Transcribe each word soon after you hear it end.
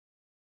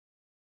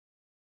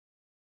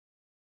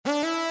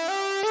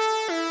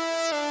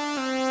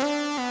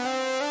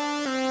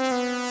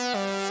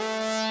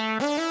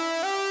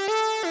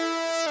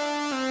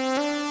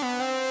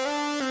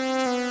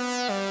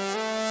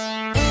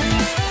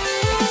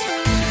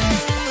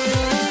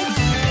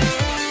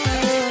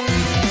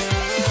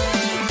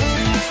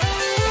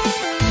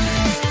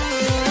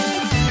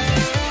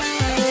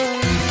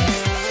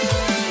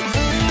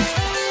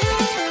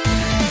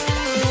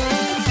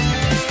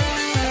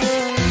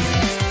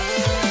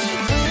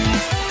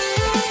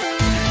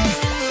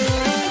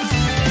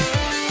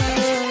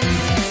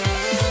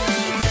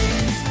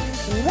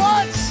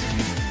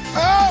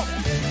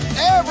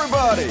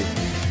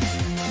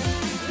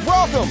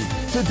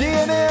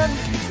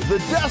DNN, the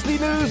Dusty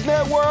News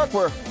Network,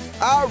 where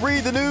I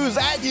read the news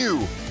at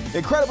you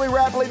incredibly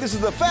rapidly. This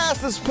is the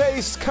fastest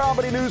paced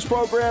comedy news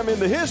program in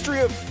the history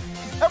of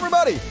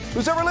everybody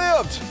who's ever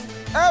lived,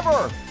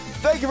 ever.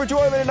 Thank you for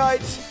joining me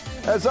tonight.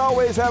 As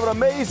always, have an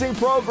amazing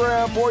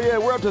program for you.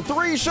 We're up to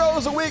 3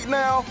 shows a week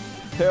now.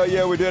 Hell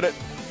yeah, we did it.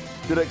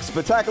 Did a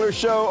spectacular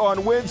show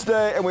on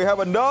Wednesday, and we have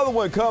another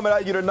one coming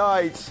at you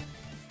tonight.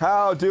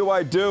 How do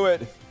I do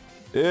it?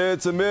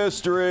 It's a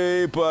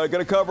mystery, but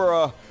going to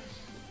cover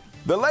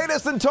the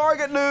latest in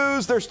Target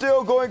news. They're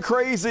still going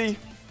crazy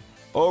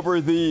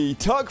over the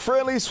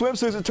tuck-friendly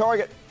swimsuits at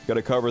Target. Going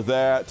to cover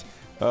that.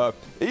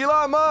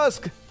 Elon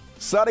Musk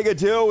signing a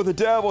deal with the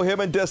devil. Him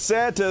and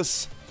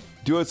DeSantis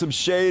doing some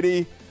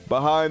shady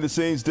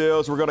behind-the-scenes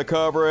deals. We're going to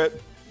cover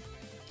it.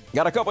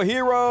 Got a couple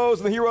heroes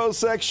in the heroes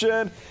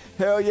section.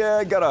 Hell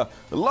yeah. Got a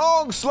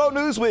long, slow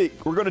news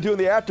week we're going to do in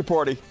the after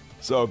party.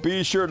 So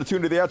be sure to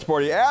tune to the after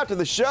party after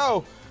the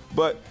show.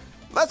 But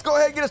let's go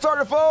ahead and get it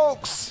started,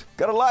 folks.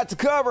 Got a lot to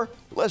cover.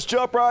 Let's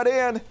jump right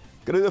in.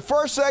 Gonna do the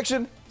first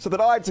section, something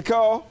I like to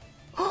call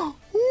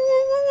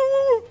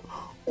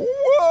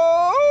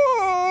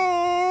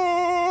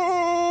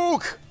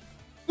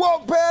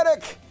woke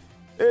panic.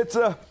 It's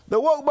the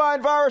woke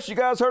mind virus. You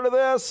guys heard of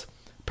this?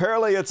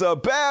 Apparently it's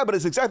bad, but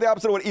it's exactly the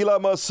opposite of what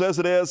Elon Musk says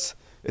it is.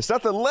 It's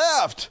not the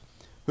left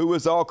who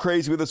is all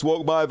crazy with this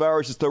woke mind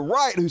virus. It's the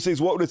right who sees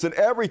wokeness in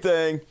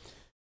everything.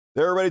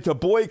 They're ready to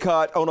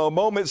boycott on a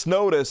moment's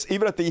notice,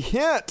 even at the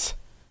hint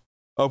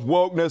of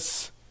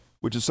wokeness,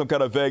 which is some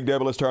kind of vague,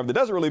 nebulous term that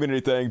doesn't really mean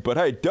anything. But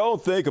hey,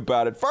 don't think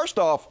about it. First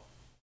off,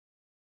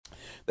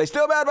 they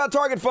still mad about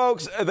Target,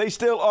 folks. They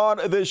still on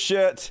this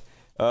shit.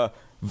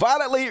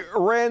 Violently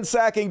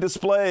ransacking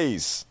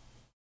displays.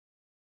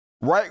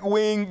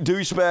 Right-wing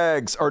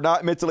douchebags are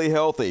not mentally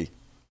healthy.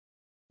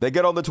 They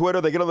get on the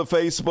Twitter, they get on the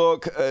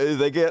Facebook,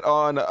 they get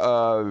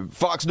on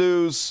Fox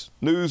News,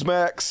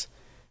 Newsmax,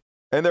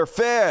 and they're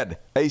fed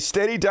a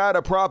steady diet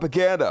of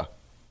propaganda.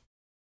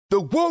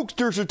 The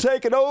wokesters are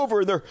taking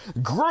over. They're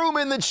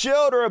grooming the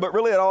children. But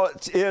really, all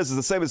it is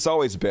the same as it's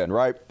always been,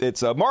 right?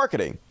 It's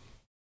marketing.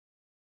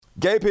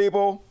 Gay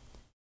people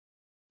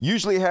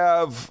usually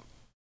have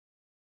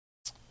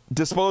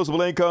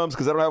disposable incomes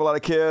because they don't have a lot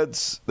of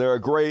kids. They're a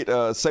great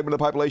segment of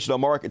the population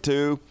on market,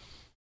 too.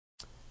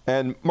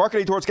 And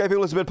marketing towards gay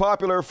people has been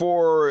popular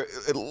for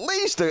at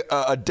least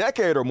a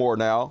decade or more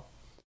now.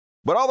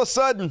 But all of a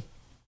sudden,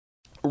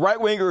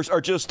 right-wingers are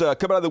just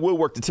coming out of the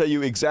woodwork to tell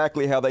you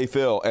exactly how they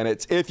feel. And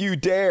it's, if you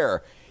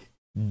dare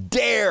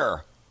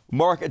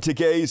market to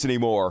gays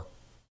anymore,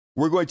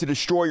 we're going to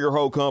destroy your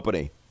whole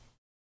company.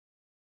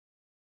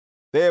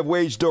 They have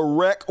waged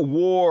direct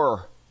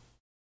war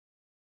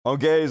on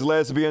gays,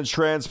 lesbians,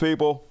 trans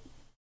people.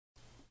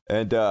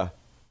 And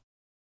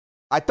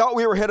I thought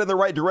we were headed in the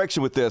right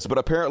direction with this, but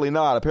apparently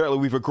not. Apparently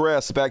we've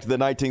regressed back to the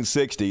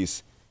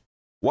 1960s.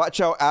 Watch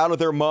how out of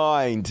their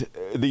mind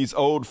these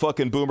old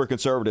fucking boomer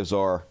conservatives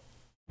are.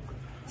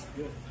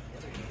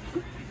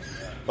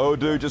 Oh,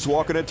 dude, just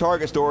walking in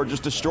Target store,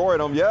 just destroying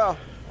them, yeah.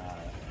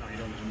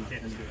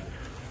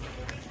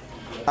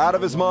 Out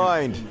of his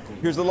mind.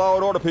 Here's the law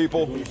and order,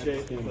 people.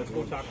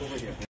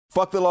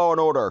 Fuck the law and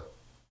order.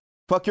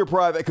 Fuck your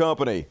private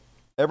company.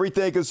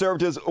 Everything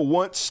conservatives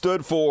once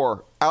stood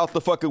for, out the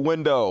fucking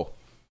window.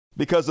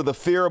 Because of the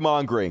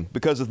fear-mongering,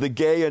 because of the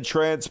gay and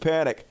trans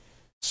panic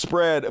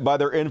spread by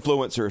their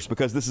influencers,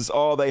 because this is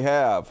all they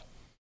have.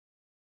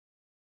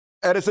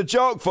 And it's a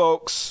joke,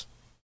 folks.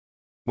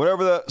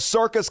 Whenever the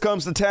circus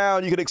comes to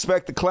town, you can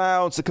expect the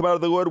clowns to come out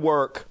of the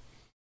woodwork.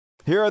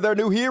 Here are their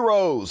new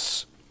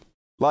heroes.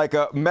 Like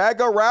a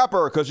MAGA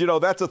rapper, because, you know,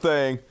 that's a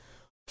thing.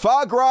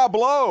 Fagra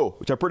Blow,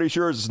 which I'm pretty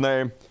sure is his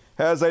name,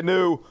 has a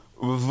new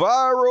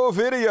viral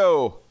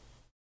video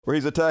where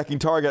he's attacking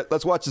Target.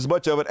 Let's watch as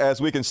much of it as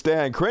we can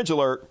stand. Cringe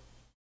alert.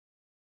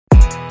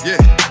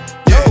 Yeah.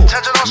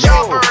 Attention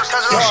shoppers.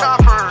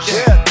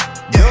 Yeah.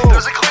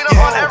 There's a cleanup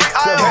on every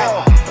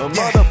aisle.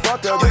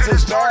 Motherfucker, this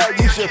is bad.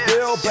 You should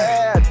feel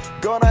bad.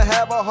 Gonna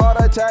have a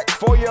heart attack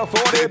for your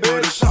 40,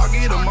 bitch.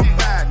 Target on my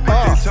back,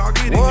 but they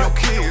targeting your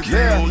kids.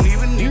 They don't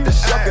even need to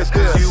ask,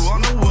 cause you all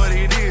know what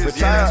it is.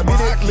 Yeah, that's why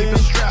I keep it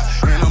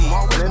strapped, and I'm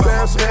always by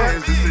my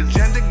bands. This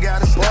agenda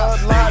gotta stop,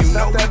 and you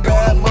know we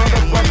gonna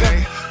win one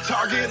day.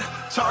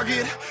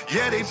 Target,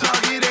 yeah, they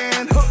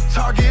targeting.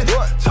 Target,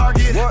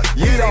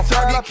 yeah, they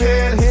target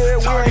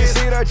kids. Target,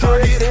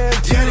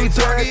 yeah, they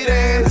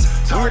targeting.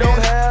 We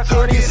don't have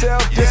any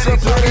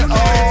self-discipline at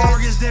all.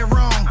 Target's that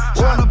wrong,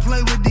 trying to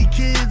play with the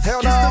kids.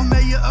 It's the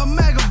mayor of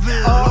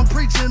Megaville. I'm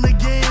preaching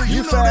again.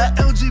 You know that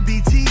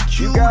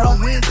LGBTQ don't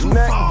win too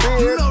far.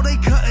 You know they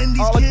cutting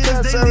these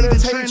kids, they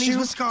leaving trannies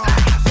with scars.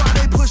 Why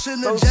they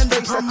pushing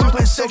agenda,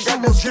 promoting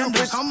sexual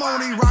genders? I'm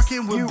only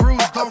rocking with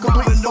Bruce, don't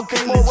rock with no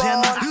Caitlyn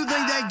Jenner. You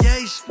think that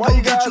gay shit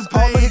don't get you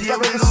paid? Yeah,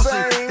 we gon'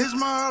 see. It's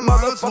my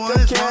last one,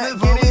 it's one, it's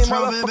vote, it's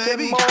Robin,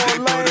 baby. They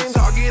put a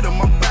target on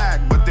my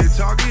back, but they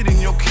targeting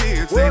your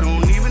kids. They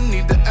don't even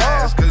need to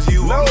ask, cause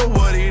you all know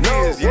what it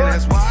is. Yeah,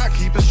 that's why I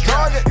keep it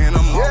strapped, and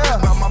I'm always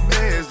by my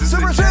beds.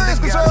 Super serious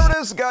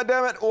conservatives,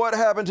 goddammit, what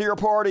happened to your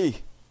party?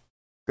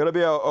 Gonna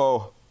be a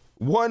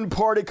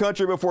one-party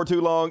country before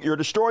too long. You're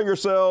destroying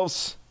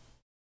yourselves.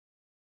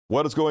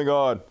 What is going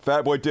on?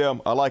 Fat Boy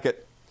Tim, I like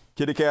it.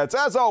 Kitty cats,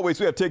 as always,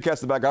 we have Tig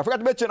Cats in the background. I forgot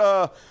to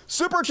mention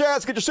super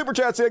chats. Get your super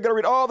chats in. Gonna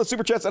read all the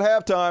super chats at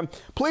halftime.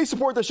 Please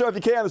support the show if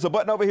you can. There's a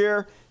button over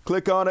here.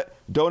 Click on it.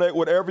 Donate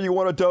whatever you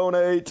want to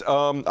donate.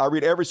 I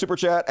read every super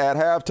chat at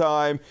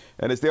halftime,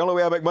 and it's the only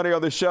way I make money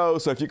on this show.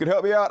 So if you could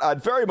help me out,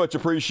 I'd very much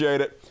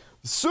appreciate it.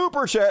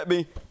 Super chat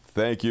me.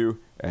 Thank you,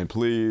 and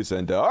please.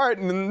 And all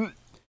right.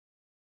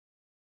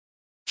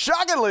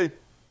 Shockingly,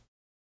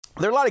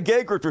 there are a lot of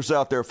gay grifters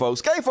out there,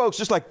 folks. Gay folks,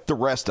 just like the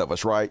rest of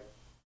us, right?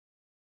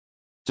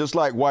 Just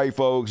like white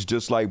folks,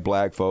 just like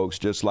black folks,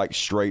 just like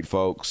straight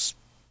folks.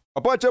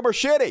 A bunch of them are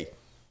shitty.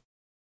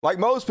 Like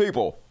most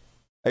people.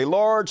 A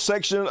large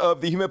section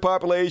of the human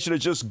population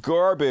is just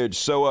garbage.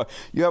 So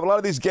you have a lot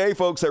of these gay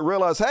folks that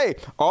realize, hey,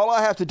 all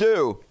I have to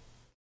do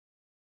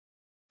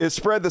is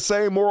spread the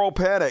same moral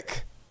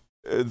panic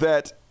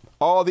that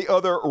all the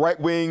other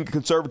right-wing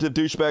conservative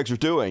douchebags are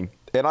doing,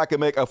 and I can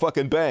make a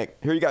fucking bank.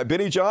 Here you got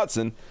Benny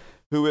Johnson,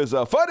 who is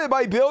funded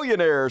by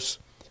billionaires,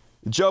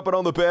 jumping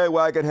on the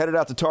bandwagon, headed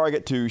out to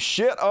Target to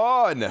shit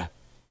on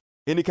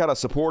any kind of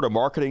support or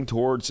marketing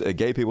towards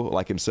gay people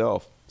like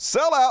himself.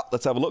 Sell out.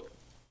 Let's have a look.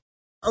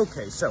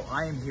 Okay, so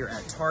I am here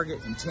at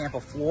Target in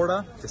Tampa,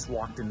 Florida. Just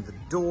walked in the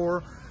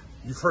door.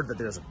 You've heard that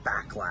there's a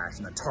backlash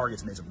and that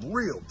Target's made some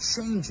real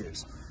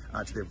changes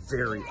to their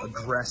very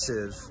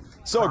aggressive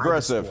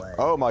display.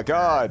 Oh my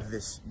God.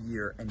 This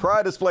year. And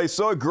Pride display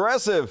so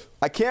aggressive.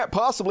 I can't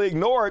possibly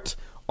ignore it.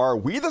 Are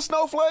we the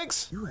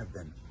snowflakes? You have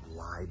been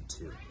lied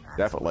to. Actually.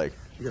 Definitely.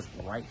 Because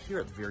right here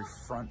at the very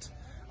front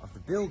of the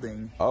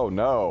building. Oh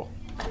no.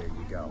 There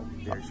you go.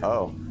 There's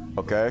your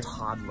okay.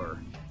 toddler.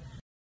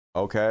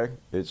 Okay.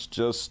 It's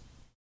just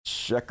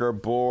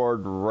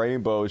checkerboard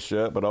rainbow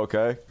shit, but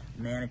okay.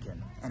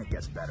 Mannequin. And it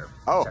gets better.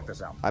 Oh. Check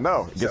this out. I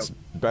know. It gets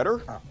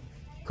better?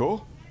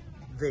 Cool.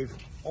 They've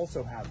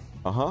also have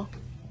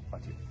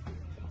plenty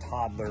of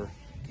toddler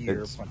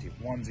gear, plenty of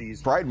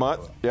onesies. Pride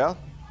Month, yeah.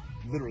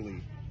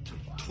 Literally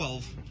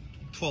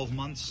 12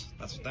 months.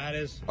 That's what that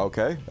is.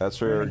 Okay, that's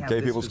for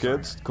gay people's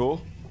kids.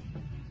 Cool.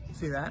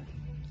 See that?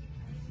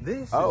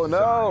 This. Oh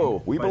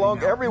no, we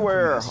belong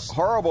everywhere.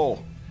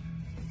 Horrible.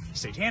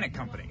 Satanic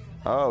company.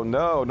 Oh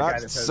no, not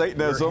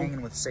Satanism. You're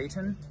hanging with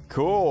Satan.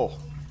 Cool.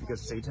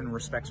 Because Satan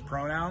respects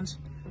pronouns.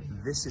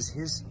 This is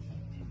his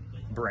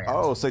brand.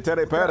 Oh,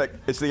 Satanic Panic.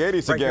 It's the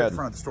 80s right again. Here in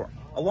front of the store,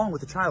 along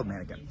with the child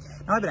mannequin.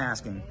 Now I've been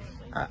asking,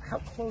 how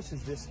close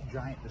is this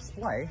giant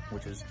display,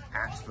 which is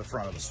at the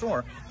front of the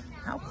store?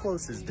 How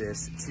close is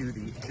this to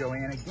the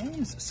Joanna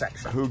Gaines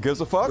section? Who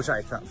gives a fuck? Which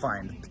I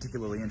find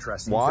particularly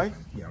interesting. Why?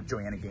 You know,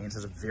 Joanna Gaines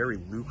has a very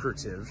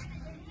lucrative,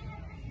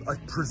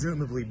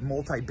 presumably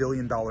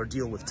multi-billion-dollar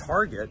deal with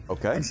Target.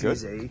 Okay, and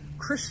she's a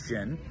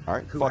Christian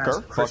who has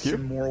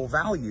Christian moral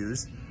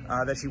values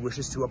that she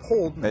wishes to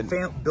uphold. And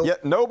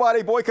yet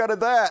nobody boycotted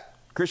that.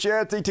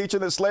 Christianity teaching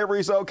that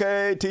slavery is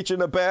okay, teaching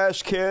to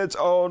bash kids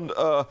on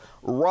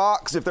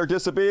rocks if they're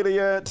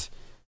disobedient,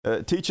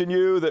 teaching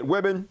you that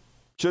women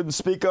shouldn't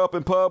speak up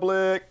in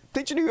public,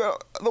 teaching you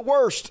the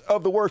worst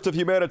of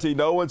humanity.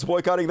 No one's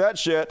boycotting that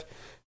shit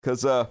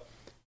because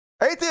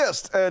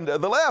atheists and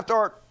the left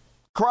aren't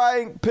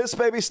crying piss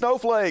baby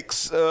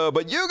snowflakes,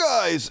 but you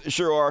guys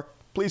sure are.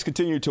 Please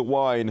continue to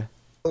whine.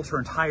 Built her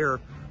entire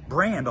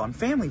brand on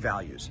family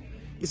values.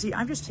 You see,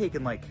 I've just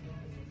taken like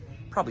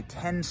probably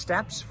 10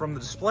 steps from the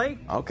display.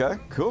 Okay,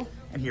 cool.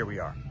 And here we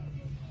are.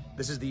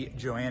 This is the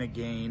Joanna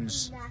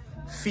Gaines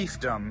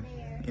fiefdom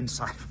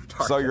inside of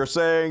Target. So you're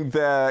saying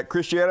that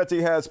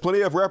Christianity has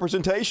plenty of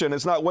representation.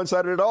 It's not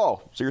one-sided at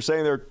all. So you're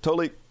saying they're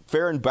totally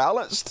fair and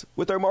balanced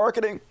with their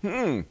marketing?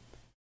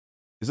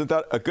 Isn't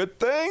that a good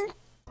thing?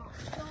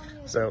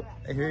 So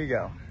here you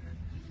go.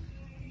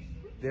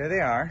 There they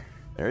are.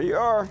 There you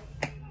are.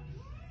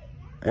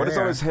 What is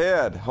on his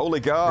head? Holy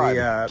God.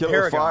 The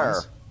Killer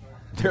fire.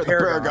 They're the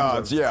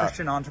paragons, yeah.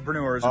 Christian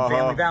entrepreneurs and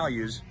family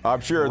values. I'm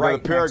sure they're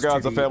the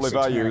paragons of family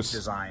values.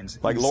 Designs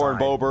like Lauren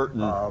Boebert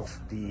and of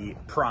the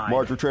Pride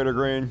Marjorie Trader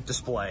Green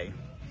display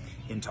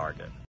in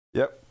Target.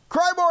 Yep.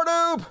 Cry more,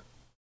 noob!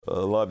 I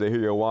love to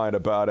hear you whine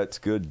about it.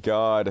 Good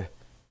God.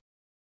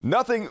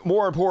 Nothing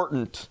more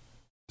important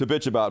to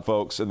bitch about,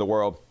 folks, in the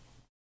world.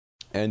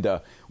 And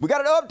we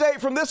got an update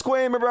from this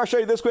queen. Remember I showed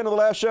you this queen on the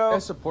last show? I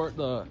support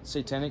the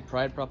satanic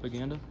pride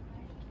propaganda.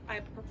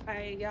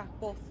 Yeah,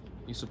 both.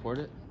 You support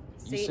it?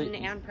 Satan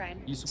and Pride.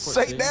 You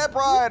support Satan and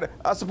Pride.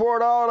 I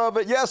support all of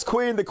it. Yes,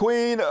 Queen, the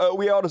Queen.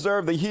 We all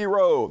deserve the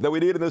hero that we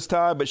need in this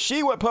time. But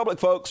she went public,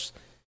 folks,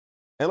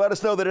 and let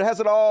us know that it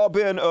hasn't all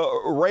been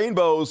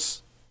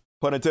rainbows,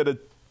 pun intended.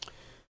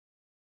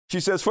 She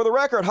says, for the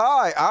record,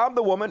 hi, I'm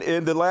the woman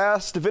in the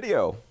last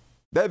video.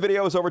 That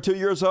video is over 2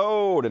 years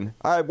old, and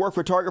I've worked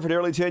for Target for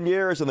nearly 10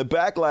 years, and the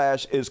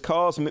backlash is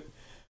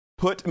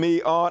put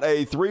me on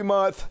a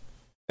 3-month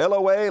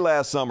LOA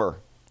last summer.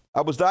 I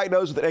was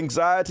diagnosed with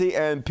anxiety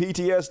and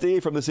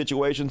PTSD from the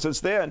situation. Since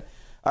then,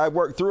 I've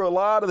worked through a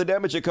lot of the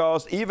damage it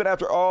caused. Even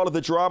after all of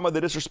the drama,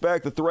 the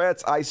disrespect, the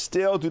threats, I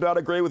still do not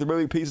agree with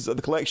removing pieces of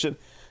the collection.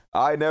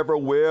 I never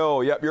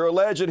will. Yep, you're a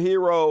legend,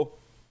 hero.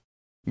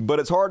 But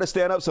it's hard to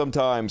stand up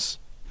sometimes.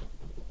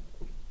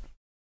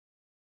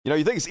 You know,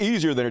 you think it's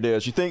easier than it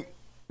is. You think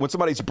when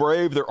somebody's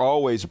brave, they're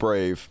always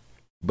brave.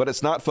 But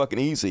it's not fucking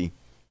easy.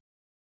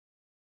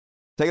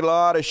 Taking a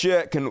lot of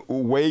shit can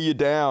weigh you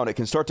down. It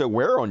can start to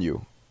wear on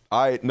you.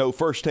 I know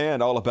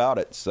firsthand all about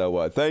it.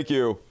 So thank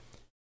you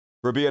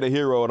for being a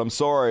hero. And I'm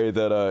sorry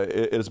that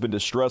it has been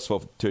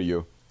distressful to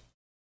you.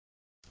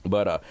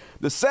 But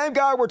the same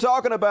guy we're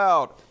talking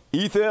about,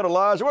 Ethan,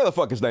 Elijah, where the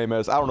fuck his name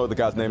is. I don't know what the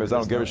guy's name is. I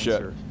don't give a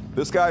shit.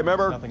 This guy,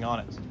 remember? Nothing on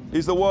it.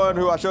 He's the one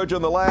who I showed you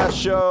in the last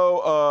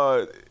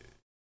show,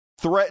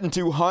 threatened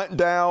to hunt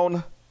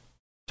down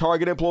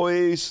Target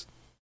employees,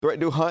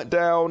 threatened to hunt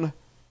down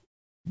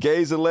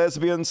gays and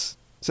lesbians,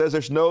 says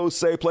there's no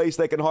safe place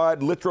they can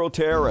hide, literal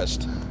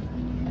terrorist.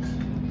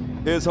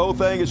 His whole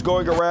thing is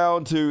going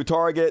around to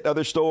Target,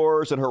 other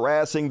stores, and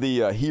harassing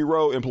the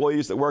hero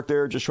employees that work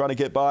there, just trying to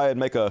get by and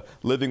make a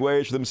living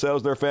wage for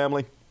themselves and their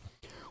family.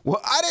 Well,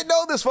 I didn't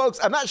know this, folks.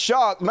 I'm not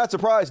shocked. I'm not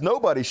surprised.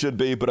 Nobody should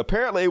be. But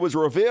apparently it was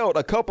revealed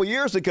a couple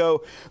years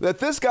ago that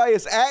this guy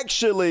is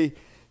actually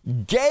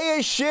gay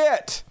as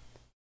shit.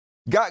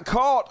 Got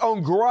caught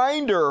on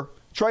Grindr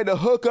trying to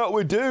hook up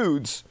with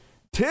dudes.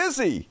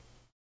 Tizzy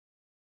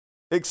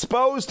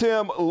exposed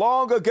him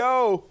long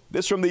ago.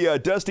 This from the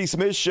Dusty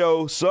Smith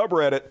Show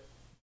subreddit.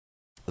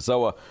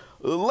 So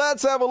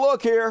let's have a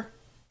look here.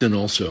 And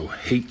also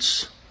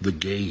hates the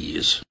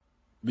gays.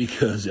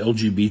 Because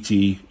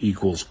LGBT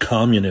equals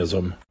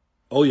communism.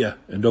 Oh, yeah,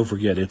 and don't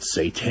forget, it's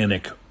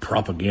satanic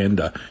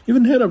propaganda.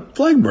 Even had a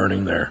flag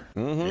burning there.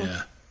 Mm-hmm.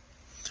 Yeah.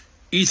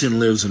 Ethan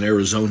lives in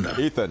Arizona.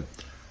 Ethan.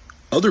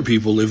 Other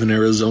people live in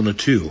Arizona,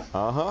 too.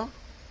 Uh-huh.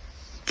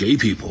 Gay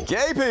people.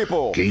 Gay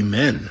people. Gay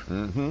men.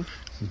 Mm-hmm.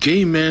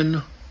 Gay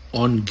men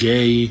on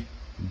gay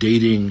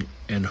dating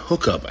and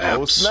hookup apps.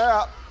 Oh,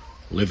 snap.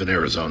 Live in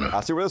Arizona. I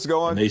see where this is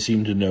going. And they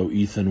seem to know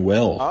Ethan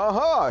well.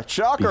 Uh-huh.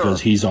 Shocker.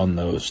 Because he's on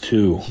those,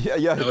 too.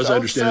 Yeah. Now, as I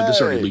understand it,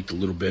 this already leaked a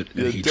little bit,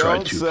 and he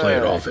tried to play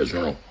it off as,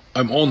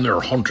 I'm on there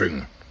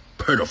hunting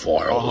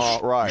pedophiles. Uh-huh,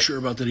 right. You sure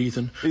about that,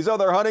 Ethan? He's on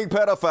there hunting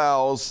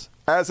pedophiles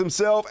as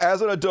himself,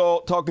 as an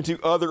adult, talking to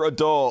other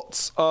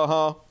adults.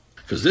 Uh-huh.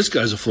 Because this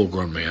guy's a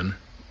full-grown man,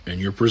 and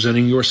you're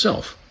presenting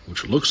yourself,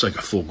 which looks like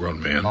a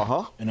full-grown man.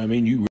 Uh-huh. And I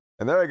mean, you...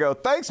 And there you go.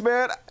 Thanks,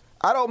 man.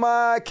 I don't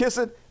mind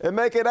kissing and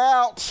making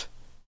out.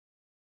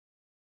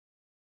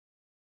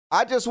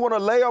 I just want to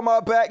lay on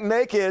my back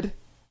naked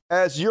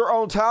as you're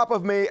on top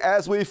of me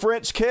as we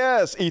French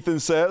kiss, Ethan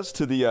says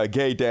to the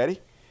gay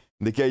daddy.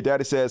 And the gay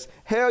daddy says,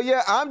 hell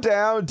yeah, I'm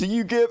down. Do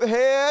you give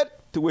head?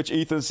 To which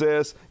Ethan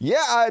says,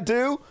 yeah, I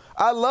do.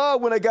 I love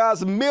when a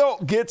guy's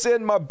milk gets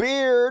in my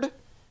beard.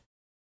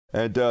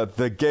 And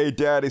the gay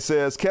daddy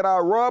says, can I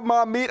rub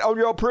my meat on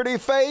your pretty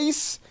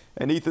face?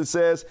 And Ethan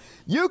says,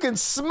 you can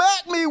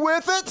smack me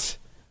with it.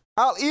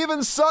 I'll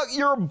even suck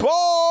your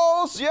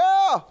balls. Yeah.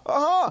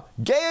 Uh-huh.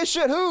 Gay as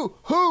shit.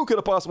 Who could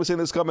have possibly seen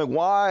this coming?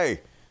 Why?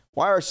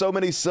 Why are so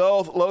many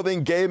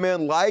self-loathing gay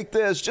men like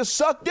this? Just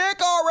suck dick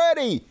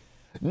already.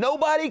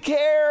 Nobody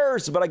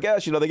cares. But I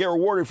guess, they get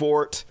rewarded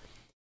for it.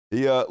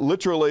 He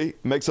literally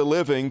makes a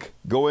living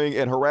going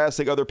and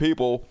harassing other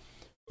people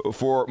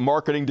for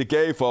marketing to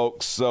gay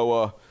folks. So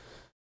I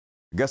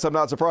guess I'm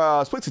not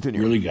surprised. Please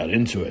continue. Really got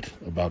into it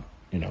about,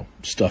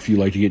 stuff you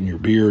like to get in your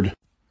beard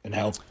and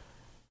how...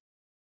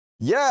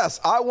 Yes,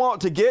 I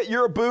want to get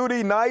your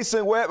booty nice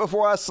and wet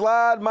before I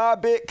slide my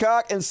big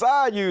cock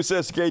inside you,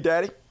 says the gay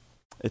daddy.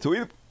 And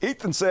so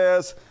Ethan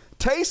says,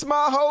 taste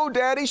my hoe,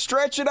 daddy,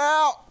 stretch it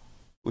out.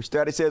 Which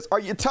daddy says, are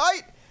you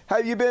tight?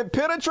 Have you been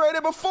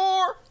penetrated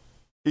before?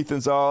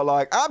 Ethan's all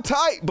like, I'm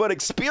tight but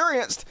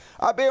experienced.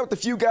 I've been with a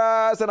few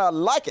guys and I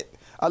like it.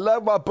 I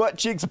love my butt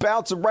cheeks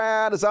bounce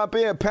around as I'm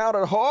being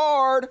pounded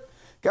hard.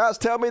 Guys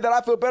tell me that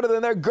I feel better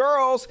than their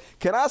girls.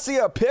 Can I see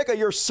a pic of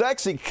your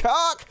sexy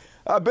cock?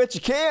 I bet you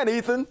can,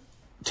 Ethan.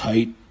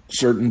 Tight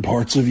certain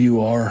parts of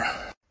you are.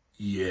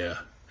 Yeah.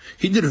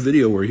 He did a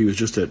video where he was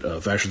just at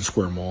Fashion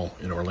Square Mall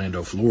in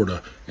Orlando,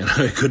 Florida, and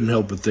I couldn't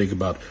help but think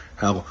about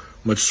how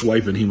much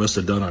swiping he must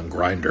have done on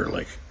Grindr.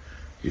 Like,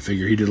 you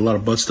figure he did a lot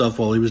of butt stuff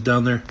while he was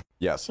down there?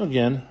 Yes.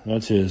 Again,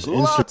 that's his...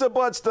 Lots of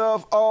butt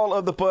stuff, all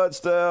of the butt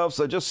stuff.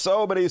 So just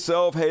so many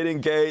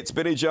self-hating gates.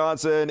 Benny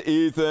Johnson,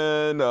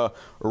 Ethan,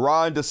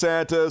 Ron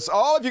DeSantis,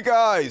 all of you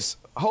guys.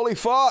 Holy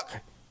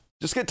fuck.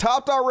 Just get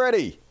topped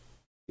already.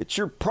 Get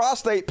your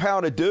prostate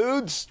pounded,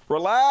 dudes.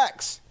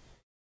 Relax.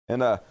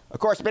 And, of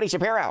course, Benny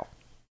Shapiro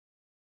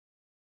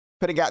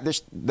putting out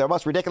the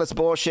most ridiculous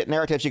bullshit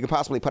narratives you could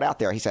possibly put out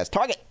there. He says,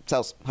 Target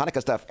sells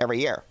Hanukkah stuff every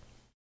year.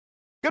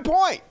 Good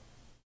point.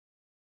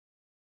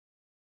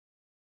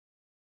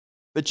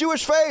 The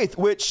Jewish faith,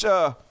 which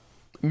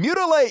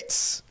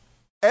mutilates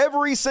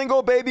every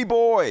single baby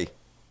boy.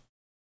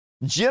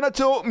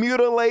 Genital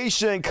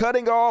mutilation,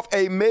 cutting off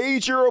a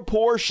major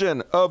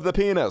portion of the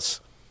penis.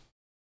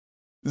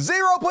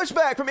 Zero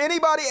pushback from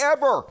anybody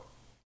ever.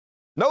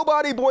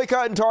 Nobody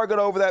boycotting Target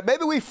over that.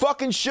 Maybe we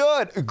fucking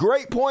should.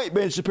 Great point,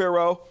 Ben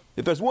Shapiro.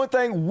 If there's one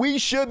thing we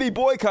should be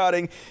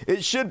boycotting,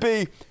 it should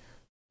be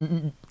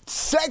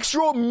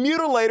sexual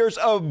mutilators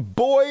of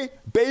boy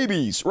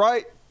babies,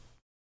 right?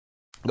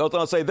 Goes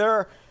on to say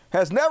there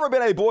has never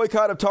been a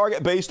boycott of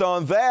Target based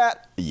on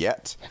that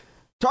yet.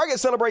 Target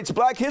celebrates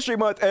Black History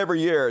Month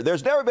every year.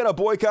 There's never been a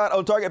boycott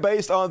on Target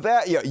based on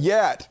that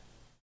yet.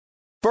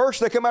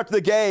 First, they come after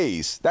the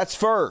gays. That's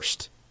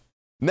first.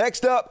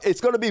 Next up,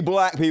 it's going to be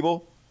black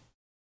people.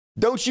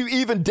 Don't you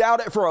even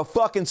doubt it for a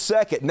fucking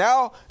second.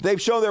 Now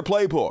they've shown their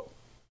playbook.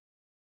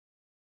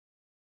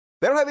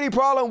 They don't have any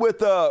problem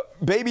with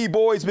baby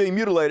boys being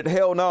mutilated.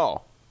 Hell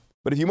no.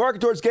 But if you market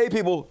towards gay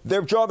people,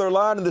 they've drawn their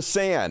line in the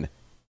sand.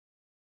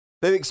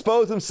 They've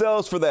exposed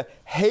themselves for the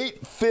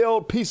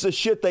hate-filled piece of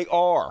shit they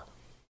are.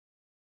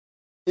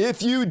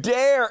 If you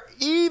dare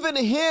even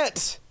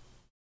hint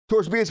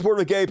towards being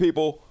supportive of gay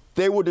people,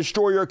 they will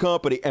destroy your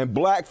company. And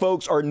black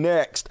folks are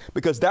next,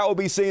 because that will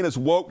be seen as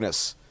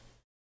wokeness.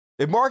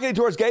 If marketing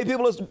towards gay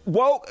people is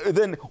woke,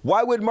 then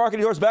why would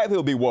marketing towards black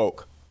people be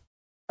woke?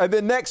 And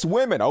then next,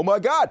 women. Oh my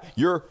God,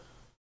 you're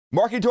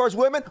marketing towards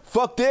women?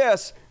 Fuck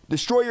this.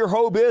 Destroy your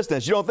whole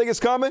business. You don't think it's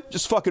coming?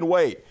 Just fucking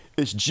wait.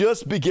 It's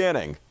just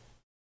beginning.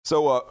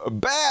 So a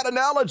bad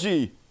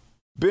analogy,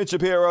 Ben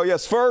Shapiro.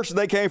 Yes, first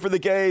they came for the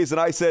gays and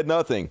I said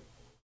nothing.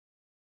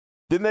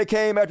 Then they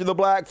came after the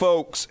black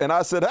folks and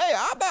I said, hey,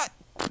 I'm not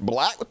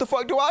black. What the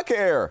fuck do I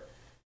care?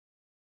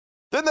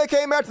 Then they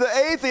came after the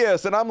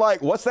atheists and I'm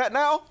like, what's that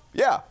now?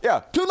 Yeah,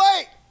 too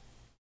late.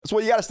 That's why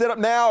you got to stand up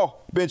now,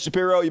 Ben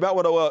Shapiro. You might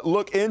want to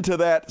look into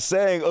that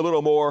saying a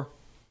little more.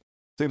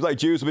 Seems like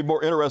Jews would be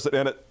more interested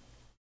in it.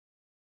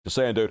 Just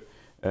saying, dude.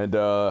 And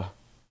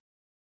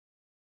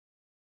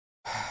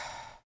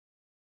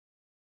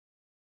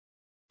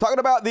talking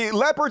about the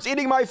leopards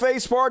eating my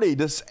face party,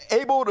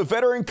 disabled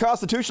veteran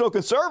constitutional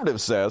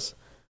conservative says,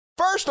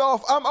 first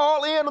off, I'm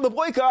all in on the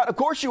boycott. Of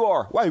course you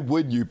are. Why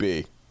wouldn't you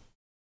be?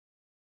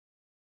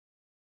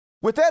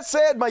 With that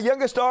said, my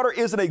youngest daughter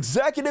is an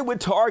executive with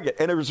Target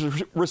and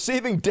is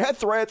receiving death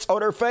threats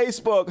on her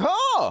Facebook.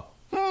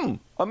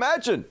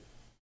 Imagine.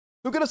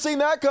 Who could have seen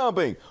that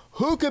coming?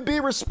 Who could be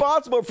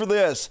responsible for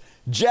this?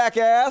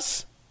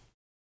 Jackass.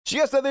 She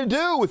has nothing to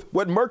do with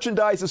what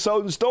merchandise is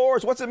sold in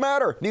stores. What's it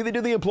matter? Neither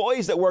do the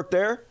employees that work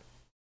there.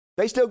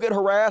 They still get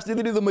harassed.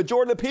 Neither do the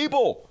majority of the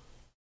people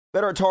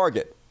that are at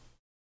Target.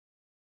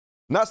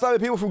 Not stopping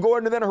people from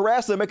going and then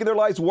harassing them, making their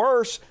lives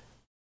worse.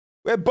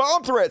 We had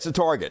bomb threats at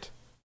Target.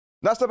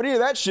 Not stopping any of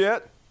that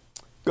shit.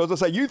 Goes to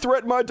say, you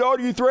threaten my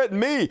daughter, you threaten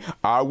me.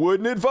 I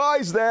wouldn't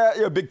advise that.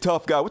 You're a big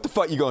tough guy. What the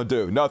fuck you gonna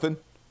do? Nothing.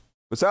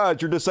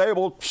 Besides, you're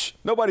disabled. Psh,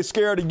 nobody's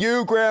scared of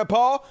you,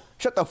 Grandpa.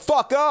 Shut the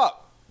fuck up.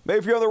 Maybe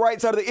if you're on the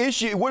right side of the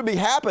issue, it wouldn't be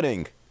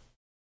happening.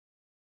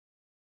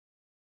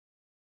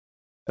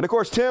 And of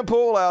course, Tim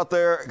Pool out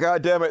there,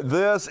 God damn it,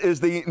 this is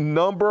the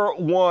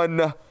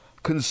 #1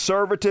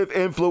 conservative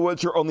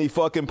influencer on the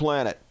fucking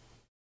planet.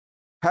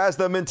 Has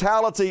the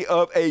mentality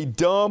of a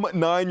dumb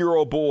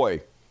 9-year-old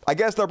boy. I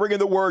guess they're bringing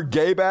the word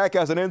gay back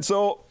as an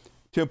insult.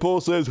 Tim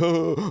Pool says,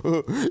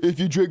 if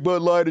you drink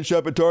Bud Light and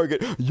shop at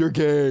Target, you're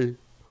gay.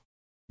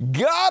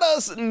 Got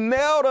us,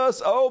 nailed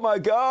us. Oh my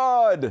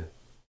God.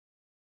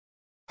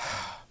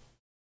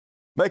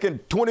 Making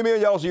 $20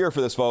 million a year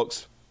for this,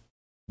 folks.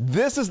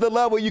 This is the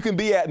level you can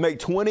be at, make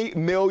 $20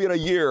 million a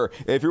year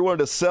if you're willing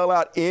to sell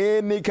out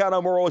any kind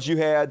of morals you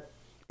had,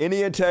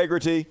 any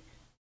integrity.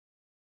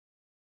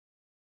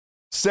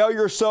 Sell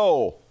your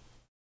soul.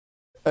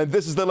 And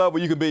this is the level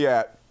you can be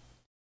at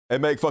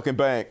and make fucking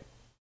bank.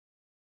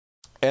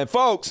 And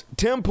folks,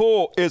 Tim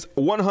Pool is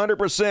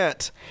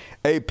 100%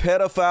 a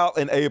pedophile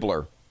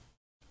enabler.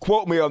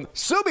 Quote me on,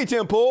 sue me,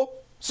 Tim Pool.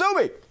 Sue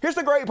me. Here's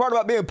the great part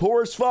about being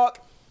poor as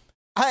fuck.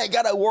 I ain't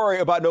got to worry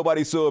about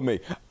nobody suing me.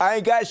 I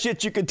ain't got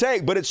shit you can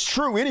take, but it's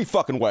true any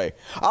fucking way.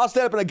 I'll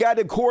stand up in a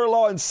goddamn court of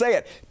law and say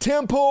it.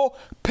 Tim Pool,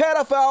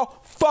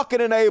 pedophile, fucking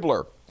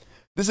enabler.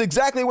 This is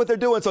exactly what they're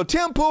doing. So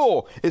Tim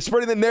Pool is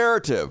spreading the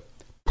narrative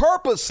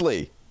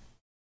purposely,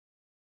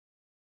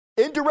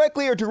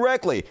 indirectly or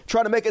directly,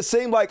 trying to make it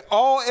seem like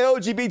all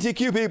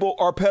LGBTQ people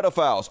are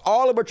pedophiles.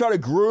 All of them are trying to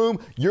groom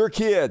your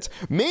kids.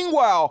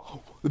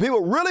 Meanwhile, the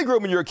people really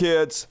grooming your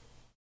kids,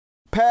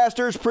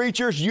 pastors,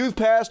 preachers, youth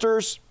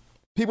pastors,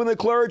 people in the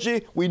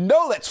clergy, we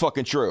know that's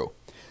fucking true.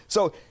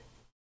 So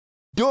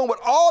doing what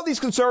all these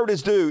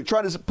conservatives do,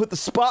 trying to put the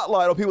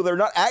spotlight on people that are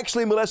not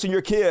actually molesting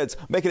your kids,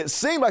 making it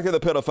seem like they're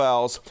the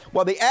pedophiles,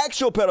 while the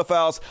actual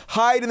pedophiles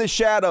hide in the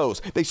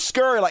shadows. They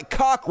scurry like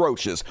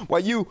cockroaches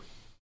while you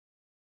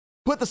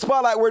put the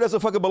spotlight where it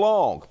doesn't fucking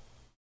belong.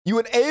 You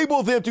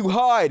enable them to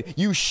hide.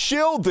 You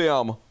shield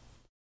them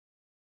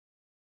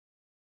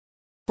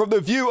from the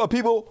view of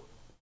people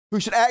who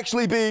should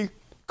actually be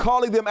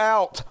calling them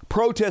out,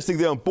 protesting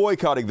them,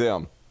 boycotting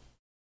them.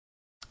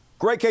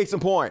 Great case in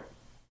point.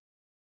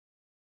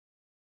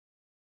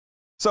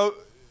 So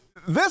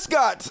this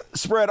got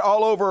spread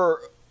all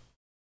over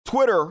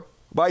Twitter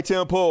by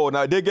Tim Pool.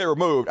 Now, it did get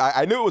removed.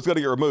 I knew it was going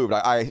to get removed.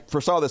 I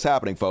foresaw this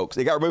happening, folks.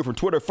 It got removed from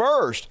Twitter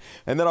first,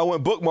 and then I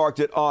went and bookmarked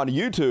it on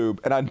YouTube,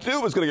 and I knew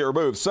it was going to get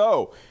removed.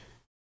 So,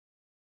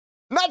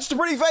 not just a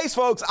pretty face,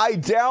 folks. I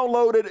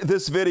downloaded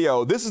this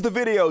video. This is the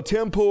video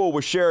Tim Pool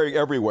was sharing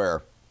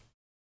everywhere.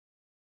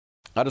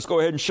 I'll just go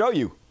ahead and show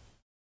you.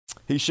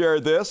 He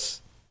shared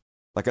this.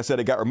 Like I said,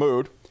 it got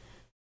removed.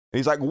 And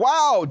he's like,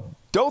 wow,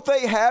 don't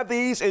they have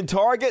these in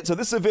Target? So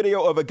this is a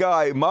video of a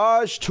guy,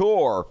 Maj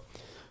Tour,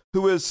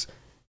 who is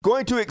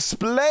going to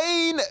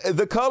explain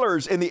the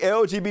colors in the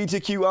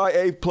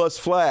LGBTQIA plus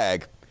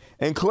flag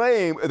and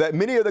claim that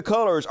many of the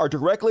colors are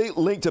directly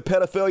linked to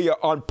pedophilia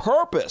on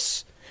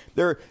purpose.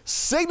 They're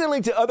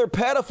signaling to other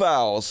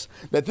pedophiles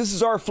that this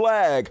is our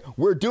flag.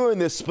 We're doing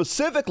this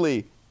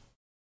specifically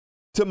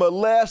to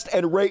molest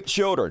and rape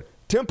children.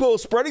 Tim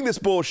Pool's spreading this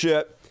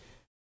bullshit.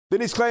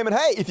 Then he's claiming,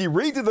 hey, if you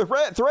read through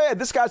the thread,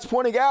 this guy's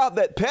pointing out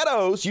that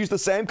pedos use the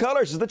same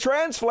colors as the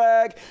trans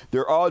flag.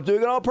 They're all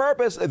doing it on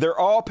purpose. They're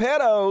all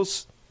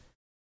pedos.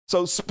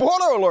 So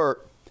spoiler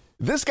alert,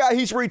 this guy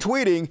he's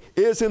retweeting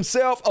is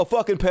himself a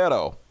fucking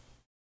pedo.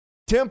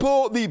 Tim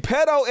Pool, the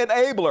pedo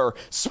enabler,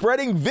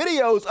 spreading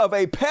videos of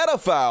a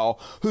pedophile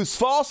who's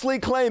falsely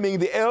claiming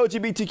the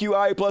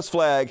LGBTQIA plus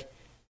flag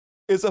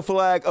is a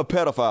flag of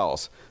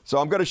pedophiles. So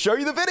I'm going to show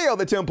you the video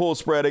that Tim Pool is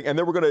spreading, and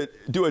then we're going to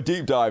do a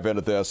deep dive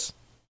into this.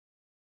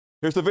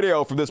 Here's the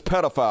video from this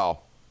pedophile.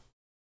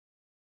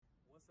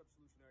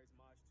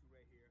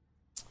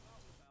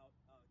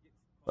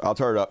 I'll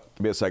turn it up.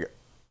 Give me a second.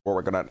 We're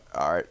working on it.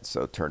 All right,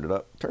 so turn it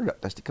up. Turn it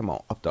up, Dusty. Come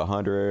on, up to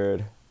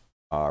 100.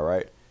 All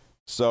right.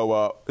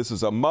 So this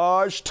is a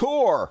Maj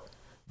Tour.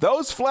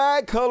 Those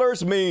flag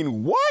colors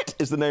mean what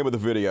is the name of the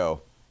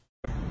video?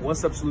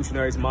 What's up,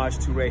 Solutionaries? Maj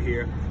Toure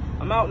here.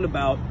 I'm out and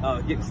about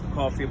getting some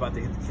coffee, about to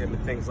hit the gym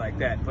and things like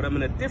that. But I'm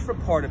in a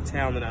different part of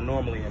town than I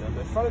normally am. I'm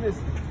in front of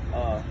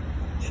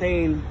this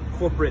chain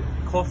corporate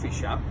coffee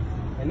shop.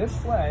 And this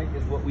flag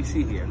is what we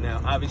see here.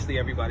 Now, obviously,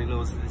 everybody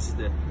knows that this is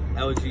the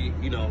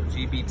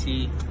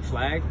LGBT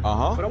flag.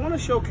 But I want to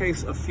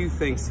showcase a few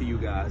things to you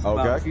guys.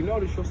 Okay. If you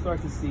notice, you'll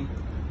start to see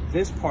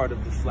this part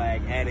of the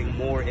flag adding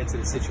more into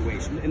the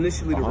situation.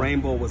 Initially, the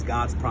rainbow was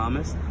God's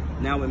promise.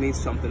 Now it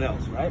means something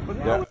else, right? But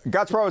now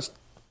God's promise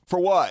for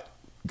what?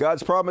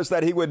 God's promise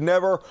that he would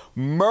never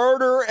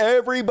murder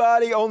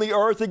everybody on the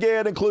earth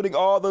again, including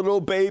all the little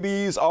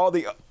babies, all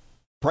the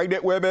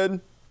pregnant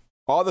women,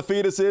 all the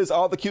fetuses,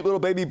 all the cute little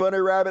baby bunny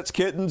rabbits,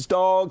 kittens,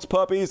 dogs,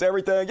 puppies,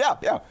 everything.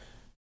 Yeah.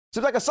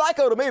 Seems like a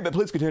psycho to me, but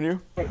please continue.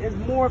 It's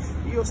more,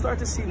 you'll start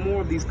to see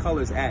more of these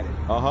colors added.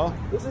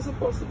 This is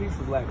supposed to be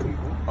for black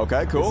people.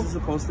 Okay, cool. This is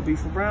supposed to be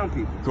for brown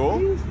people. Cool.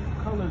 These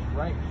colors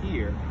right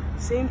here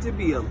seem to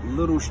be a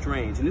little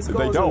strange. And this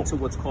goes into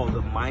what's called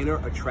a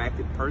minor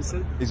attracted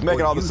person. He's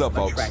making all this up,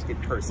 folks.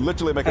 Attracted person.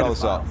 Literally making all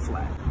this up.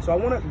 Flag. So I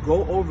want to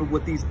go over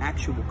what these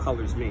actual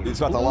colors mean.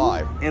 He's about to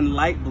lie. And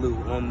light blue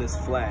on this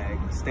flag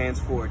stands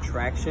for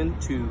attraction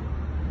to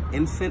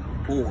infant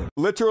boy.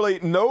 Literally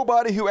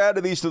nobody who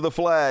added these to the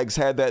flags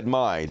had that in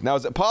mind. Now,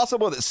 is it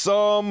possible that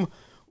some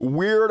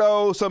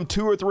weirdo, some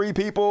 2 or 3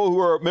 people who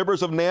are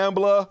members of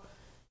NAMBLA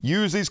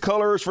use these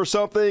colors for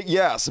something?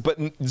 Yes, but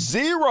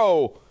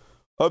 0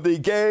 of the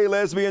gay,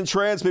 lesbian,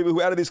 trans people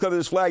who added these colors to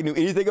this flag knew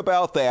anything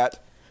about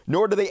that,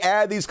 nor do they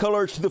add these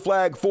colors to the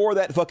flag for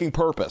that fucking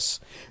purpose.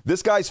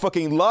 This guy's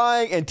fucking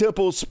lying, and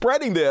Temple's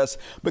spreading this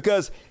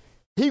because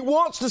he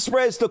wants to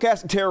spread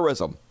stochastic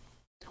terrorism.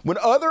 When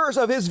others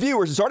of his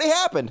viewers, it's already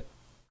happened,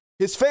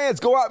 his fans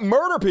go out and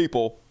murder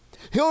people,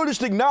 he'll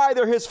just deny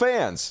they're his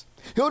fans.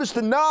 He'll just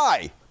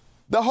deny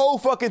the whole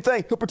fucking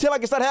thing. He'll pretend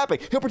like it's not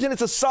happening. He'll pretend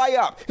it's a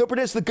psyop. He'll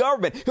pretend it's the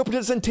government. He'll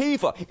pretend it's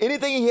Antifa.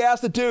 Anything he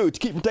has to do to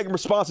keep from taking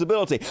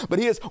responsibility. But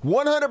he is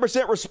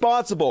 100%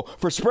 responsible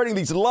for spreading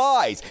these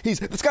lies.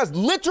 This guy's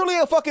literally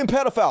a fucking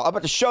pedophile. I'm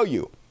about to show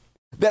you.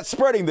 That's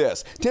spreading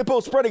this.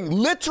 Tempo's spreading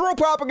literal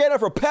propaganda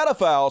for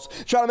pedophiles,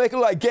 trying to make it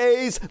look like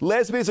gays,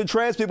 lesbians, and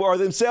trans people are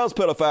themselves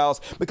pedophiles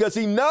because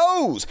he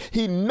knows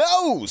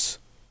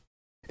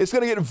it's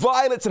going to get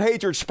violence and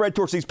hatred spread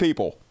towards these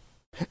people.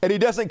 And he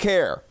doesn't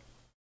care.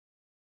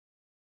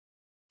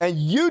 And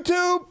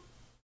YouTube,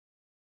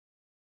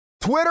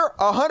 Twitter,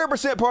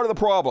 100% part of the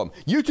problem.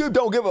 YouTube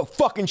don't give a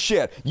fucking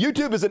shit.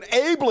 YouTube is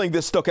enabling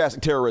this stochastic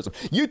terrorism.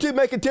 YouTube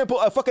making Temple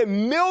a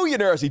fucking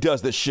millionaire as he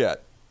does this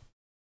shit.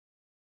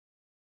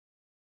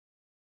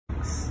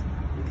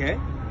 Okay,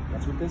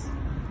 that's what this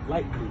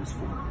light blue is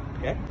for,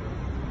 okay?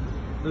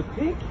 The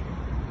pink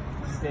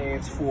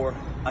stands for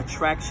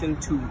attraction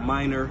to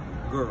minor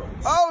girls.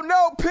 Oh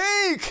no,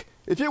 pink!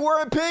 If you're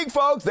wearing pink,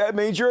 folks, that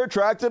means you're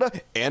attracted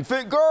to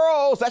infant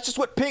girls. That's just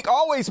what pink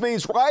always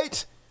means,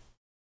 right?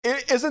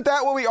 Isn't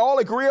that what we all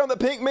agree on that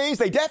pink means?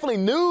 They definitely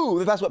knew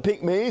that that's what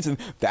pink means, and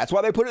that's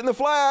why they put it in the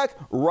flag,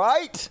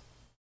 right?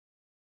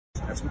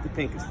 That's what the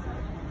pink is for.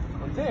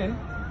 And then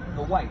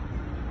the white.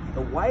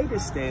 The white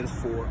stands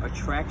for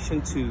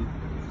attraction to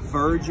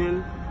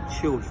virgin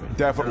children.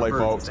 Definitely,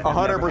 folks.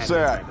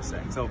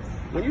 100%. So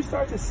when you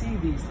start to see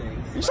these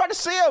things, you start to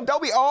see them.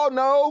 Don't we all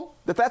know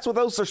that that's what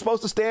those are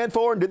supposed to stand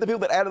for? And did the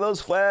people that added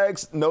those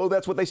flags know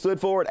that's what they stood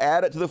for and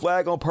add it to the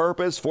flag on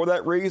purpose for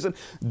that reason?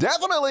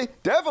 Definitely.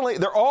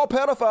 They're all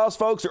pedophiles,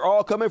 folks. They're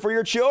all coming for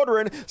your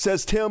children,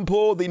 says Tim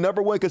Pool, the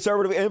 #1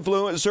 conservative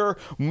influencer,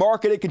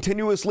 marketed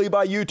continuously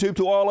by YouTube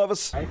to all of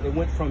us. Right? It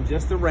went from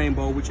just the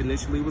rainbow, which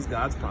initially was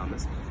God's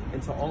promise.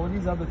 into all of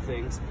these other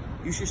things,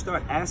 you should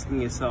start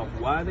asking yourself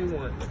why they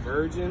want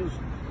virgins,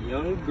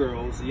 young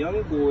girls,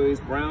 young boys,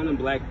 brown and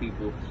black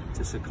people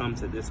to succumb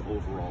to this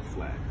overall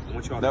flag. I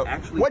want y'all to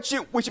actually... What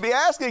you should be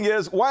asking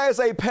is, why is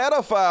a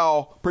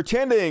pedophile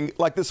pretending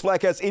like this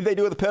flag has anything to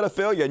do with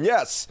pedophilia? And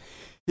yes,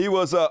 he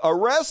was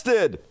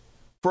arrested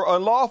for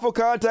unlawful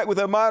contact with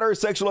a minor,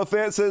 sexual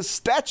offenses,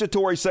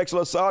 statutory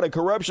sexual assault, and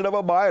corruption of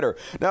a minor.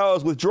 Now, it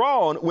was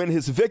withdrawn when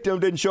his victim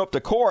didn't show up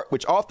to court,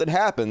 which often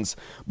happens,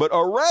 but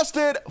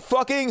arrested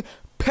fucking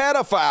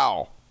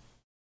pedophile.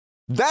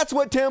 That's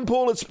what Tim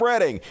Pool is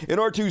spreading in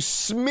order to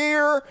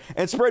smear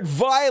and spread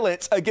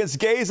violence against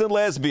gays and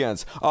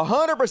lesbians.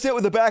 100%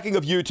 with the backing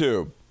of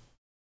YouTube.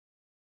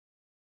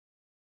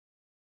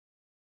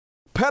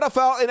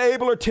 Pedophile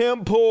enabler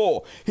Tim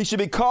Pool. He should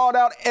be called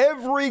out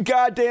every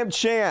goddamn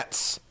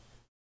chance.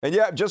 And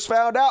yeah, just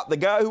found out the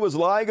guy who was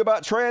lying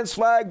about trans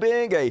flag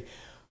being a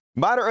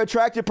minor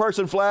attracted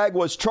person flag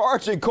was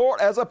charged in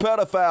court as a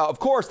pedophile. Of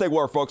course they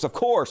were, folks. Of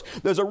course.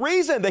 There's a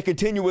reason they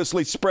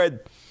continuously spread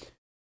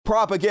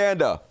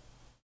propaganda,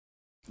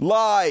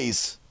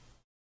 lies.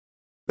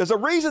 There's a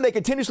reason they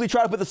continuously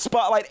try to put the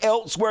spotlight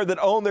elsewhere than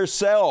on their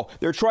cell.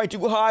 They're trying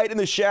to hide in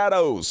the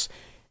shadows,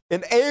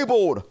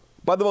 enabled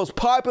by the most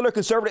popular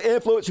conservative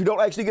influence who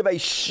don't actually give a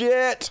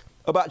shit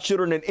about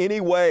children in any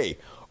way.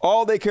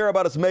 All they care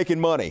about is making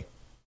money.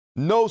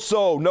 No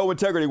soul, no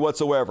integrity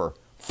whatsoever.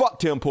 Fuck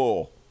Tim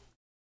Pool.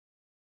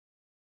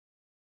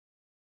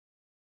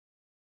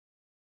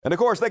 And of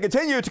course, they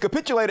continue to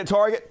capitulate at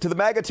Target to the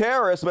MAGA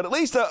terrorists, but at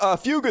least a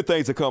few good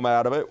things have come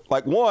out of it.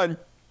 Like one,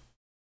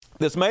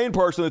 this main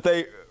person that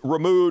they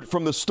removed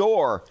from the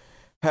store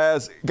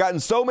has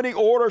gotten so many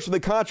orders from the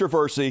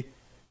controversy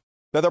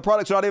that their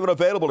products are not even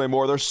available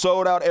anymore. They're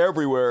sold out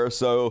everywhere.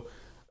 So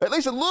at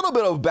least a little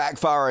bit of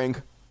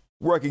backfiring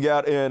working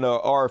out in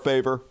our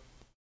favor.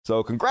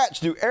 So congrats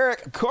to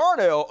Eric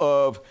Carnell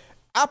of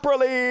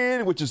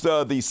Apraline, which is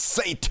the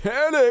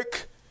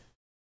satanic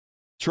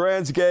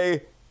trans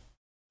gay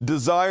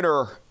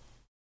designer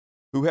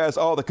who has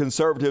all the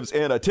conservatives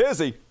in a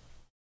tizzy.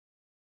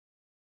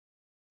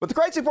 But the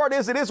crazy part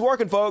is it is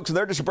working, folks, and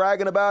they're just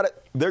bragging about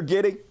it. They're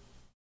giddy.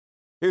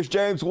 Here's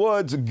James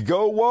Woods,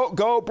 go woke,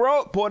 go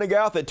broke, pointing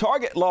out that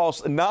Target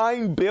lost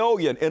 $9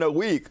 billion in a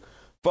week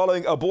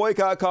following a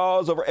boycott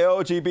cause over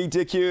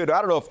LGBTQ. I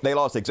don't know if they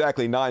lost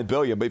exactly $9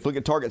 billion, but if you look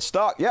at Target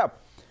stock, yeah.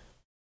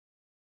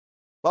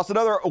 Lost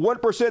another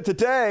 1%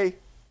 today.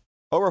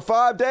 Over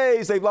 5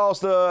 days, they've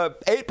lost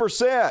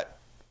 8%.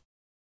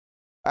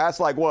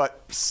 That's like,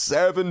 what,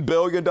 $7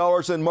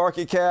 billion in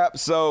market cap?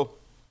 So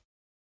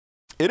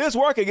it is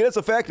working. It is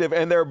effective.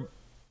 And they're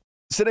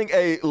sending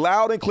a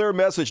loud and clear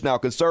message now,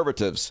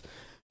 conservatives,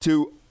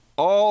 to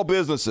all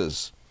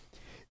businesses.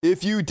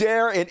 If you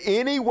dare in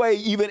any way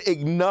even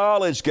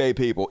acknowledge gay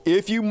people,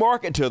 if you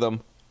market to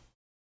them,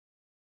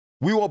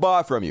 we won't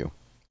buy from you.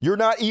 You're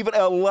not even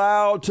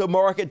allowed to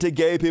market to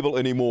gay people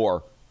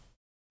anymore,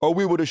 or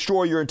we will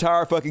destroy your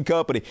entire fucking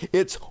company.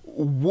 It's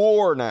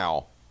war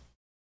now.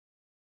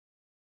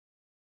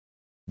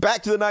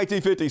 Back to the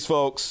 1950s,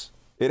 folks.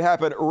 It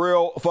happened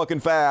real fucking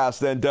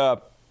fast, and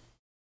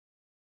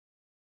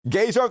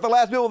gays aren't the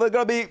last people that are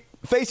going to be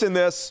facing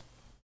this.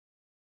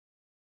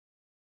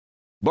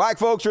 Black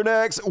folks are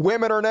next.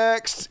 Women are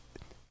next.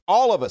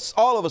 All of us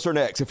are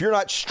next. If you're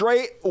not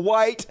straight,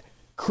 white,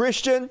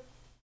 Christian,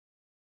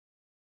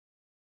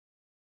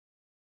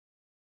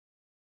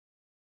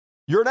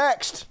 you're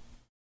next.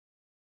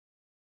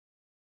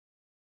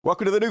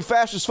 Welcome to the new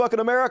fascist fucking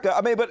America.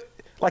 I mean, but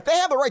like they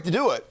have the right to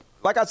do it.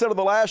 Like I said on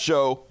the last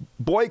show,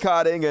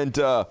 boycotting and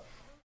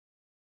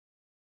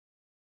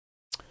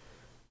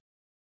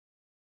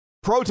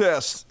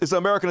protest is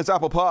American as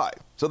apple pie.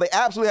 So they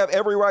absolutely have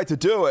every right to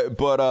do it.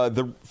 But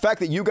the fact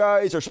that you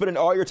guys are spending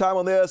all your time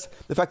on this,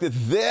 the fact that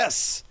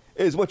this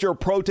is what you're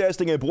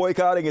protesting and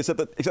boycotting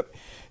except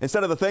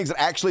instead of the things that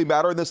actually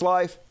matter in this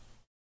life,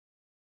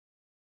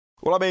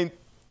 well, I mean,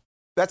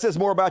 that says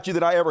more about you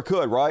than I ever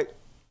could, right?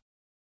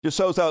 Just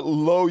shows how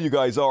low you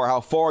guys are,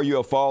 how far you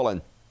have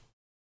fallen.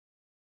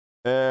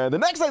 And the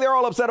next thing they're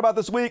all upset about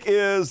this week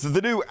is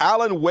the new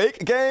Alan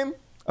Wake game.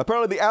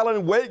 Apparently the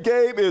Alan Wake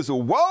game is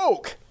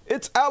woke.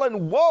 It's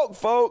Alan Woke,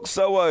 folks.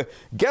 So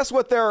guess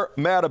what they're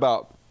mad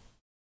about?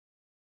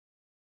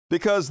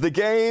 Because the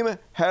game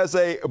has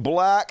a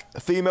black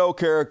female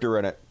character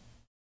in it.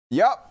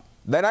 Yep.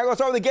 They're not going to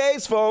start with the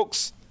gays,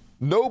 folks.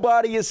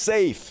 Nobody is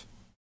safe.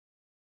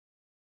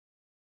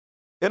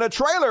 In a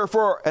trailer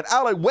for an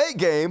Alan Wake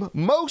game,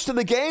 most of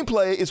the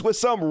gameplay is with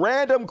some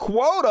random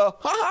quota.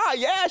 Haha,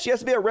 yeah, she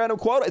has to be a random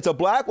quota. It's a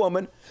black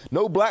woman.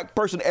 No black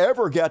person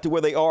ever got to where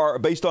they are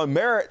based on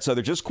merit, so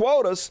they're just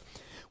quotas.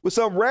 With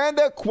some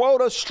random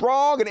quota,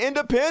 strong and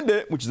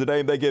independent, which is the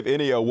name they give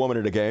any woman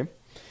in a game.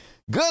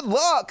 Good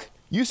luck.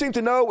 You seem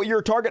to know what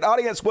your target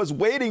audience was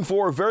waiting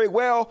for very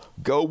well.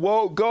 Go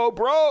woke, go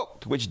broke.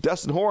 To which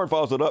Dustin Horn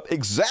follows it up.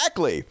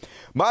 Exactly.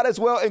 Might as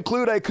well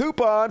include a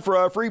coupon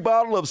for a free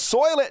bottle of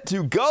Soylent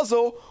to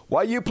guzzle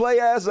while you play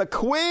as a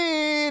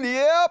queen.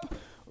 Yep.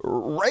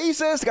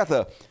 Racist. Got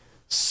the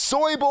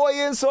soy boy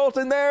insult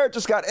in there.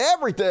 Just got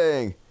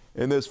everything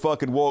in this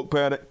fucking woke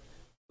panic.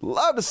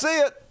 Love to see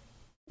it.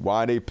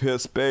 Whiny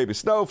piss baby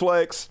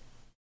snowflakes.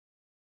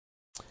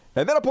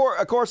 And then, of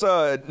course,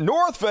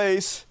 North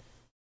Face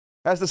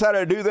has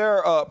decided to do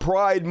their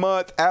Pride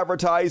Month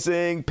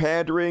advertising,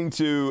 pandering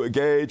to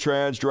gay,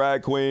 trans,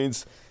 drag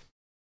queens.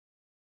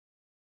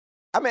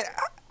 I mean,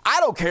 I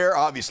don't care,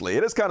 obviously.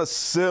 It is kind of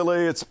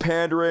silly. It's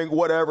pandering,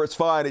 whatever. It's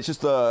fine. It's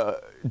just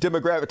a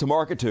demographic to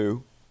market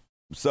to.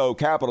 So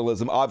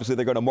capitalism, obviously,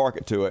 they're going to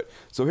market to it.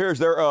 So here's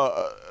their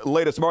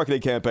latest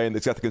marketing campaign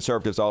that's got the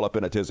conservatives all up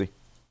in a tizzy.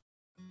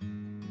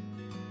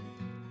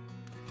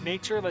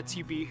 Nature lets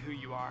you be who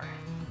you are.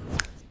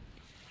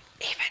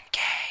 Even gay.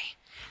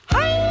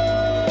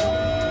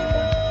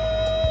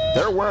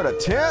 They're wearing a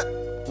tent?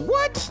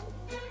 What?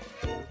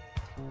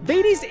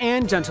 Ladies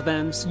and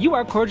gentlemen, you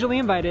are cordially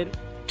invited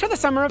to the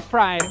Summer of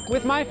Pride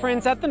with my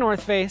friends at the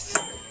North Face.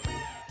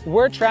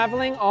 We're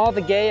traveling all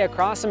the gay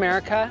across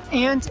America,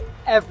 and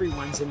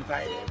everyone's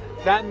invited.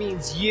 That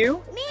means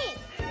you. Me.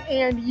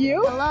 And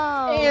you.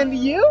 Hello. And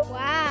you.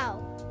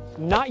 Wow.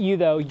 Not you,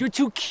 though. You're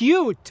too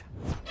cute.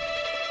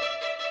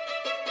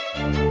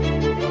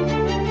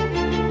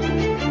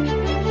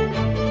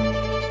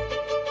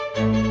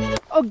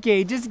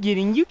 Okay, just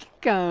kidding. You can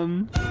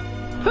come.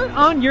 Put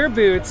on your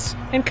boots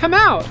and come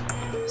out.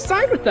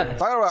 Side with us.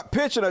 Talking about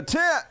pitching a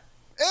tent.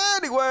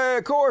 Anyway,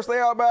 of course, they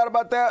all mad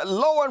about that.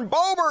 Lauren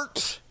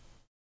Boebert,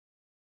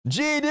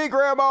 GED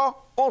grandma,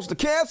 wants to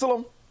cancel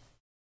them.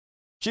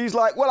 She's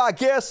like, well, I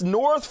guess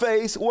North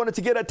Face wanted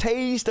to get a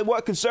taste of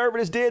what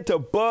conservatives did to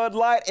Bud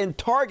Light and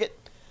Target.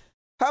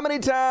 How many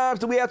times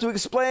do we have to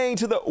explain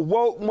to the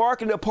woke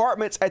marketing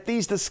departments at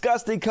these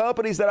disgusting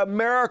companies that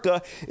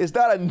America is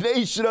not a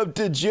nation of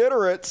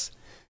degenerates?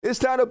 It's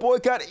time to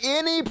boycott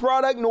any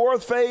product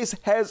North Face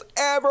has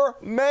ever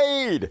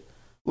made.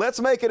 Let's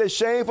make it as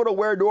shameful to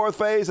wear North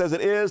Face as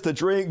it is to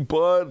drink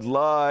Bud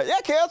Light.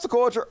 Yeah, cancel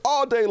culture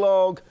all day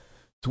long,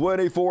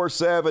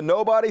 24/7.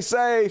 Nobody's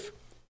safe.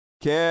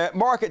 Can't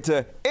market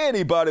to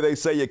anybody they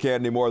say you can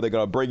anymore. They're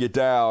going to bring you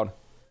down.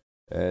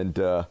 And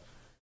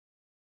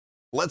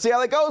let's see how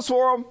that goes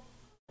for them.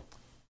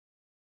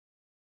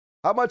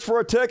 How much for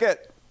a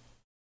ticket?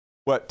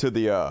 What, to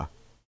the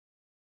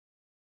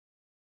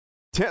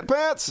tent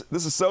pants?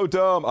 This is so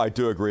dumb. I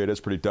do agree. It is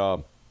pretty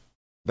dumb.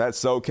 That's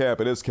so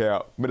camp. It is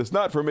camp. I mean, it's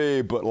not for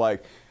me, but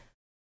like,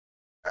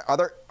 are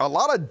there a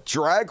lot of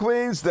drag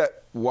queens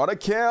that want to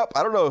camp?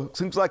 I don't know.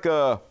 Seems like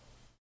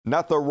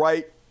not the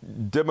right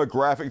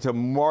demographic to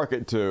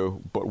market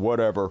to, but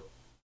whatever.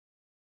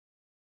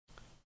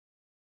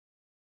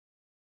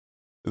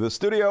 The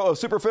studio of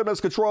Super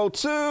Fitness Control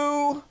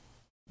 2.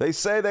 They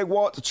say they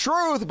want the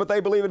truth, but they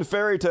believe in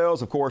fairy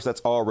tales. Of course, that's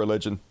all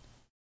religion.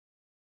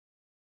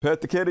 Pet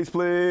the kitties,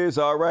 please.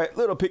 All right,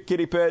 little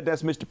kitty pet.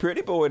 That's Mr.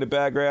 Pretty Boy in the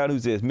background.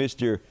 Who's this? Miss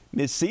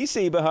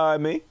Cece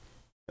behind me.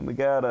 And we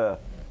got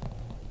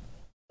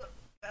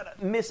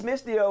Miss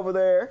Misty over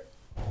there.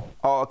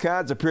 All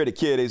kinds of pretty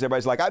kitties.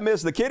 Everybody's like, I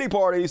miss the kitty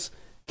parties.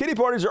 Kitty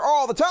parties are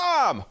all the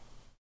time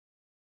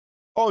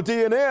on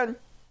DNN.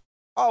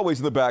 Always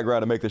in the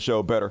background to make the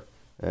show better.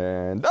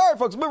 And all right,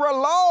 folks, move right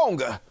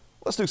along.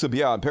 Let's do some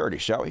Beyond Parody,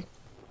 shall we?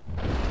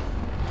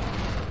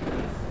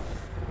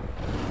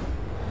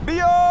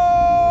 Beyond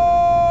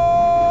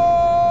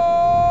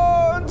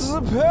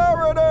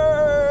Parody!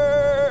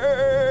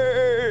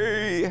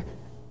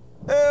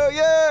 Hell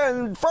yeah!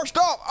 And first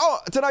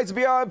off, tonight's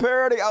Beyond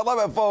Parody. I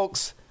love it,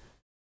 folks.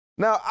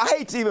 Now, I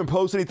hate to even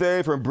post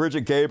anything from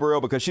Bridget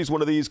Gabriel because she's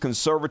one of these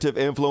conservative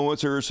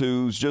influencers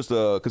who's just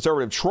a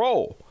conservative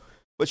troll.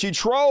 But she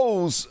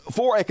trolls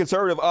for a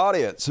conservative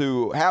audience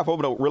who half of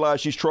them don't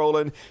realize she's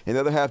trolling and the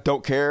other half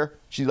don't care.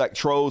 She like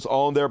trolls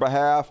on their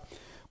behalf.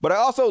 But I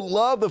also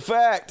love the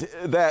fact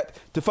that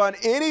to find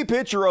any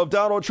picture of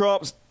Donald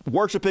Trump's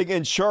worshiping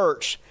in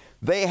church,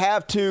 they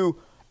have to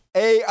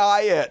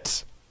AI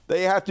it.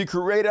 They have to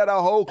create out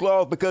of whole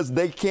cloth because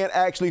they can't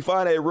actually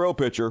find a real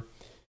picture.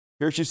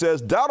 Here she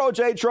says, Donald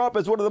J. Trump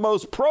is one of the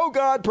most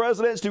pro-God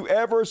presidents to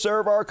ever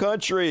serve our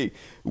country.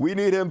 We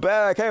need him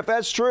back. Hey, if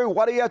that's true,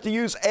 why do you have to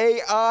use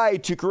AI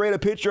to create a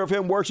picture of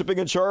him worshiping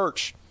in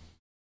church?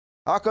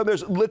 How come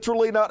there's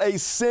literally not a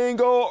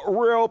single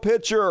real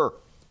picture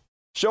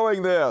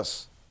showing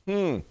this?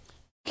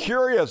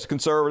 Curious,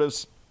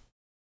 conservatives.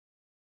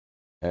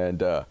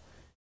 And,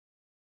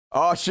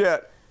 oh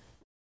shit.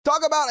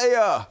 Talk about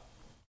a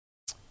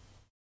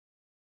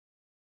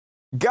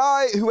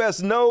guy who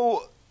has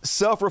no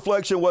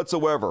self-reflection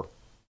whatsoever.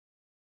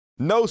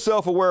 No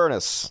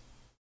self-awareness.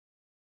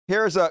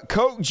 Here's a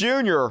Coke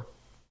Jr.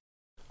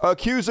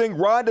 accusing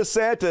Ron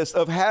DeSantis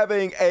of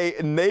having a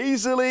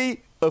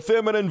nasally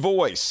effeminate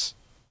voice.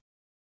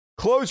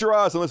 Close your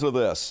eyes and listen to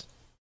this.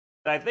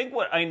 I think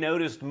what I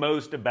noticed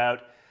most about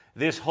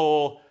this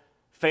whole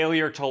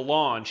failure to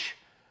launch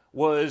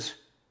was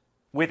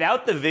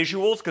without the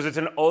visuals, because it's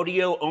an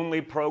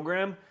audio-only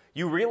program,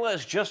 you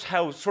realize just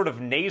how sort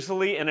of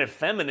nasally and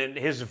effeminate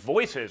his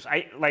voice is.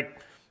 I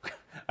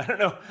don't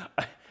know.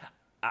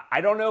 I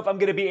don't know if I'm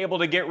going to be able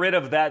to get rid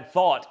of that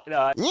thought.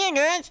 Yeah,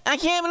 guys, I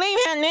can't believe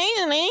how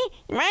nasally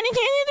Ronnie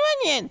Tanner's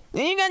it.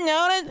 You got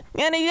notice?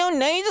 Got to go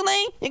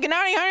nasally? You can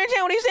already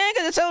understand what he said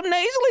because it's so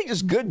nasally.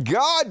 Just good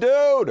God,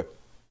 dude.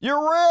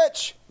 You're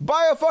rich.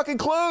 Buy a fucking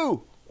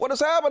clue. What is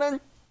happening?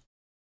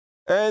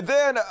 And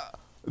then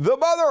the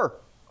mother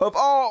of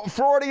all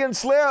Freudian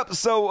slips.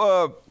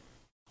 So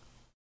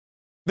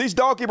these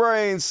donkey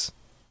brains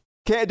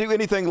can't do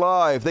anything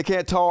live. They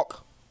can't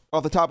talk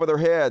off the top of their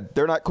head.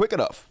 They're not quick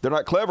enough. They're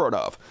not clever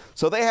enough.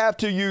 So they have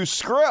to use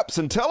scripts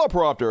and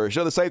teleprompters. You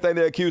know, the same thing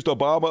they accused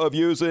Obama of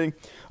using.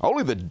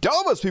 Only the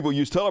dumbest people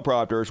use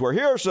teleprompters. Where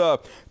here's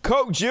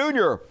Coke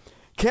Jr.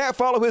 can't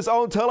follow his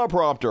own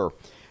teleprompter.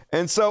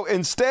 And so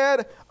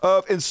instead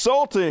of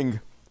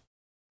insulting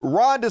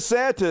Ron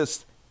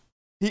DeSantis,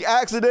 he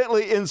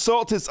accidentally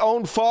insults his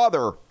own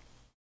father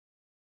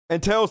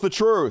and tells the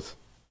truth.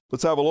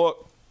 Let's have a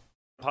look.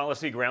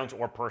 Policy grounds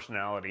or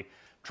personality.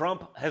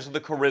 Trump has the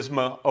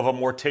charisma of a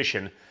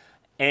mortician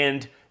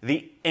and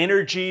the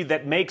energy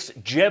that makes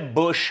Jeb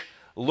Bush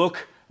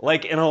look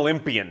like an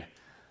Olympian.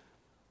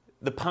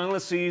 The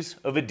policies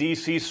of a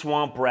DC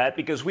swamp rat,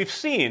 because we've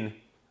seen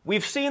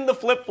the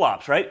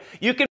flip-flops, right?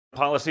 You can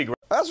policy.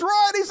 That's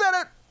right, he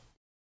said it.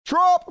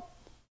 Trump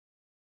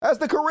has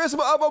the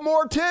charisma of a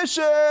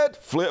mortician.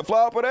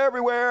 Flip-flopping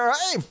everywhere.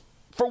 Hey,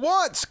 for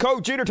once,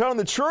 Coke Jr. telling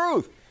the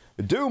truth.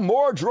 Do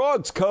more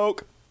drugs,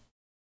 Coke.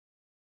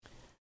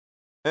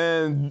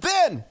 And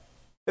then,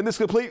 in this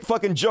complete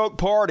fucking joke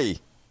party,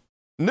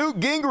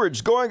 Newt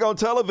Gingrich going on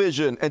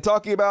television and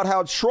talking about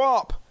how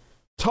Trump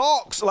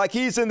talks like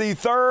he's in the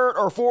 3rd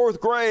or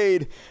 4th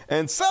grade,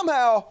 and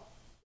somehow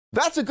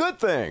that's a good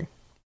thing.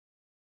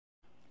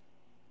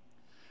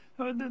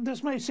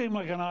 This may seem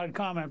like an odd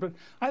comment, but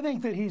I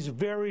think that he's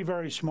very,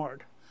 very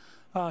smart.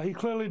 He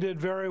clearly did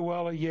very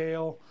well at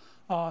Yale.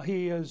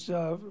 He is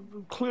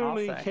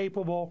clearly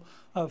capable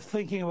of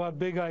thinking about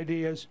big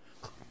ideas.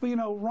 But, you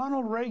know,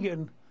 Ronald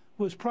Reagan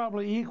was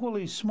probably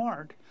equally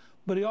smart,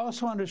 but he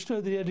also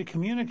understood that he had to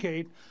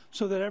communicate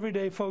so that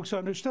everyday folks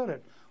understood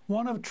it.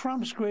 One of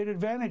Trump's great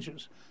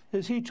advantages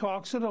is he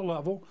talks at a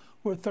level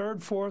where 3rd,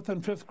 4th,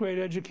 and 5th grade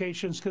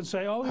educations can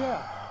say, oh,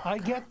 yeah, I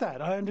get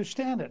that. I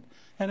understand it.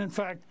 And, in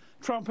fact,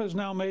 Trump has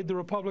now made the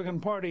Republican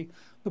Party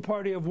the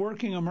party of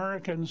working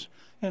Americans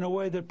in a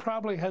way that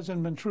probably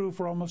hasn't been true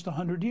for almost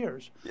 100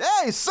 years. Yeah,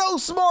 he's so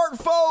smart,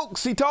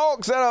 folks. He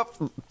talks at a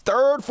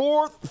 3rd,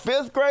 4th,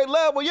 5th grade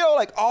level, you know,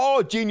 like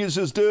all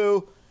geniuses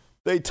do.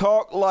 They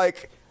talk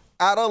like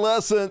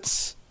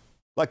adolescents,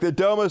 like the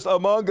dumbest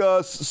among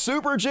us.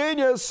 Super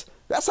genius.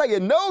 That's how you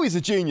know he's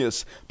a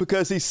genius,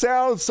 because he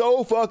sounds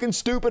so fucking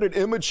stupid and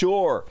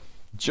immature.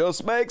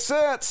 Just makes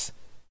sense.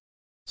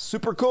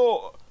 Super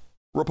cool.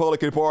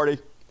 Republican Party.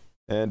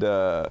 And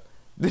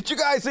did you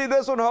guys see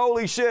this one?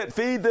 Holy shit.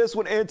 Feed this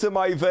one into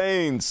my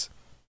veins.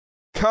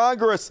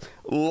 Congress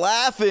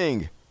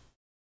laughing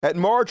at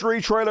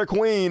Marjorie Taylor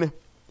Greene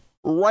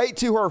right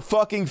to her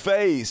fucking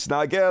face.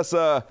 Now, I guess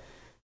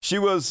she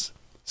was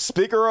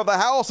Speaker of the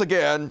House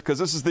again, because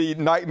this is the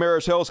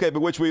nightmarish hellscape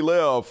in which we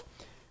live.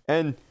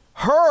 And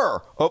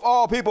her, of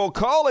all people,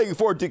 calling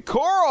for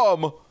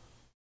decorum,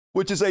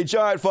 which is a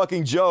giant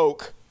fucking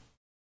joke.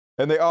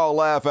 And they all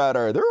laugh at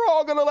her. They're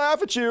all going to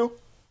laugh at you.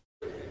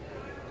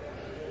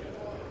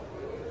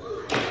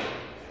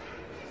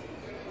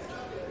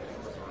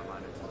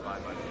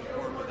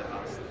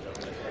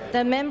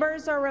 The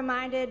members are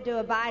reminded to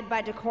abide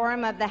by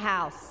decorum of the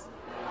House.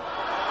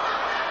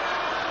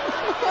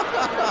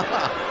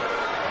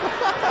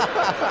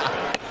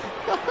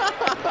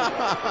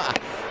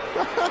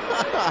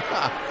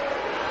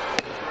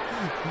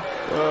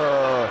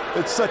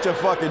 It's such a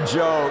fucking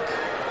joke.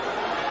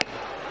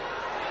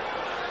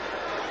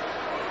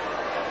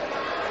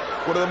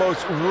 One of the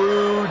most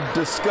rude,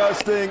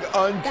 disgusting,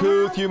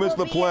 uncouth humans on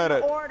the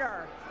planet.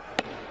 Order.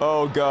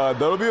 Oh, God.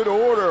 That'll be an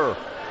order.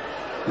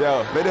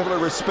 Yeah, they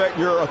definitely respect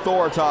your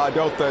authority,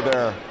 don't they,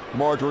 there,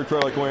 Marjorie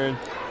Taylor Greene?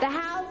 The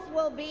House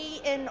will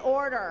be in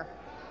order.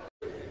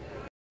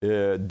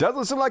 It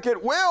doesn't seem like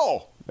it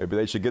will. Maybe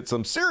they should get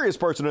some serious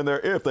person in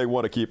there if they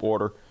want to keep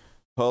order.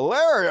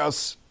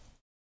 Hilarious.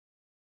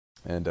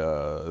 And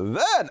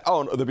then,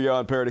 oh, the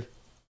Beyond parody.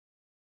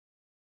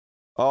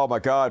 Oh, my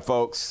God,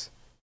 folks.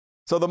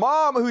 So the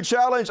mom who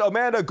challenged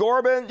Amanda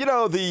Gorman, you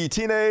know, the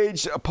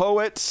teenage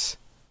poet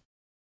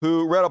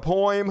who read a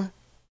poem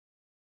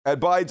at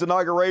Biden's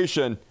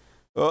inauguration,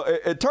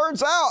 it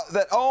turns out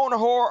that on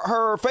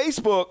her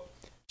Facebook,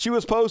 she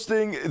was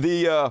posting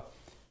the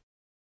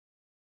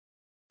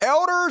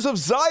Elders of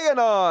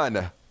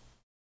Zion.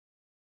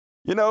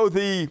 You know,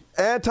 the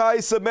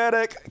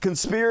anti-Semitic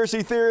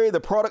conspiracy theory, the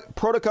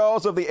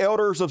protocols of the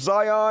Elders of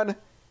Zion,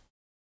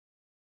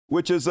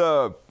 which is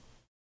a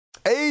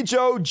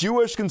age-old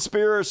Jewish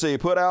conspiracy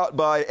put out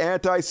by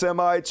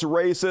anti-Semites,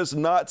 racists,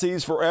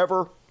 Nazis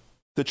forever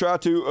to try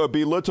to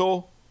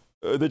belittle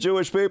the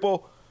Jewish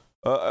people.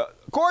 Of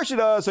course she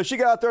does. So she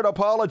got there and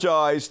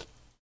apologized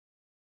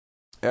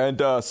and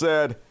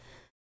said,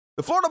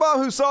 the Florida mom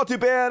who sought to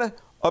ban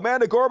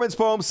Amanda Gorman's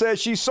poem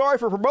says she's sorry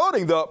for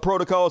promoting the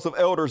protocols of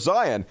Elder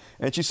Zion.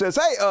 And she says,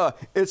 hey,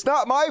 it's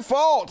not my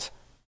fault.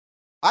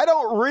 I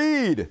don't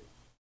read.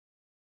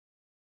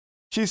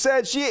 She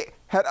said she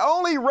had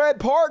only read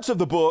parts of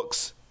the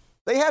books.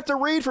 They have to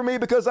read for me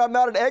because I'm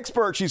not an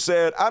expert, she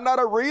said. I'm not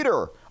a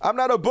reader. I'm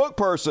not a book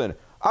person.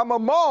 I'm a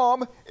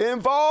mom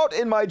involved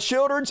in my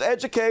children's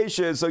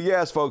education. So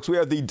yes, folks, we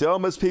have the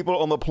dumbest people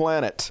on the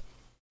planet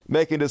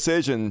making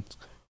decisions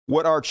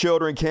what our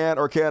children can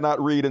or cannot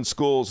read in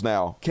schools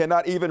now.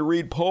 Cannot even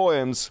read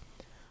poems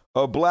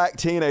of black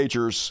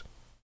teenagers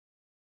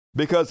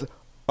because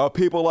of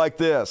people like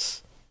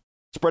this.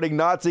 Spreading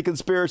Nazi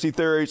conspiracy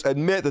theories,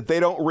 admit that they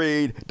don't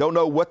read, don't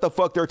know what the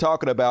fuck they're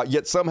talking about,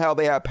 yet somehow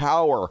they have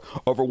power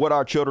over what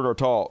our children are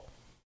taught.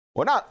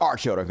 Well, not our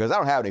children, because I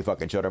don't have any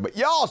fucking children, but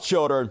y'all's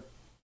children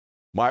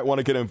might want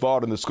to get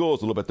involved in the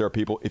schools a little bit there,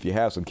 people, if you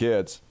have some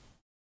kids.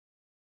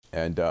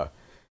 And,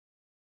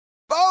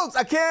 folks,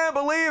 I can't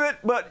believe it,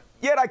 but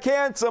yet I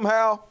can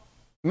somehow.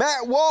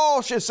 Matt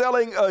Walsh is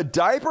selling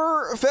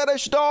diaper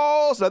fetish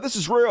dolls. Now, this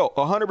is real,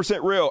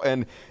 100% real,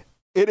 and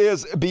it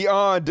is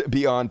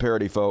beyond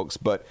parody, folks.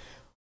 But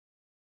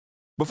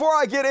before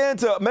I get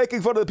into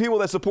making fun of the people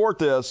that support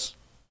this,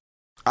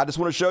 I just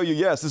want to show you,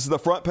 yes, this is the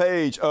front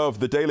page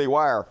of the Daily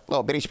Wire.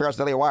 Little Benny Shapiro's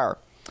Daily Wire.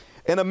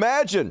 And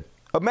imagine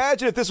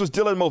if this was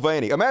Dylan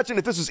Mulvaney. Imagine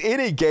if this was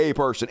any gay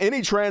person,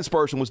 any trans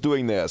person was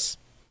doing this.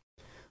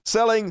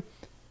 Selling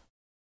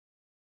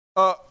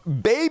a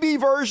baby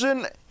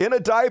version in a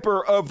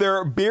diaper of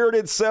their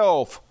bearded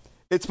self.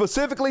 It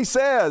specifically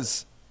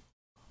says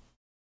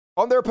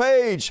on their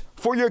page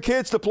for your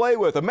kids to play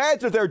with.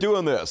 Imagine if they're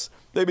doing this.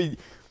 They'd be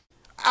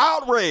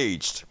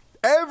outraged.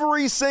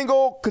 Every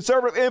single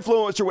conservative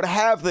influencer would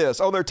have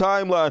this on their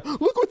timeline.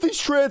 Look what these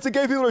trans and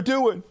gay people are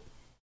doing.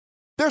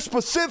 They're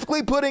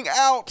specifically putting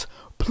out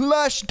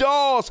plush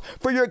dolls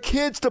for your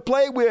kids to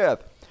play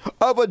with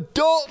of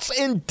adults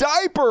in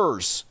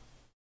diapers.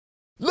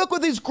 Look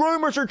what these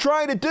groomers are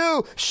trying to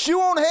do.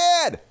 Shoe on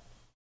head.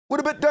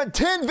 Would have been done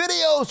 10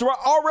 videos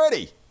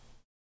already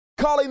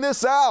calling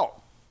this out.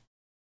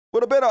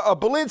 Would have been a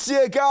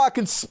Balenciaga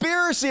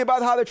conspiracy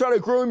about how they're trying to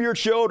groom your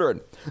children.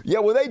 Yeah,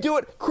 when they do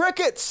it,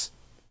 crickets.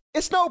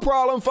 It's no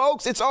problem,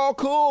 folks. It's all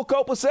cool,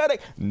 copacetic.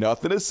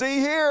 Nothing to see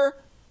here.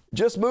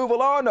 Just move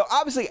along. No,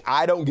 obviously,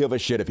 I don't give a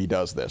shit if he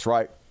does this,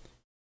 right?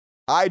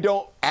 I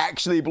don't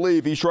actually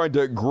believe he's trying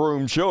to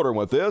groom children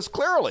with this.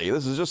 Clearly,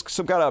 this is just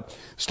some kind of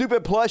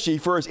stupid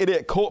plushie for his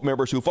idiot cult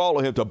members who follow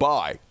him to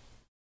buy,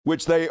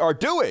 which they are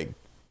doing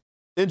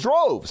in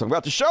droves. I'm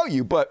about to show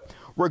you, but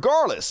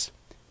regardless,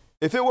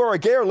 if it were a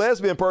gay or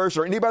lesbian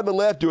person or anybody on the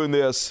left doing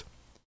this,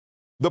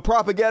 the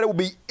propaganda will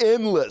be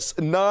endless,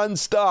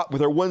 nonstop with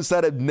their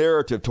one-sided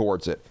narrative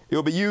towards it. It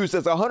will be used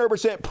as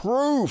 100%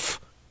 proof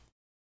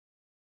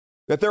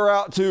that they're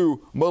out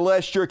to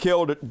molest your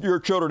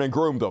children and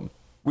groom them.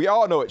 We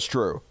all know it's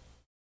true.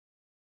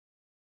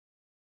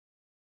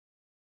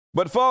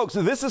 But folks,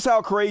 this is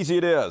how crazy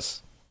it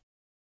is.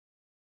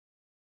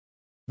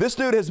 This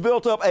dude has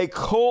built up a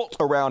cult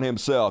around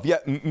himself.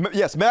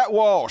 Yes, Matt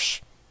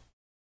Walsh.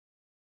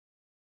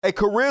 A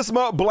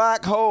charisma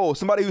black hole.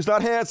 Somebody who's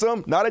not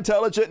handsome, not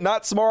intelligent,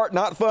 not smart,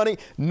 not funny.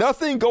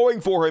 Nothing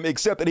going for him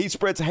except that he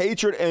spreads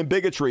hatred and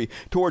bigotry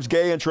towards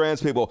gay and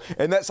trans people.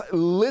 And that's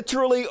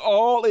literally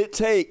all it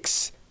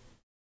takes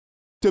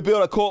to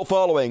build a cult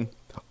following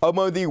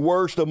among the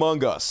worst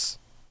among us.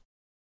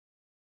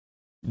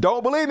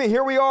 Don't believe me?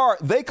 Here we are.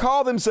 They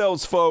call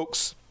themselves,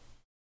 folks,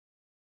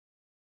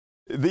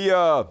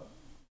 the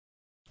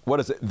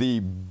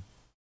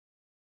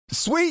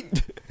Sweet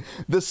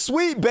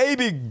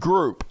Baby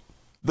Group.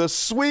 The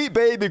Sweet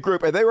Baby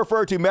Group. And they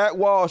refer to Matt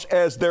Walsh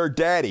as their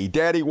daddy,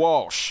 Daddy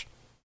Walsh.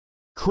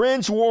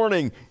 Cringe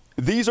warning.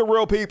 These are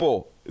real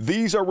people.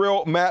 These are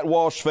real Matt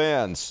Walsh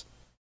fans.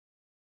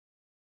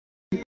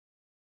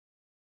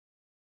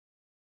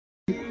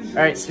 All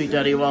right, Sweet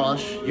Daddy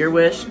Walsh. Your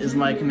wish is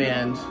my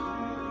command.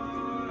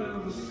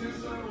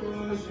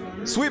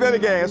 Sweet Baby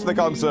Gang. That's what they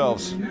call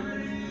themselves.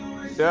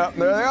 Yeah,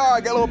 there they are.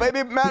 I got little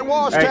baby Matt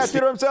Walsh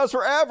tattooed themselves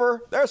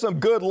forever. There's some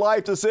good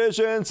life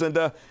decisions, and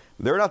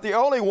they're not the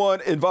only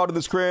one involved in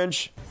this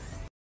cringe.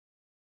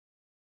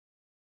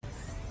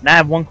 Now I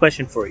have one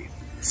question for you.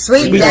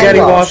 Sweet Daddy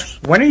Walsh,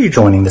 when are you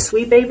joining the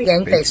Sweet Baby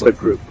Gang Facebook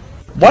group?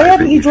 Why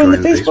haven't you joined the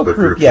Facebook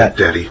group yet?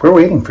 Daddy? We're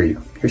waiting for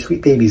you. Your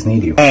sweet babies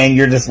need you. And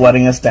you're just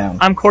letting us down.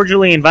 I'm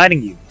cordially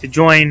inviting you to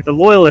join the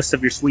loyalists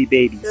of your sweet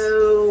babies.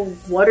 So,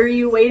 what are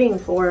you waiting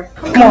for?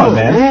 Come on,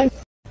 man.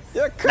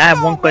 Yeah, I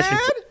have one question.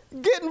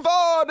 Get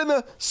involved in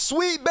the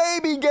Sweet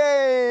Baby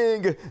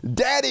Gang.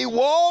 Daddy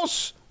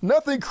Walsh.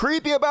 Nothing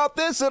creepy about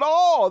this at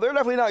all. They're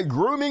definitely not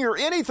grooming or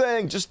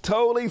anything. Just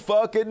totally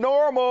fucking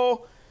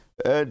normal.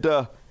 And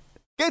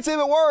gets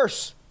even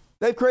worse.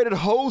 They've created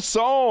whole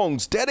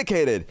songs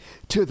dedicated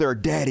to their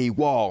Daddy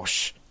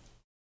Walsh.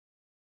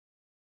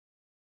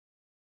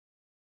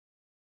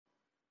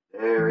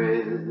 There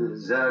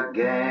is a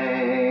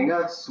gang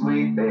of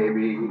sweet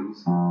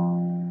babies.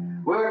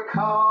 We're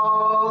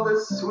called the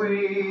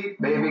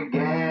Sweet Baby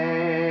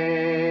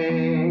Gang.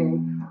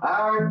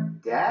 Our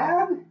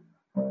dad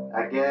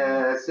I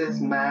guess it's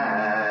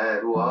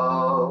Mad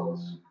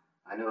Walsh.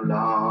 I no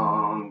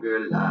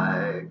longer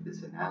like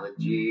this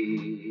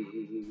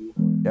analogy.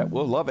 Yeah,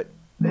 we'll love it.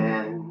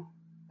 Ben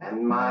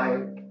and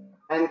Mike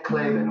and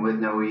Clavin with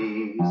no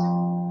ease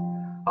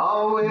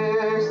all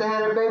wish they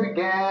had a baby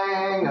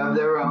gang of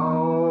their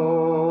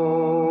own.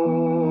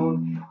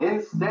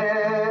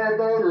 Instead,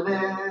 they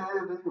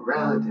live in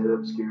relative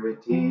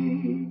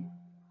obscurity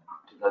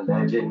to the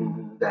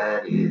legend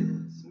that is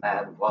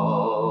Mad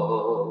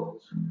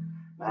Walsh.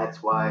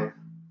 Matt's wife,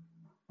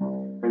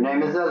 her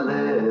name is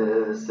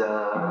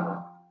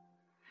Alyssa.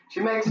 She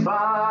makes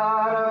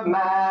fun of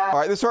Matt. All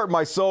right, this hurt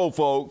my soul,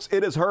 folks.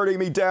 It is hurting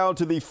me down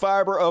to the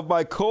fiber of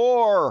my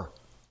core.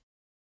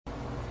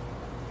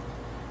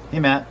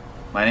 Hey, Matt.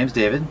 My name's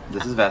David.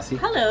 This is Vessi.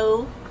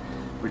 Hello.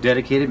 We're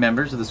dedicated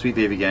members of the Sweet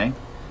Baby Gang,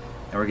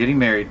 and we're getting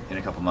married in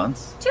a couple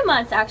months. 2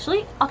 months,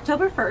 actually.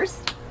 October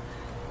 1st.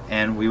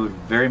 And we would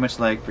very much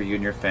like for you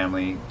and your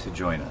family to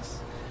join us.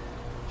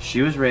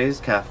 She was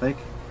raised Catholic,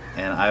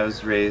 and I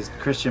was raised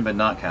Christian but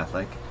not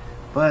Catholic.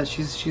 But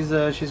she's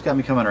got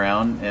me coming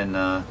around,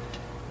 and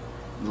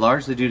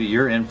largely due to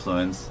your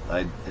influence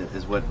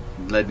is what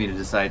led me to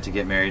decide to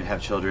get married, have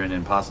children,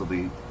 and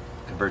possibly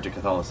convert to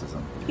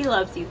Catholicism. He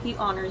loves you. He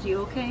honors you,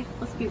 okay?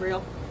 Let's be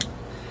real.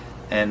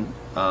 And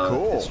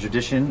it's a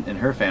tradition in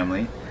her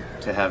family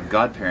to have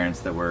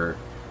godparents that were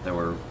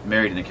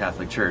married in a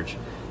Catholic church.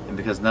 And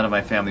because none of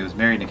my family was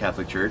married in a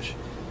Catholic church,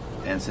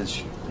 and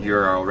since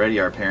you're already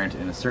our parent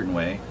in a certain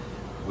way,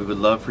 we would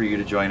love for you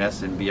to join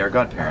us and be our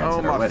godparents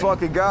at our wedding. Oh, my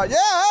fucking God. Yeah,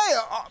 hey,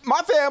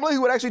 my family,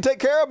 who would actually take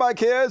care of my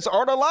kids,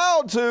 aren't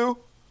allowed to.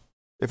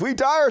 If we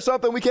die or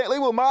something, we can't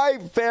leave with my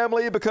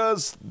family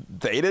because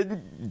they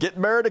didn't get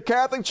married to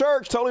Catholic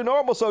church. Totally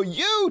normal. So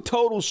you,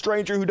 total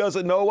stranger who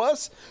doesn't know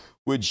us,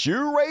 would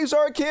you raise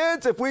our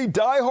kids if we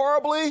die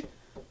horribly?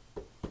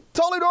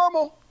 Totally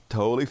normal.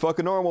 Totally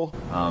fucking normal.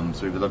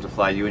 So we would love to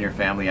fly you and your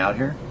family out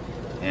here,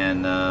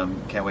 and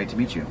can't wait to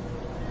meet you.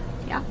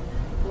 Yeah.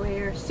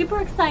 We're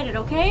super excited,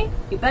 okay?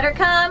 You better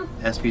come.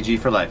 SBG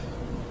for life.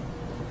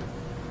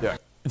 Yeah.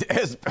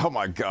 Oh,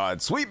 my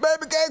God. Sweet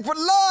Baby Gang for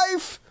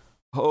life.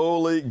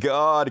 Holy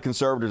God.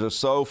 Conservatives are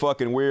so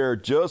fucking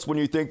weird. Just when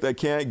you think they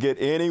can't get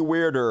any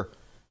weirder,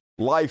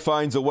 life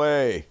finds a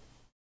way.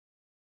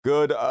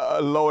 Good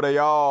load of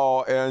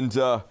y'all. And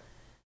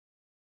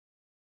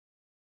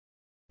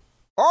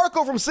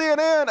article from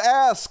CNN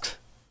asked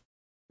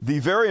the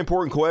very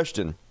important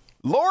question.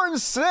 Lauren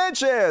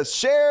Sanchez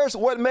shares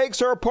what makes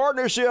her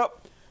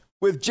partnership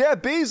with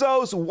Jeff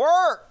Bezos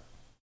work.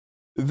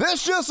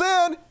 This just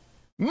in,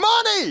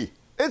 money.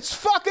 It's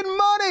fucking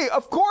money.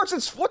 Of course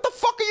it's, what the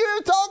fuck are you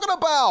even talking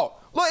about?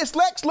 Look, it's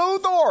Lex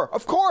Luthor.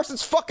 Of course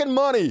it's fucking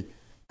money.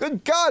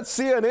 Good God,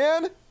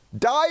 CNN.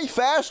 Die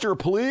faster,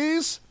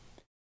 please.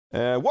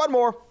 And one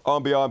more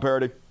on Beyond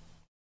Parody.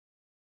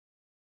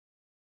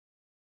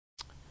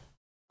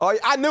 Oh,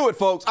 I knew it,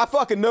 folks. I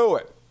fucking knew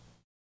it.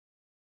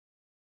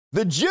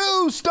 The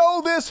Jews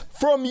stole this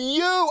from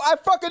you. I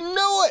fucking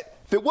knew it.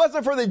 If it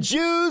wasn't for the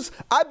Jews,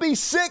 I'd be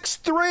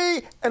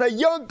 6'3" and a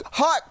young,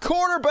 hot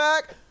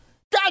quarterback.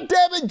 God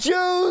damn it,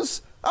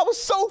 Jews. I was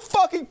so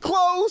fucking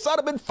close. I'd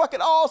have been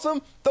fucking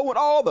awesome. Throwing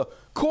all the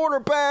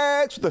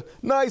quarterbacks, the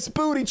nice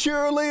booty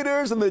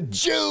cheerleaders, and the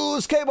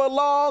Jews came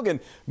along and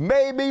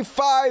made me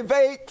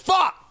 5'8".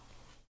 Fuck.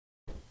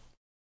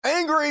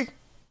 Angry.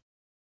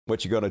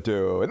 What you gonna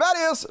do? And that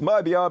is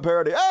my Beyond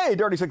Parody. Hey,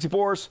 Dirty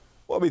 64s.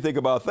 What do we think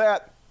about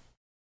that?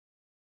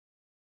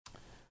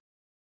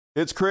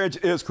 It's cringe,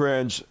 is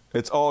cringe.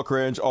 It's all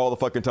cringe all the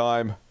fucking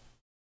time.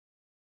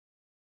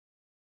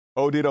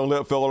 OD on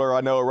lip filler,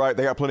 I know, right?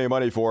 They got plenty of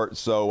money for it,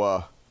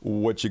 so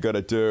what you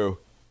gonna do?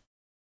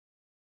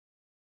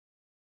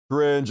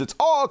 Cringe, it's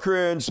all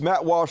cringe.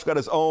 Matt Walsh got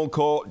his own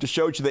cult. Just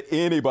showed you that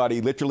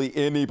anybody, literally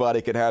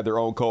anybody, can have their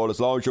own cult as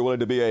long as you're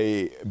willing to be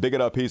a big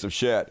enough piece of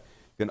shit.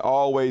 You can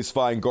always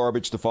find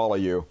garbage to follow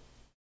you.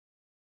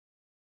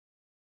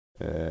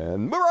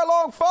 And move right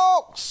along,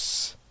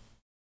 folks.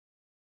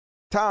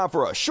 Time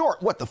for a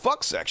short what the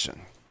fuck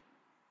section.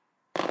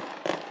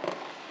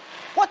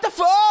 What the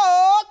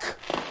fuck?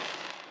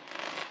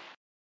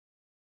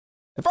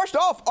 And first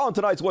off, on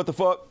tonight's What the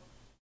Fuck,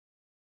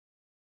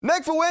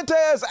 Nick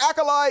Fuentes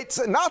acolytes,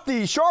 not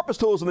the sharpest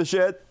tools in the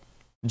shed,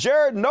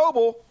 Jared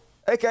Noble,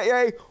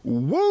 a.k.a.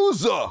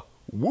 Wooza,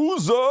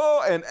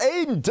 and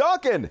Aiden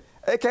Duncan,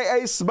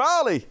 a.k.a.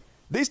 Smiley.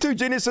 These two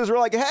geniuses were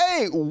like,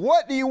 hey,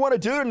 what do you want to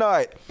do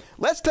tonight?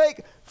 Let's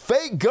take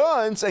fake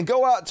guns and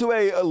go out to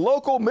a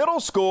local middle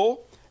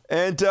school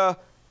and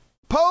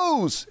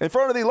pose in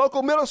front of the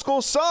local middle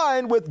school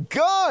sign with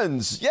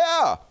guns.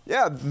 Yeah,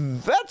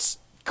 that's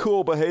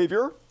cool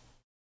behavior.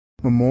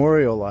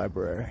 Memorial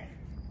Library.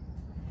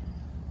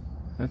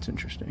 That's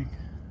interesting.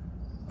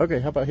 Okay,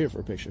 how about here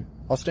for a picture?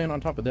 I'll stand on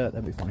top of that.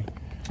 That'd be funny.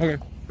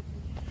 Okay.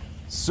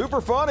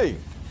 Super funny.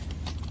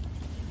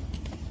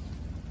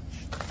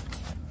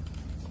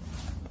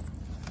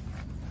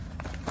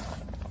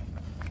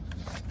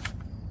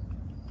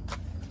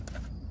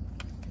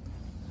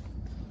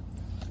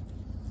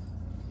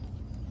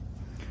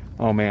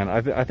 Oh man,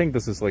 I think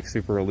this is like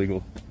super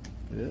illegal.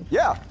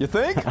 Yeah, you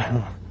think?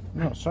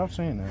 No, stop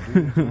saying that,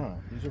 dude. It's not.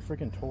 These are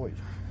freaking toys.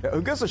 Yeah,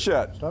 who gives a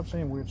shit? Stop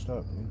saying weird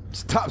stuff, dude.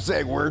 Stop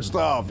saying weird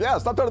stuff. Yeah,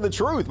 stop telling the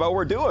truth about what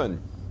we're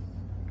doing.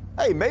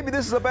 Hey, maybe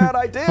this is a bad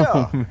idea.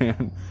 Oh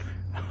man.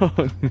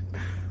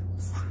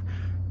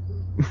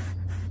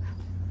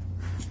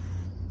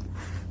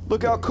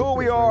 Look how cool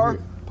we are.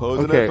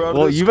 Posing Okay, in front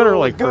well of the you better school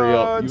like with hurry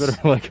up. You guns.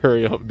 better like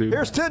hurry up, dude.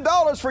 Here's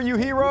 $10 for you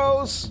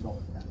heroes.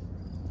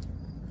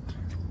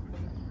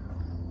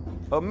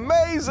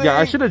 Amazing. Yeah,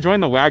 I should have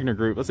joined the Wagner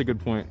group. That's a good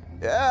point.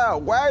 Yeah,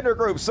 Wagner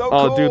group, so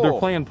Oh, cool. dude, they're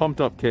playing pumped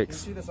up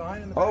kicks.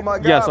 Oh my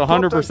God. Yes,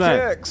 pumped up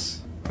 100%.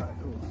 kicks.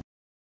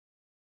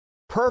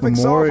 Perfect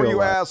song for Memorial you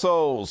lap.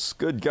 assholes.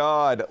 Good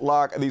God,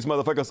 lock these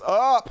motherfuckers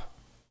up.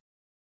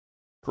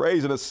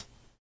 Craziness.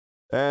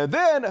 And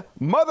then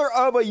Mother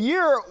of a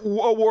Year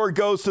award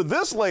goes to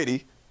this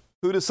lady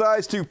who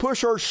decides to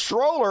push her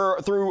stroller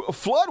through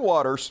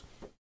floodwaters.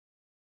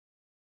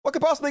 What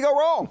could possibly go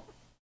wrong?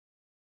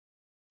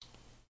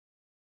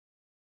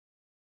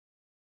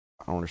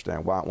 I don't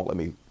understand why it won't let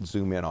me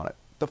zoom in on it.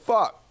 The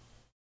fuck?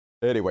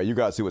 Anyway, you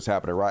guys see what's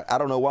happening, right? I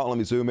don't know why it won't let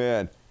me zoom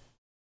in.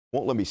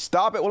 Won't let me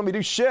stop it. Won't let me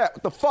do shit.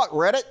 What the fuck,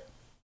 Reddit?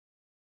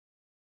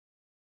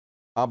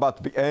 I'm about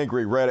to be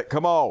angry, Reddit.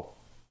 Come on.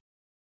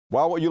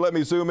 Why won't you let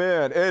me zoom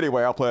in?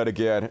 Anyway, I'll play it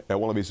again. It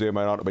won't let me zoom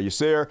in on it, but you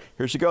see her.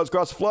 Here she goes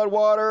across the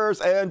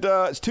floodwaters, and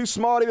it's too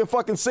small to even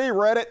fucking see,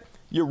 Reddit.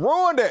 You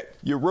ruined it.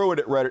 You ruined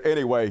it, Reddit.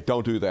 Anyway,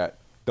 don't do that.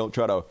 Don't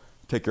try to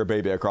take your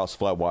baby across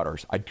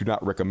floodwaters. I do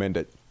not recommend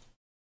it.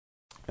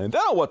 And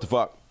then what the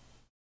fuck?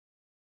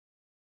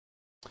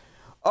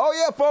 Oh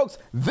yeah, folks,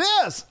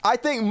 this I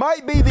think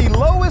might be the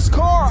lowest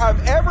car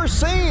I've ever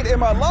seen in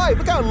my life.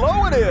 Look how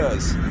low it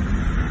is.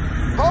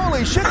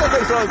 Holy shit, that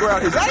thing's on the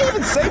ground. Is that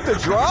even safe to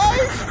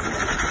drive?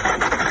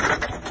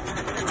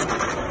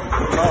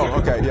 Oh,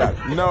 okay, yeah.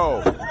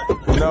 No,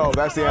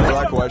 that's the answer to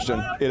that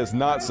question. It is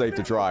not safe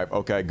to drive.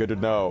 Okay, good to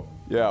know.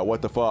 Yeah,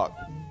 what the fuck?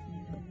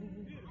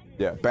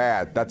 Yeah,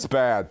 bad. That's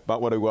bad. Might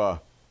want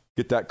to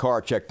get that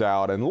car checked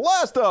out. And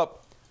last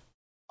up,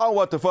 oh,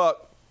 what the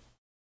fuck?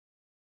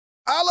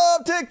 I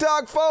love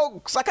TikTok,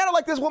 folks. I kind of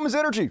like this woman's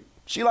energy.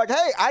 She like,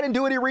 hey, I didn't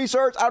do any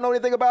research. I don't know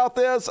anything about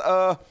this.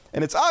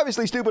 And it's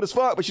obviously stupid as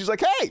fuck, but she's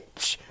like, hey,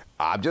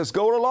 I'm just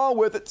going along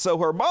with it. So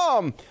her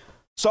mom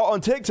saw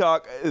on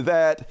TikTok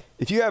that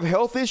if you have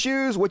health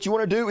issues, what you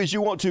want to do is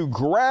you want to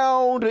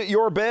ground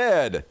your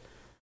bed.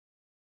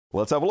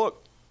 Let's have a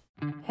look.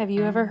 Have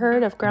you ever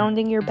heard of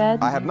grounding your bed?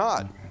 I have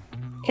not.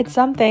 It's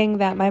something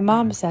that my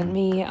mom sent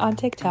me on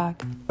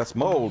TikTok. That's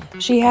mold.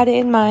 She had it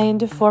in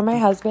mind for my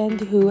husband,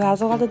 who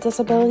has a lot of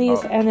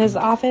disabilities and is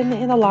often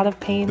in a lot of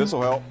pain. This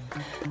will help.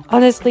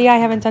 Honestly, I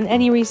haven't done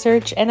any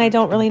research, and I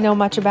don't really know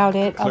much about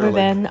it, Clearly. other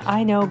than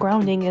I know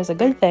grounding is a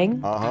good thing.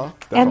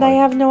 Definitely. And I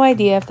have no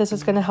idea if this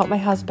is going to help my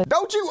husband.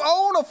 Don't you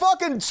own a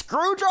fucking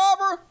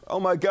screwdriver? Oh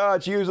my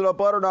God, she's using a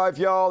butter knife,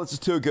 y'all. This is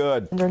too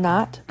good. Or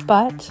not,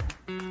 but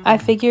I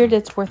figured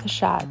it's worth a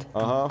shot.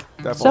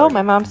 Definitely. So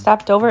my mom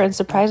stopped over and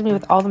surprised me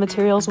with all the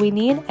materials we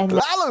need, and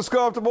that looks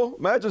comfortable.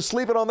 Imagine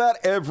sleeping on that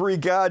every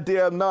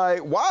goddamn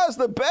night. Why is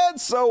the bed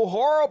so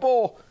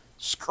horrible?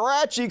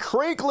 Scratchy,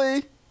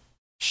 crinkly.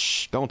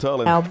 Shh, don't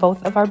tell him. now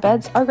both of our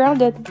beds are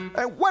grounded.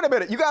 Hey, wait a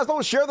minute. You guys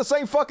don't share the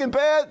same fucking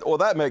bed? Well,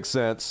 that makes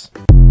sense.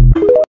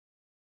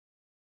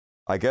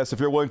 I guess if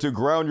you're willing to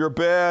ground your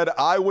bed,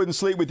 I wouldn't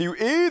sleep with you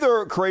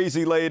either,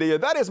 crazy lady.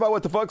 And that is my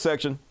what the fuck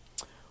section.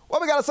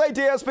 What we gotta say,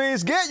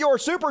 DSPs, get your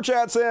super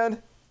chats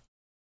in.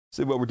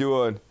 See what we're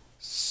doing.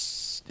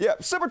 Yeah,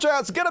 super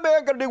chats, get them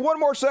in. Gonna do one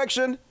more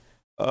section.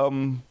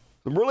 Some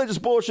religious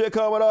bullshit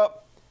coming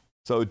up.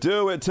 So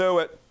do it to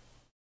it.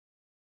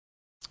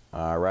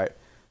 All right.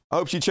 I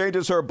hope she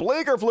changes her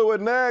blinker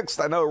fluid next.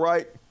 I know,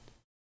 right?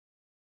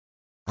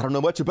 I don't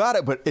know much about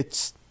it, but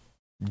it's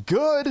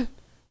good.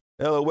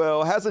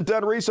 LOL. Hasn't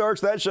done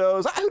research. That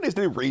shows. Who needs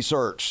to do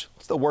research?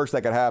 What's the worst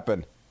that could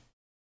happen?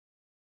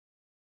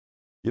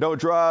 You don't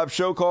drive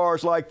show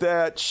cars like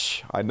that.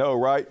 Shh, I know,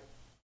 right?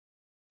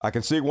 I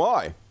can see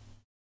why.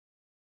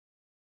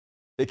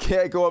 It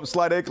can't go up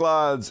slight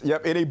inclines.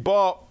 Yep, any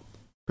bump.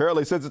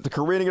 Apparently, since it's the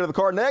careening into the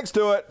car next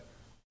to it,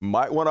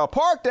 might want to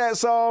park that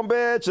son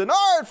bitch. And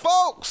all right,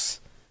 folks.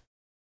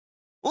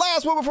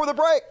 Last one before the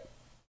break.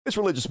 It's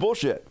religious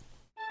bullshit.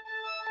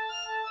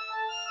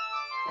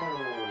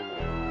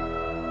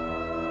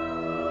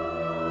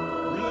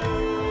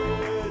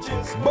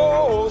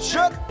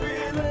 Bullshit.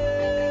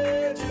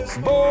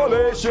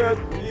 Bullshit.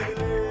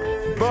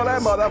 Bully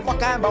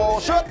motherfucking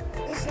bullshit.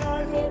 It's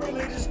time for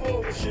religious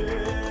bullshit.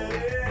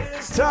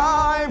 It's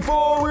time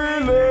for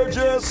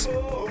religious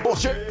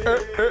bullshit.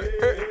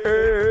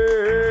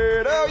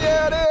 Oh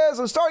yeah, it is.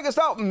 And starting us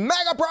out,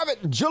 Mega Prophet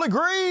Julie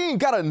Green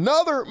got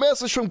another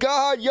message from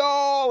God,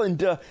 y'all.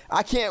 And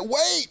I can't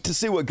wait to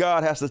see what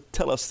God has to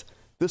tell us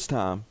this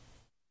time.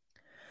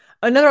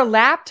 Another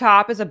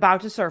laptop is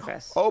about to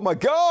surface. Oh my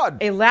God.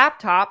 A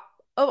laptop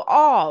of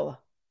all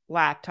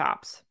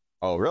laptops.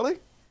 Oh, really?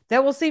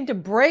 That will seem to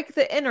break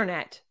the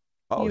internet,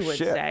 Oh, you would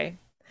shit. say.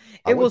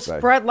 It will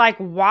spread like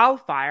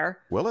wildfire.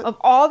 Will it? Of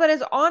all that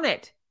is on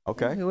it.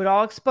 Okay. Who it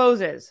all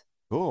exposes.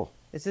 Cool.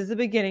 This is the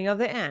beginning of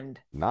the end.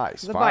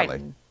 Nice. The Finally.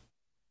 Biden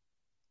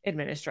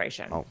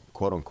administration. Oh,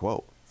 quote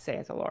unquote.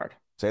 Saith the Lord.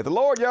 Say the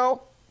Lord,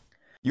 yo.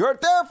 You heard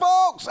it there,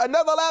 folks.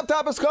 Another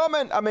laptop is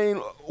coming. I mean,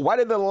 why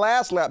did the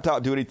last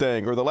laptop do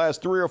anything? Or the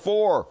last 3 or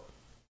 4?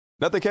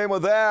 Nothing came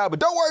with that. But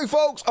don't worry,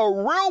 folks. A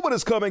real one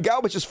is coming.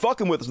 God was just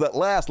fucking with us, that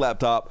last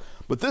laptop.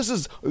 But this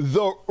is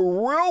the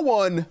real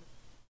one.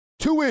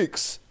 2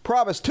 weeks.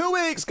 Promise. 2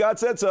 weeks. God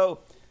said so.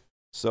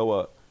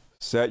 So,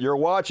 set your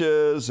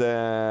watches.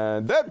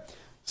 And then,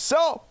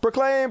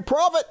 self-proclaimed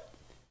prophet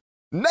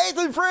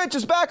Nathan French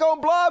is back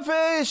on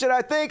Blobfish. And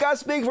I think I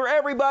speak for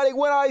everybody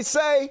when I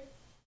say,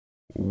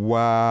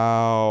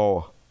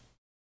 wow.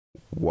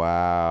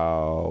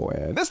 Wow.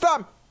 And this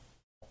time,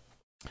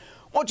 I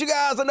want you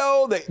guys to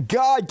know that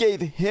God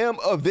gave him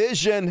a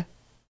vision,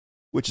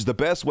 which is the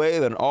best way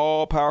that an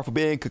all-powerful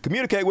being could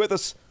communicate with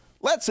us.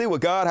 Let's see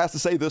what God has to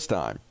say this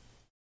time.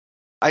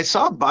 I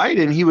saw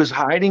Biden. He was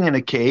hiding in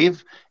a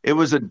cave. It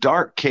was a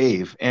dark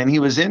cave, and he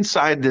was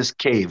inside this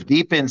cave,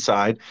 deep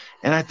inside.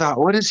 And I thought,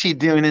 what is he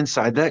doing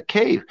inside that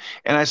cave?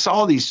 And I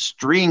saw these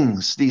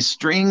strings. These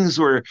strings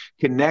were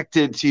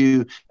connected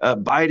to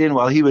Biden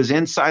while he was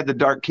inside the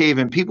dark cave,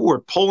 and people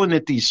were pulling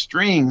at these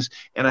strings.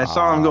 And I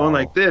saw him going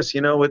like this,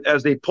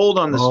 as they pulled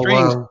on the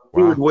strings.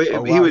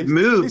 Wow. He would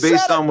move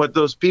based on what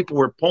those people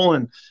were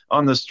pulling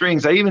on the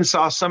strings. I even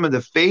saw some of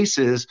the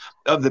faces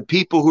of the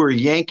people who were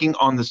yanking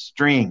on the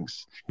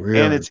strings.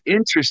 Really? And it's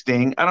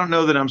interesting. I don't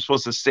know that I'm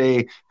supposed to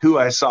say who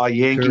I saw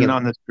yanking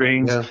on the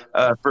strings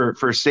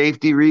for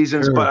safety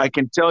reasons, but I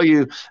can tell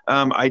you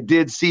I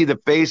did see the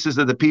faces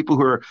of the people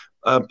who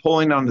are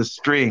pulling on the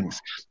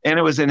strings. And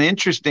it was an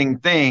interesting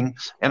thing.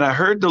 And I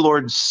heard the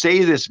Lord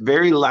say this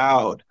very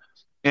loud,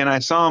 and I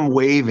saw him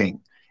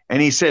waving.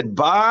 And he said,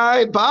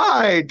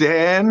 bye-bye,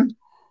 Dan.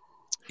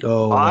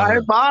 Oh,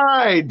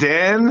 bye-bye,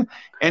 Den.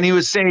 And he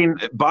was saying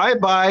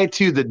bye-bye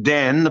to the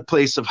den, the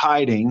place of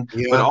hiding,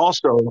 but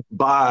also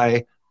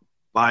bye,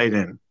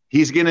 Biden.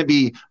 He's going to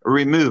be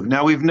removed.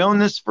 Now, we've known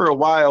this for a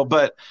while,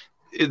 but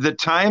the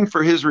time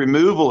for his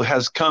removal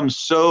has come,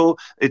 so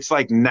it's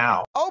like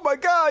now. Oh, my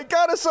God.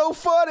 God is so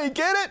funny.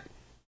 Get it?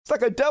 It's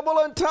like a double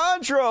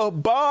entendre.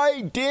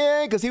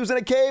 Biden, because he was in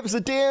a cave as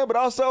a den, but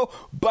also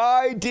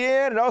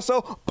Biden and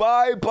also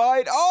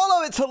bye-bye. All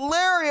of it's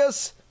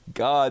hilarious.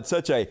 God,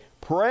 such a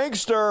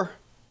prankster.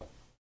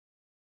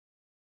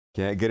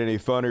 Can't get any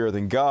funnier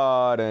than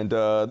God. And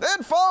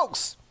then,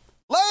 folks,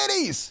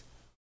 ladies,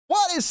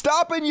 what is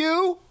stopping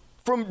you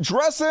from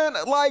dressing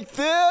like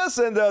this?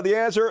 And the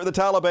answer, the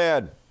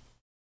Taliban.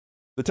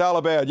 The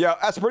Taliban. Yeah,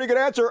 that's a pretty good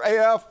answer,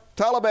 AF.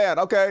 Taliban.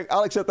 Okay,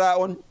 I'll accept that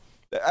one.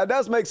 That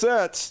does make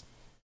sense.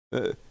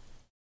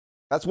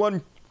 That's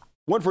one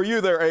for you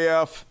there,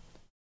 AF.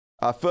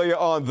 I feel you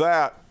on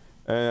that.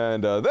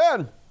 And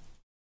then,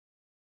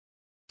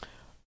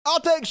 I'll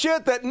take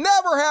shit that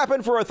never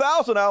happened for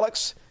 1,000,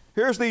 Alex.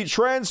 Here's the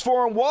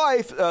transformed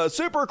wife,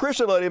 super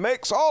Christian lady,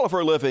 makes all of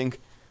her living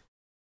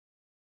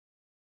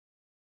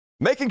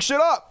making shit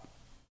up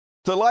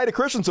to lie to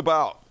Christians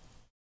about.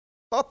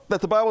 Thought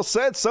that the Bible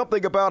said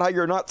something about how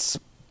you're not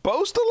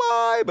supposed to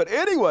lie, but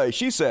anyway,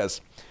 she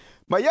says,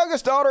 my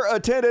youngest daughter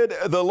attended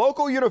the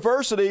local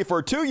university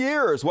for 2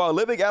 years while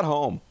living at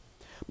home.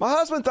 My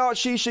husband thought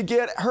she should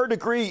get her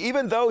degree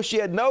even though she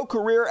had no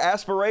career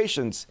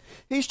aspirations.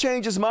 He's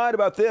changed his mind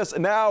about this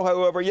now,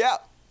 however,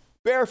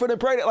 barefoot and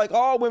pregnant like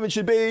all women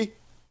should be,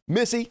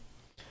 Missy.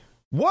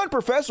 One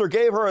professor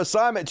gave her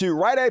assignment to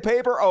write a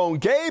paper on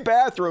gay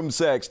bathroom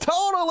sex.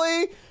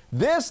 Totally,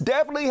 this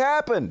definitely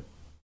happened.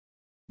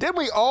 Didn't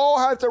we all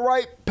have to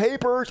write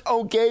papers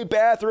on gay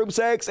bathroom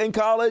sex in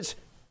college?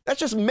 That's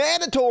just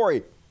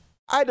mandatory.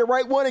 I had to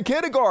write one in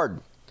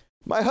kindergarten.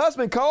 My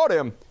husband called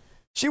him.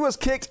 She was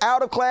kicked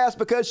out of class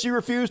because she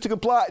refused to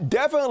comply.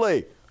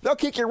 Definitely. They'll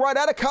kick you right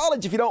out of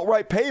college if you don't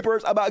write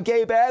papers about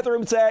gay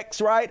bathroom sex,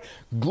 right?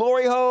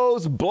 Glory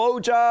holes,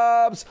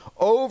 blowjobs,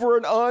 over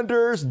and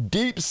unders,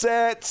 deep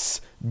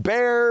sets,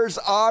 bears,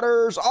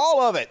 otters,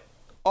 all of it.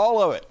 All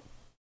of it.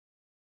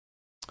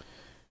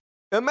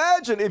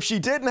 Imagine if she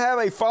didn't have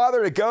a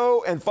father to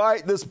go and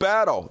fight this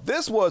battle.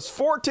 This was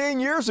 14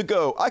 years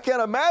ago. I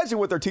can't imagine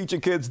what they're teaching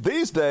kids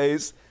these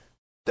days.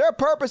 Their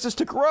purpose is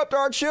to corrupt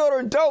our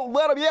children. Don't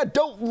let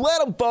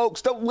them,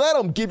 folks. Don't let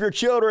them give your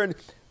children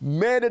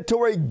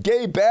mandatory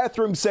gay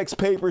bathroom sex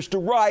papers to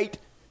write.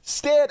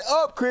 Stand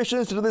up,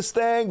 Christians, to this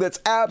thing that's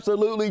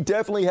absolutely,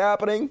 definitely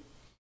happening.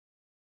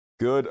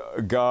 Good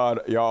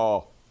God,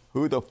 y'all.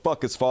 Who the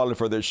fuck is falling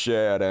for this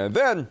shit? And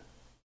then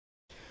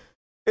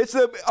it's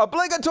the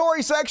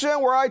obligatory section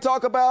where I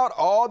talk about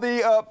all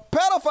the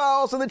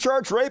pedophiles in the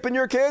church raping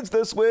your kids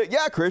this week.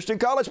 Yeah, Christian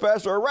college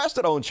pastor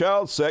arrested on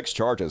child sex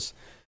charges.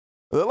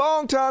 The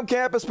longtime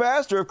campus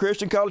pastor of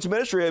Christian College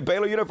Ministry at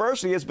Baylor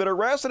University has been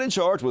arrested and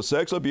charged with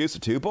sexual abuse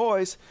of 2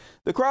 boys.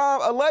 The crime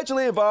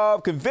allegedly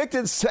involved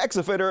convicted sex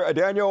offender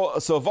Daniel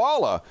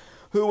Savala,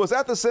 who was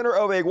at the center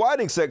of a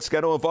widening sex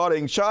scandal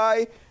involving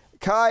Chai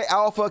Chi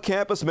Alpha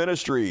Campus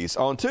Ministries.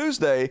 On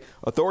Tuesday,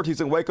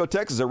 authorities in Waco,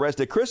 Texas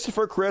arrested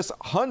Christopher Chris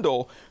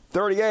Hundle,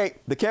 38,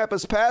 the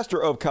campus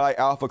pastor of Chi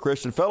Alpha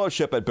Christian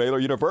Fellowship at Baylor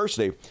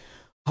University.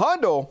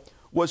 Hundle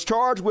was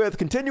charged with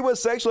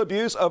continuous sexual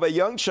abuse of a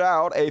young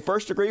child, a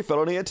first-degree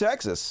felony in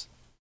Texas.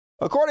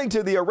 According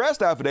to the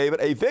arrest affidavit,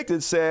 a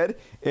victim said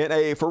in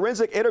a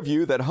forensic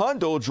interview that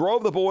Hundle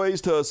drove the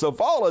boys to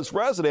Zavala's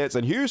residence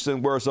in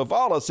Houston, where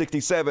Zavala,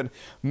 67,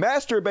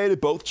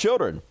 masturbated both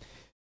children.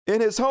 In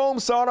his home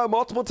sauna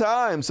multiple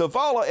times,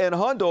 Zavala and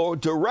Hundle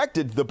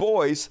directed the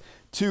boys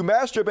to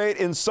masturbate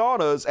in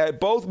saunas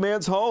at both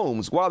men's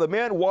homes while the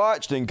men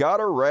watched and got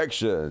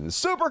erections.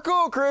 Super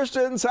cool,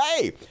 Christians.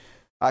 Hey,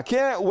 I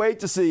can't wait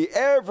to see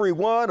every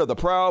one of the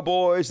Proud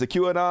Boys, the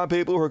QAnon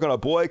people who are going to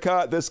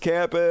boycott this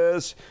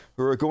campus,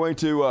 who are going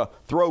to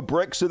throw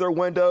bricks through their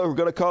window, who are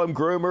going to call them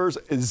groomers.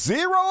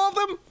 0 of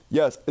them?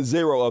 Yes,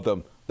 0 of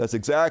them. That's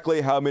exactly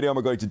how many of them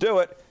are going to do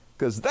it,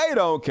 because they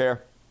don't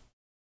care.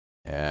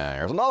 And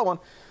here's another one.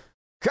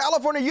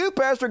 California youth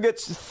pastor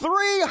gets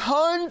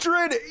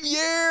 300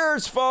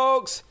 years,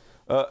 folks.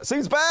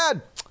 Seems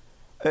bad.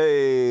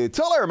 A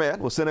Tulare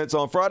man was sentenced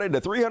on Friday to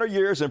 300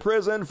 years in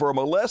prison for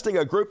molesting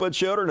a group of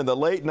children in the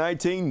late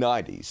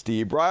 1990s.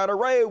 Steve Brian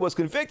Array was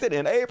convicted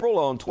in April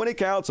on 20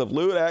 counts of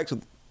lewd acts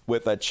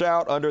with a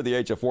child under the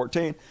age of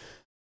 14.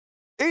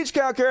 Each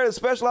count carried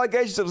special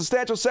allegations of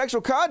substantial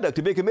sexual conduct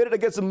to be committed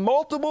against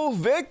multiple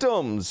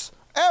victims.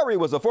 Array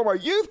was a former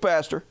youth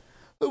pastor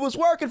who was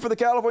working for the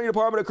California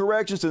Department of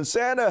Corrections in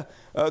Santa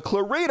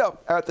Clarita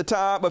at the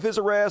time of his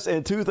arrest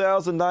in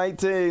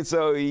 2019.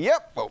 So,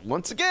 yep,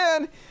 once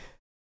again,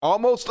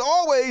 almost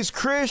always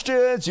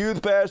Christians,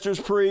 youth pastors,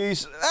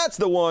 priests. That's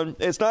the one.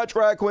 It's not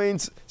drag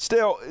queens.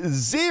 Still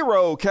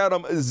 0, count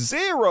them,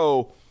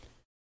 0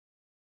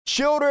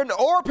 children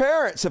or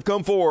parents have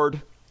come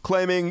forward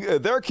claiming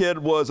their kid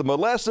was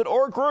molested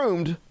or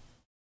groomed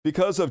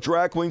because of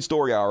Drag Queen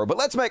Story Hour. But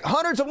let's make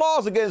hundreds of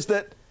laws against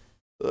it.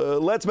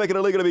 Let's make it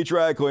illegal to be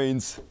drag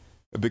queens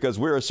because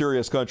we're a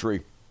serious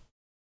country.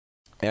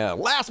 And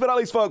last but not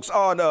least, folks,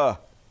 on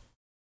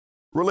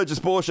religious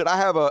bullshit, I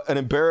have an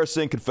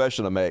embarrassing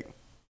confession to make.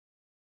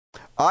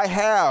 I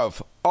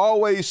have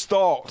always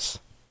thought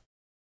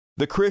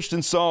the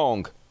Christian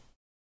song,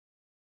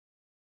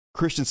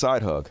 Christian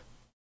Side Hug,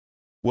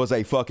 was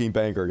a fucking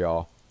banger,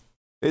 y'all.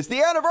 It's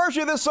the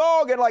anniversary of this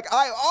song, and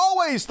I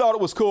always thought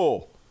it was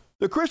cool.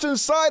 The Christian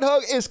Side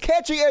Hug is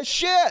catchy as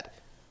shit.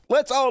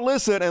 Let's all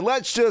listen and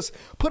let's just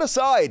put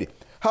aside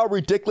how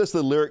ridiculous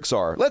the lyrics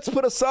are. Let's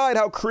put aside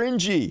how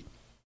cringy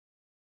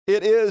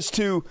it is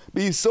to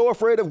be so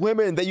afraid of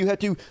women that you have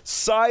to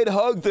side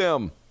hug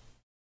them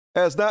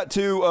as not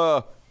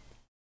to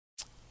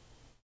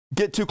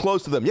get too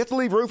close to them. You have to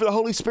leave room for the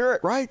Holy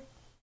Spirit, right?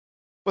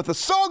 But the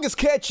song is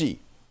catchy.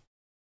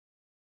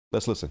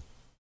 Let's listen.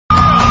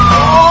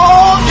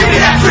 Oh, give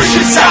me that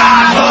Christian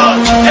side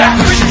hug, that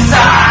Christian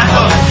side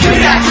hug. Give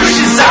me that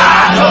Christian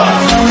side hug,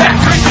 that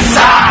Christian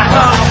side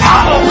hug.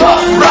 I'm a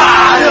rough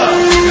rider,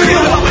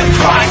 filled up with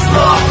Christ's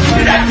love. Give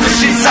me that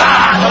Christian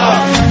side hug,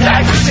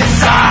 that Christian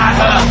side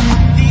hug.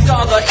 These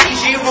are the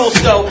easy rules,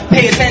 so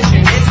pay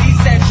attention, it's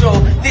essential.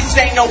 This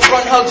ain't no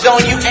front hug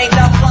zone, you ain't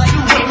that fly,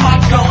 you ain't my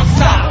gun.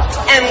 Stop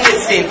and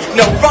listen,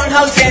 no front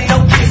hugs and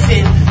no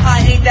kissing. I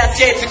ain't that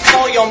scared to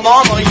call your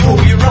mama, you'll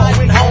be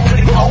riding home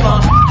with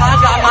coma. I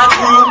got my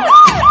crew,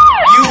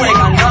 you ain't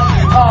got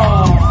nothing.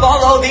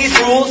 Follow these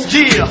rules,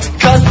 yeah,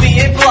 cause we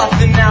ain't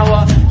bluffing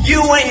now.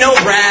 You ain't no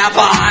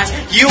rabbi,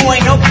 you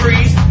ain't no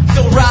priest,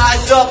 so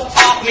rise up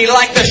off me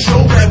like the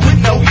showbread with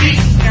no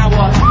yeast. Now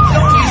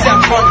don't use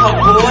that front hug,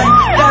 boy,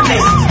 that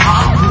makes it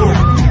awkward.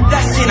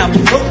 That's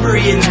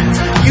inappropriate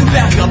now. You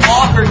back up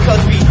off her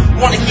cause we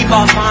wanna keep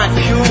our minds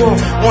pure,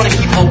 wanna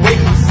keep away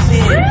from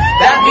sin.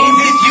 That means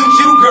it's you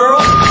two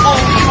girls, all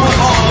people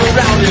all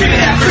around it. Give me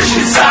that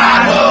Christian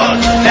side hug,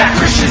 that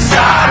Christian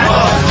side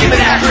hug. Give me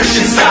that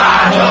Christian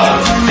side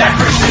hug, that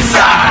Christian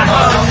side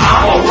hug.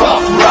 I'm a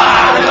rough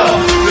rider,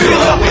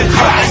 filled up with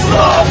Christ's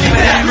love. Give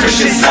me that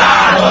Christian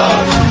side hug,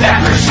 that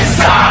Christian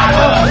side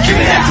hug. Give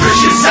me that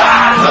Christian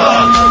side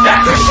hug, that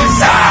Christian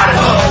side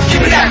hug.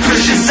 Give me that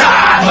Christian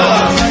side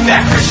hug,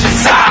 that Christian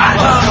side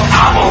hug.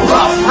 I'm a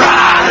rough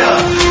rider,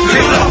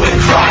 filled up with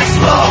Christ's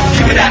love.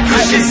 Give me that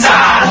Christian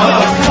side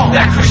hug,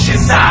 that Christian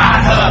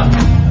side hug.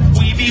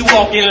 We be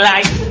walking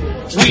like,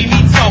 we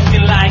be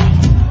talking like,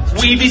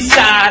 we be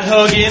side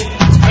hugging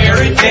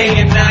every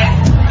day and night.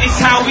 It's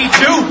how we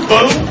do,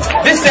 boo.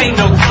 This ain't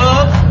no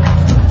club,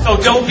 so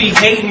don't be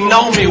hating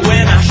on me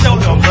when I show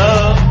no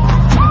love.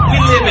 We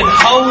living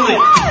holy,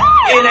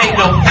 it ain't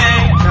no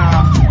thing.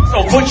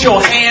 So put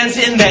your hands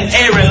in the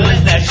air and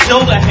let that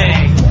shoulder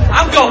hang.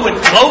 I'm going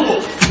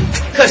global,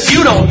 cause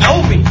you don't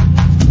know me.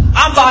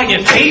 I'm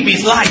buying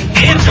babies like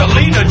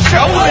Angelina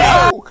Jolie.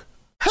 Oh,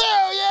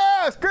 hell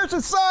yes!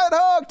 Christian Side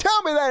Hug!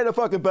 Tell me that ain't a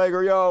fucking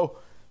banger, yo.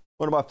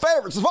 One of my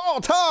favorites of all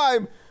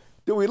time.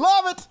 Do we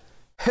love it?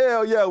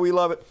 Hell yeah, we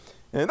love it.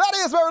 And that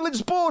is my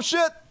religious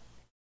bullshit.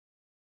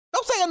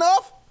 Don't say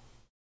enough.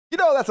 You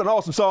know that's an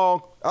awesome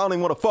song. I don't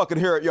even want to fucking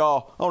hear it,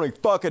 y'all. I don't even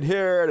fucking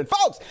hear it. And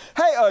folks,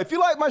 hey, if you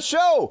like my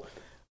show,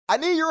 I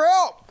need your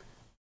help.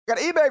 Got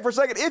an eBay for a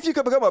second. If you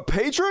could become a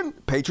patron,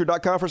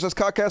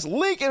 patreon.com/podcast.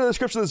 Link in the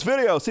description of this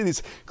video. See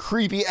these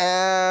creepy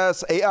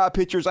ass AI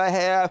pictures I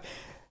have.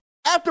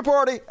 After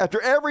party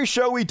after every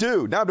show we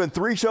do. Now I'm doing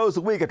 3 shows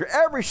a week. After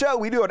every show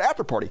we do an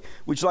after party,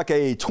 which is like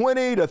a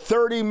 20 to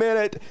 30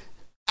 minute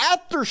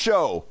after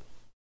show.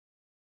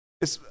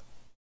 It's,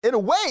 in a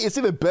way, it's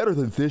even better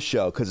than this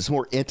show because it's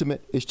more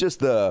intimate. It's just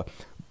the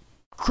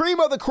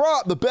cream of the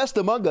crop. The best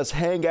among us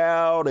hang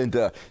out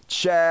and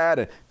chat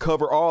and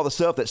cover all the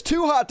stuff that's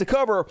too hot to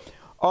cover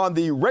on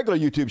the regular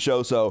YouTube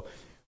show. So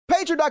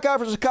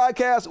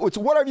patreon.com/podcast. It's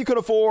whatever you can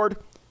afford.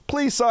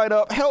 Please sign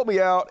up, help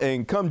me out,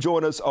 and come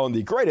join us on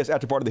the greatest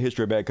after party of the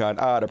history of mankind.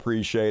 I'd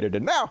appreciate it.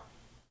 And now,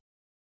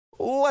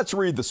 let's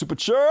read the super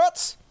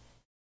chats.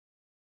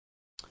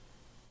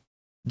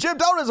 Jim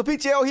Donut is a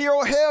PTL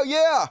hero. Hell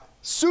yeah.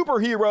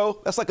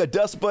 Superhero. That's like a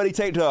dust buddy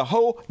taken to a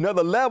whole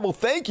nother level.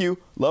 Thank you.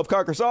 Love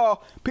conquers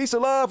all. Peace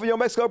and love for your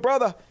Mexico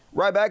brother.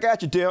 Right back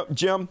at you,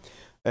 Jim.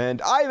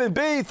 And Ivan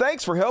B,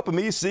 thanks for helping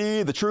me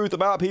see the truth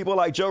about people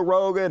like Joe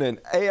Rogan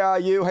and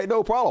AIU. Hey,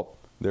 no problem.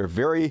 They're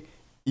very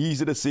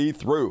easy to see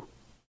through.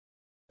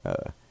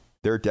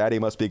 Their daddy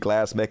must be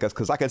glass makers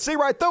because I can see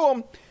right through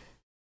them.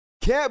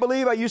 Can't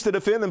believe I used to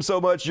defend them so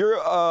much. You're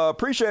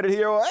appreciated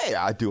hero. Hey,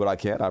 I do what I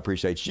can. I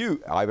appreciate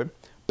you, Ivan.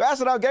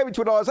 Bassadon gave me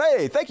 $20.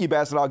 Hey, thank you,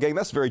 Bassadon Game.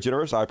 That's very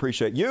generous. I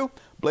appreciate you.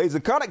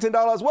 Blazing Conic,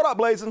 $10. What up,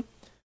 Blazing?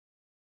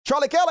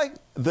 Charlie Kelly,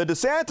 the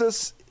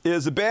DeSantis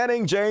is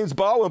banning James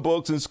Baldwin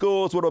books in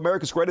schools. One of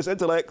America's greatest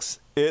intellects.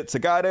 It's a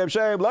goddamn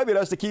shame. Love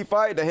you, to keep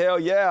fighting. The hell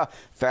yeah.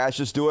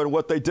 Fascists doing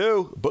what they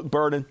do. Book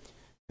burning.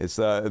 It's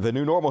the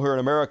new normal here in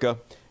America.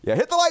 Yeah,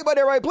 hit the like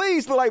button, right?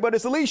 Please, the like button.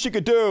 It's the least you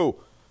could do.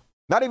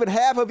 Not even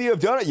half of you have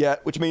done it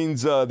yet, which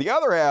means the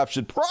other half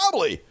should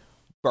probably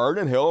burn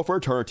in hell for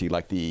eternity,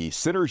 like the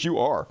sinners you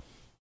are.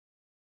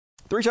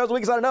 3 shows a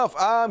week is not enough.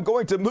 I'm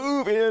going to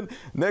move in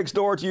next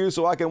door to you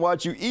so I can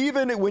watch you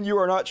even when you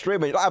are not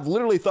streaming. I've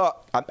literally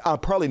thought, I'm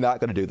probably not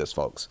going to do this,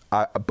 folks.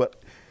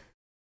 But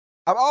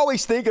I'm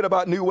always thinking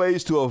about new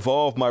ways to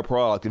evolve my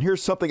product. And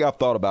here's something I've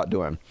thought about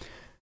doing.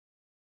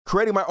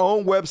 Creating my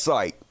own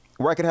website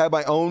where I can have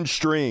my own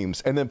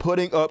streams and then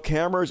putting up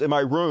cameras in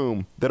my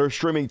room that are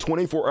streaming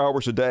 24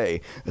 hours a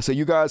day. So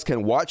you guys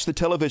can watch the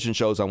television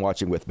shows I'm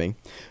watching with me.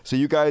 So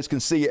you guys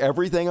can see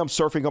everything I'm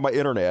surfing on my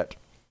internet.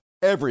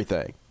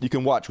 Everything you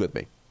can watch with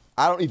me.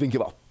 I don't even give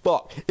a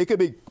fuck. It could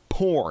be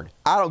porn.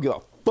 I don't give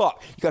a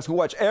fuck. You guys can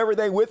watch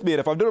everything with me. And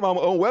if I'm doing it on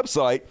my own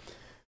website,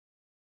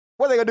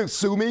 what are they gonna do?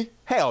 Sue me?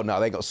 Hell no,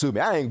 they ain't gonna sue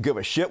me. I ain't give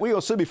a shit. We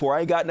gonna sue me for?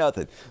 I ain't got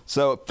nothing.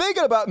 So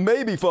thinking about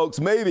maybe, folks,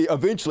 maybe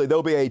eventually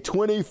there'll be a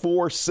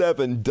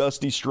 24/7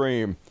 Dusty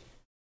stream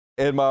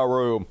in my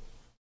room.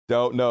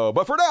 Don't know.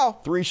 But for now,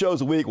 3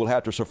 shows a week will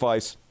have to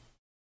suffice.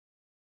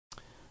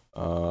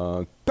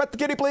 Pet the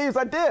kitty, please.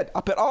 I did. I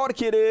pet all the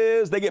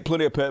kitties. They get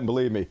plenty of petting,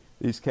 believe me.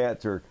 These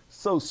cats are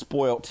so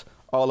spoilt.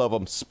 All of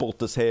them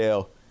spoilt as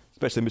hell.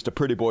 Especially Mr.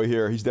 Pretty Boy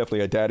here. He's definitely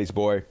a daddy's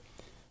boy.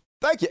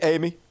 Thank you,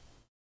 Amy.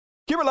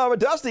 Keep it love,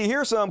 Dusty.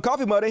 Here's some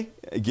coffee money.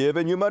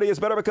 Giving you money is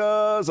better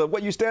because of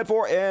what you stand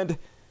for and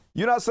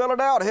you're not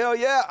selling out. Hell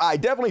yeah. I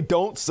definitely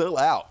don't sell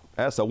out.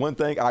 That's the one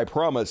thing I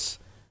promise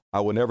I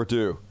will never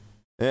do.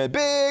 And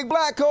Big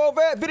Black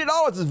Corvette,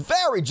 $50 is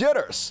very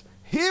generous.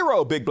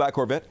 Hero, Big Black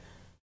Corvette.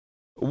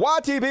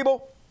 YT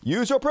people,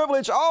 use your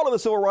privilege. All of the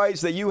civil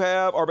rights that you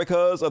have are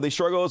because of the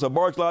struggles of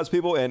marginalized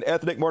people and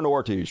ethnic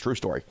minorities. True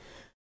story.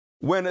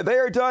 When they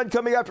are done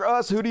coming after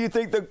us, who do you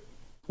think that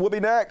will be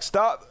next?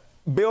 Stop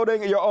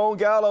building your own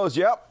gallows.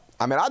 Yep.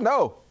 I mean, I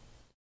know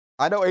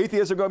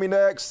atheists are going to be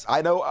next.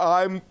 I know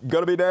I'm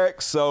going to be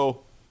next.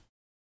 So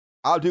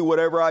I'll do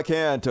whatever I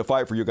can to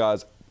fight for you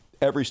guys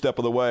every step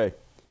of the way.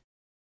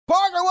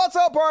 Parker, what's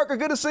up, Parker?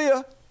 Good to see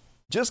you.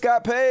 Just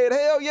got paid.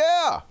 Hell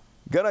yeah.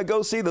 Gonna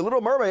go see The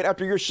Little Mermaid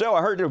after your show.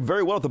 I heard it did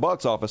very well at the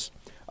box office.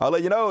 I'll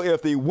let you know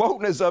if the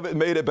wokeness of it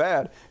made it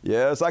bad.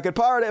 Yes, I could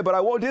pirate it, but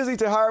I want Disney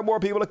to hire more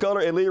people of color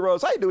and Lee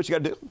Rose. Hey, do what you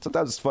gotta do.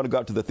 Sometimes it's fun to go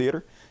out to the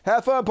theater.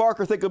 Have fun,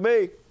 Parker. Think of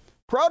me.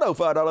 Proto,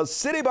 $5.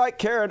 City Bike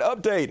Karen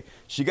update.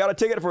 She got a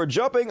ticket for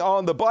jumping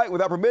on the bike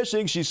without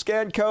permission. She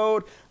scanned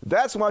code.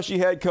 That's why she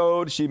had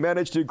code. She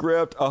managed to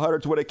grift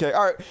 120K.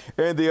 All right,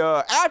 and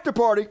the after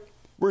party,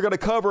 we're going to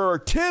cover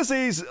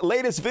Tizzy's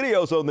latest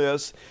videos on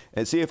this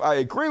and see if I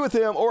agree with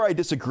him or I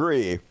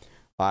disagree.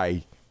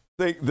 I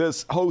think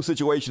this whole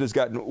situation has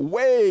gotten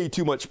way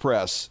too much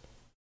press.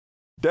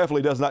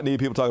 Definitely does not need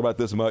people talking about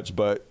this much,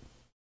 but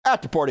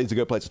after party is a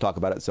good place to talk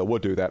about it, so we'll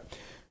do that.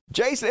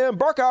 Jason M.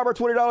 Burkheimer,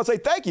 $20. Say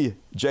thank you,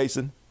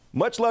 Jason.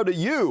 Much love to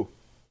you.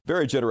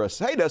 Very generous.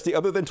 Hey, Dusty,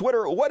 other than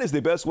Twitter, what is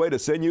the best way to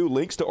send you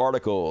links to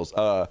articles?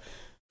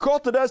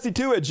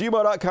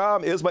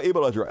 culttodusty2@gmail.com is my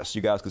email address.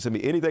 You guys can send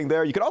me anything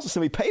there. You can also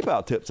send me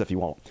PayPal tips if you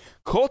want.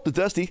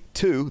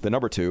 culttodusty2, the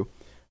number 2.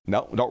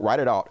 No, don't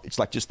write it out. It's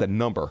like just the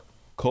number.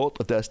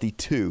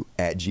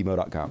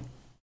 culttodusty2@gmail.com.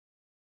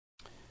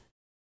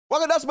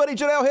 Welcome to Dust Buddy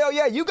Janelle. Hell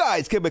yeah, you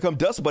guys can become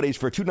Dust Buddies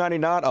for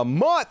 $2.99 a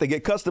month and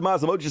get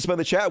customized emojis to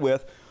spend the chat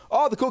with.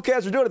 All the cool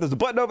cats are doing it. There's a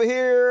button over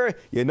here.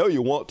 You know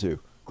you want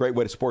to. Great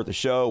way to support the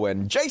show.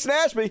 And Jason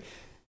Ashby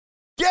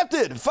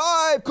gifted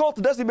 5 Cult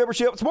of Dusty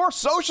memberships. More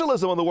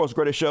socialism on the world's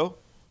greatest show.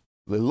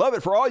 We love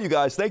it for all you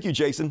guys. Thank you,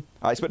 Jason.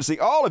 I expect to see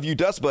all of you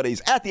Dust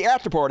Buddies at the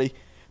after party.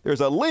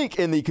 There's a link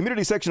in the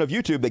community section of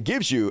YouTube that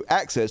gives you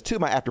access to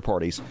my after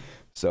parties.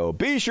 So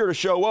be sure to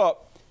show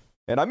up.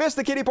 And I missed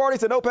the kitty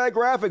parties and Notepad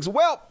graphics.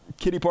 Well,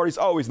 kitty parties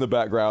always in the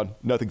background.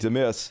 Nothing to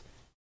miss.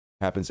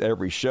 Happens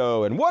every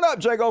show. And what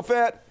up, Jago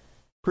Fett?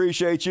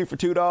 Appreciate you for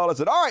 $2.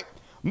 And all right,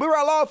 move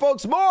right along,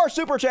 folks. More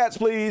super chats,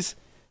 please.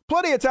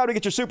 Plenty of time to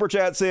get your super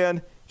chats in.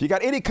 If you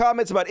got any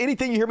comments about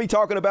anything you hear me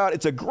talking about,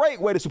 it's a great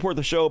way to support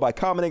the show by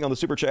commenting on the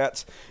super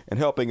chats and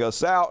helping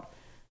us out.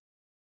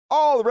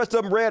 All the rest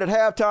of them read at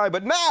halftime,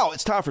 but now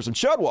it's time for some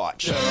Chud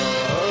Watch.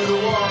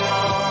 Chud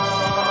Watch.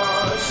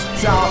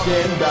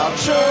 Talking about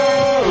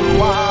Chud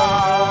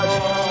Watch.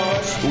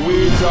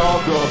 We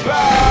talk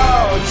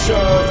about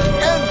Chud,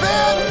 and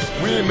then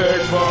we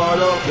make fun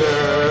of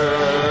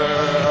them.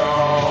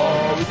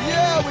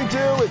 Yeah, we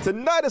do. And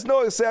tonight is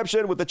no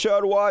exception with the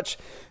Chud Watch.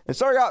 And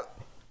starting out,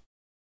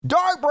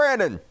 Dark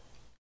Brandon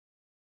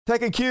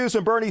taking cues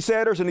from Bernie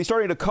Sanders, and he's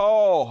starting to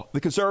call the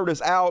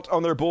conservatives out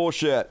on their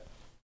bullshit.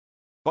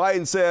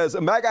 Biden says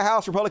MAGA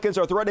House Republicans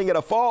are threatening a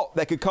default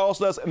that could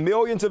cost us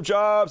millions of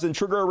jobs and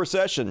trigger a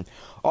recession,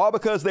 all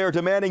because they are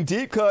demanding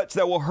deep cuts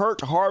that will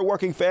hurt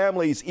hardworking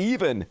families,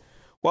 even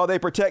while they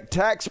protect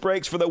tax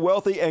breaks for the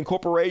wealthy and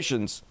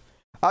corporations.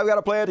 I've got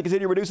a plan to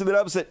continue reducing the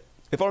deficit,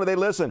 if only they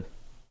listen.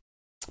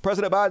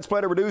 President Biden's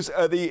plan to reduce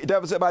the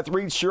deficit by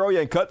 $3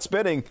 trillion, cut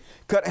spending,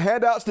 cut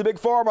handouts to big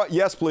pharma,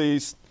 yes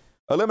please.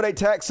 Eliminate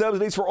tax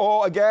subsidies for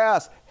oil and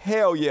gas,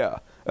 hell yeah.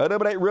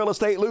 Eliminate real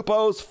estate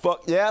loopholes,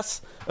 fuck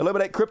yes.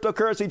 Eliminate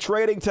cryptocurrency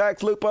trading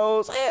tax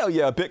loopholes, hell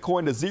yeah.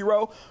 Bitcoin to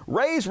zero.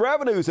 Raise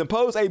revenues,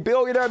 impose a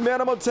billionaire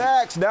minimum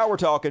tax, now we're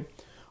talking.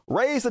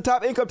 Raise the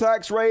top income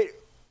tax rate,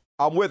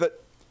 I'm with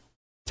it.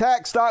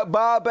 Tax stock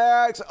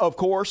buybacks, of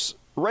course.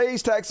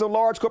 Raise tax on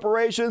large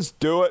corporations,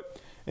 do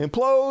it.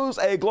 Impose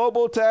a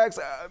global tax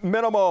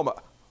minimum,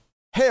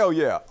 hell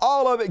yeah.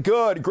 All of it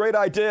good, great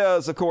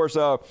ideas, of course.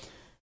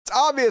 It's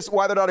obvious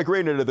why they're not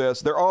agreeing to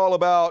this. They're all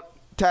about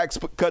tax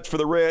cuts for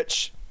the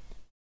rich,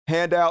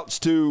 handouts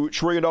to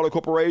trillion-dollar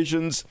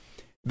corporations.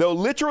 They'll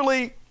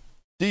literally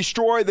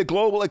destroy the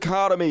global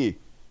economy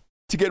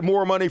to get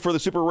more money for the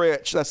super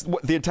rich. That's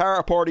what the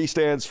entire party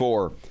stands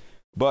for.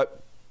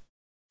 But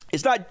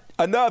it's not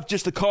enough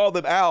just to call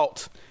them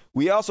out.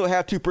 We also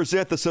have to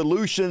present the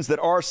solutions that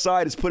our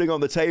side is putting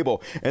on the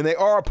table. And they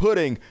are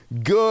putting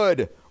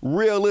good,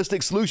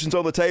 realistic solutions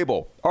on the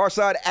table. Our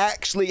side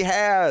actually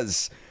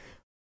has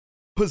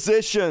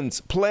positions,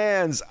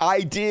 plans,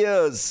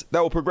 ideas that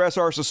will progress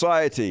our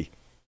society.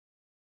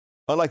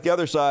 Unlike the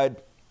other side,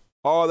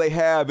 all they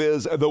have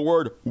is the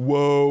word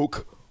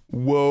woke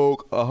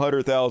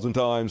 100,000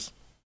 times.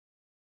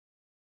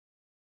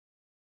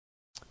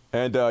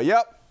 And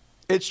yep,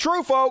 it's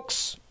true,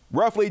 folks.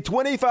 Roughly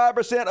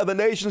 25% of the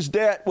nation's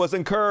debt was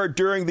incurred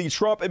during the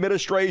Trump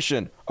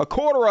administration, a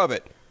quarter of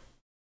it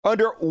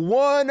under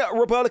one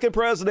Republican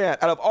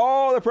president. Out of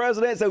all the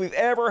presidents that we've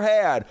ever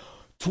had,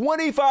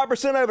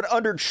 25% of it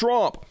under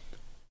Trump.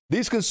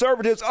 These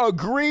conservatives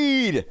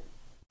agreed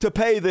to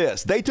pay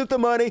this. They took the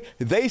money,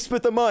 they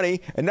spent the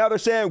money, and now they're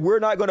saying we're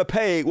not going to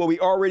pay what we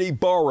already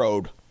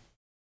borrowed.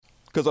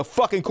 Because of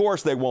fucking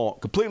course they won't.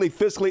 Completely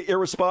fiscally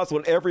irresponsible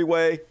in every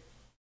way.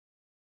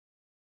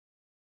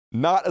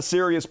 Not a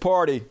serious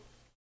party.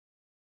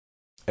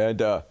 And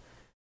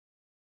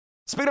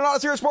speaking of not a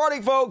serious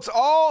party, folks,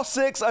 all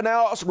 6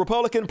 announced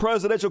Republican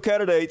presidential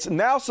candidates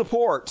now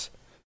support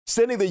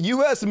sending the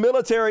U.S.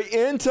 military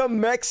into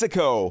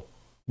Mexico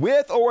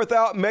with or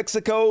without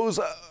Mexico's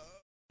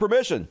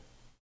permission.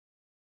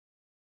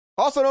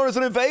 Also known as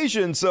an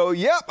invasion. So,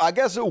 yep, I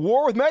guess a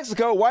war with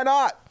Mexico. Why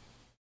not?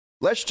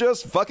 Let's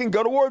just fucking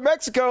go to war with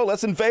Mexico.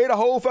 Let's invade a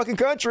whole fucking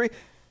country.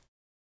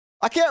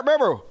 I can't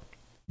remember.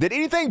 Did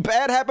anything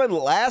bad happen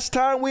last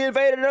time we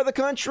invaded another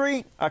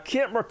country? I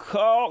can't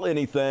recall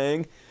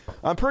anything.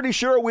 I'm pretty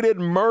sure we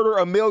didn't murder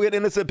 1 million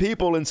innocent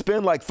people and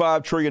spend like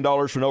 $5 trillion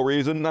for no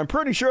reason. I'm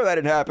pretty sure that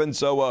didn't happen.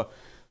 So,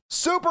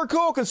 super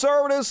cool,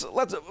 conservatives.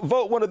 Let's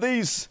vote one of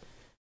these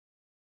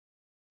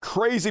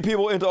crazy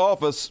people into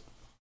office.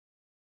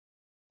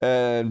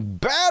 And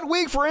bad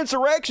week for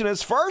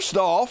insurrectionists. First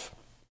off,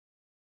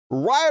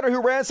 rioter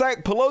who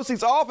ransacked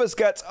Pelosi's office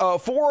gets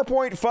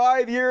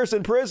 4.5 years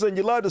in prison.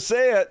 You love to see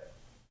it.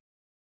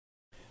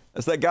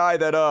 That's that guy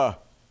that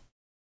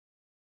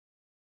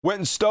went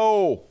and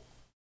stole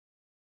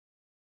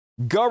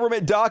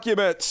government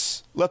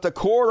documents, left a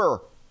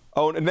quarter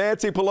on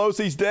Nancy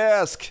Pelosi's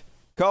desk,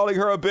 calling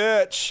her a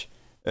bitch.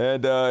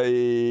 And,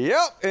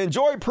 yep,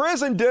 enjoy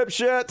prison,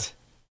 dipshit.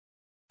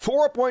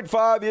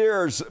 4.5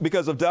 years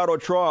because of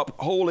Donald Trump.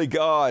 Holy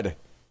God.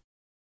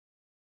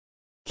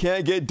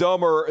 Can't get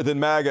dumber than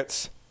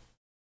maggots.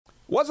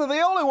 Wasn't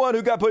the only one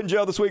who got put in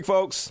jail this week,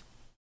 folks.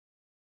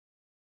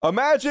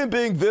 Imagine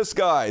being this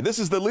guy. This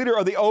is the leader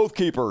of the Oath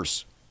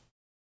Keepers.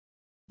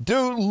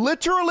 Dude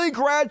literally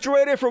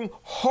graduated from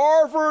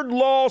Harvard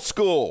Law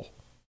School.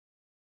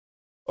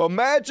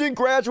 Imagine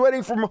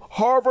graduating from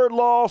Harvard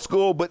Law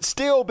School, but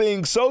still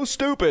being so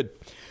stupid.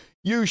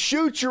 You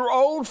shoot your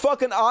own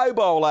fucking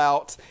eyeball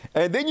out,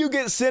 and then you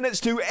get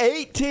sentenced to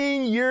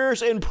 18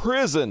 years in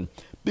prison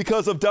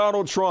because of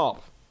Donald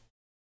Trump.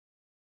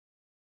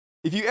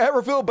 If you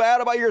ever feel bad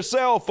about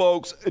yourself,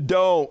 folks,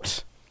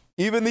 don't.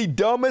 Even the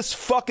dumbest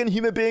fucking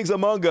human beings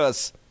among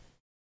us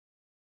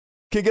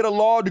can get a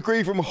law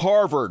degree from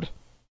Harvard.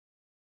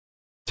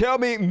 Tell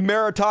me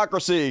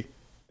meritocracy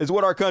is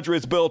what our country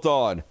is built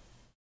on.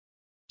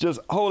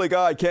 Just, holy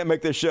God, can't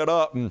make this shit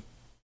up. And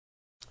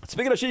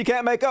speaking of shit you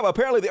can't make up,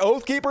 apparently the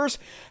Oath Keepers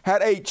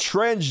had a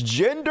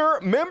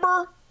transgender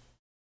member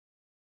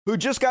who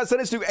just got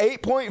sentenced to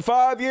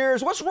 8.5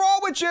 years. What's wrong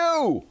with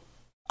you?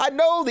 I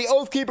know the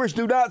Oath Keepers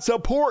do not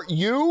support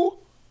you.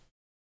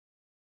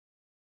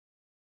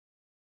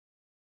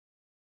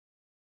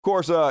 Of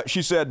course,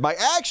 she said, my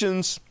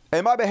actions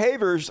and my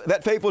behaviors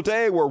that fateful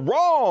day were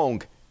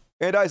wrong.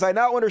 And as I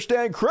now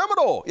understand,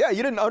 criminal. Yeah,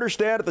 you didn't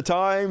understand at the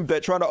time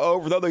that trying to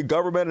overthrow the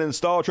government and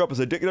install Trump as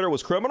a dictator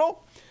was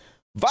criminal?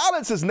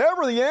 Violence is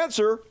never the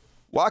answer.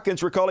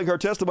 Watkins, recalling her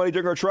testimony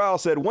during her trial,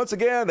 said once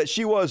again that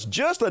she was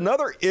just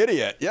another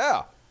idiot.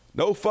 Yeah,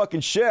 no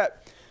fucking shit.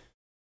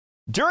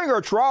 During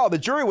her trial, the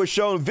jury was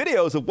shown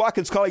videos of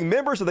Watkins calling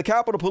members of the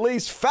Capitol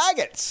Police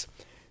faggots,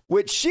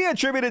 which she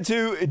attributed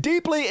to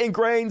deeply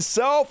ingrained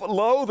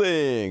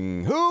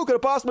self-loathing. Who could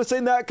have possibly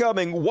seen that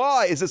coming?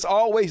 Why is this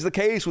always the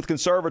case with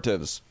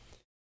conservatives?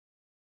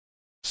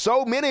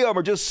 So many of them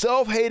are just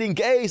self-hating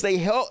gays. They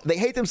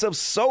hate themselves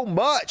so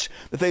much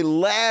that they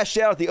lash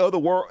out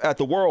at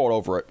the world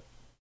over it.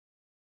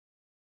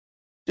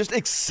 Just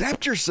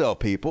accept yourself,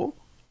 people.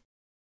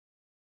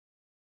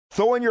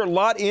 Throwing your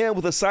lot in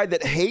with a side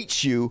that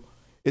hates you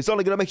is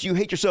only going to make you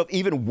hate yourself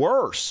even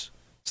worse.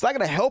 It's not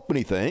going to help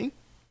anything.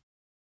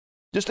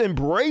 Just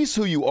embrace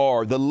who you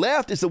are. The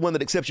left is the one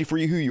that accepts you for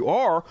who you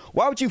are.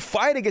 Why would you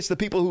fight against the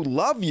people who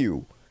love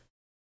you?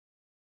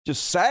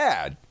 Just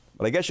sad.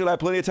 But I guess you'll have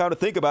plenty of time to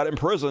think about it in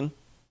prison.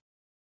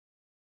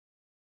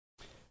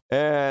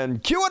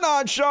 And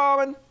QAnon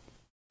Shaman,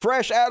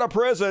 fresh out of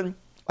prison.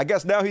 I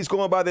guess now he's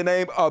going by the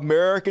name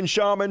American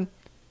Shaman,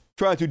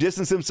 trying to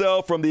distance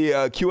himself from the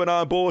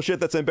QAnon bullshit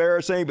that's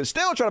embarrassing, but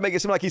still trying to make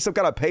it seem like he's some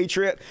kind of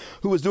patriot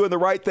who was doing the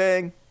right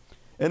thing.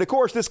 And of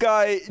course, this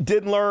guy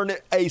didn't learn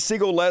a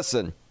single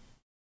lesson.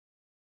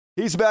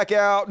 He's back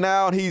out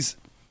now, and he's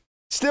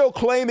still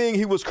claiming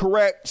he was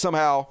correct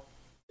somehow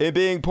in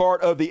being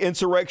part of the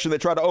insurrection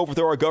that tried to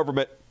overthrow our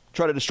government,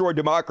 try to destroy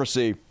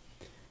democracy.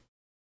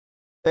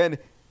 And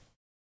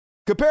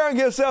comparing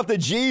himself to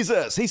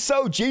Jesus. He's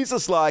so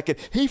Jesus-like, and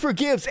he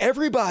forgives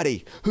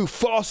everybody who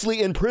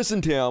falsely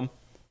imprisoned him.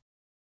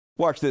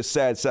 Watch this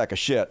sad sack of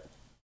shit.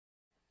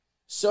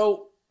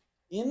 So,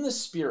 in the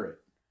spirit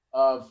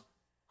of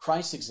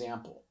Christ's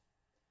example,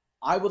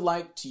 I would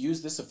like to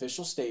use this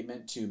official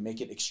statement to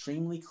make it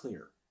extremely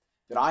clear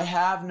that I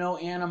have no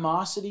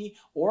animosity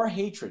or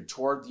hatred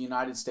toward the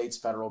United States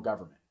federal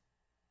government.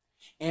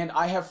 And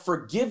I have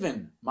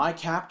forgiven my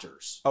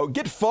captors. Oh,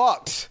 get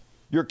fucked,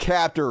 your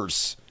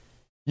captors.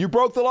 You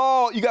broke the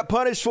law. You got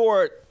punished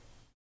for it.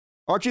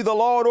 Aren't you the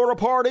law and order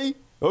party?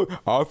 Oh,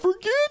 I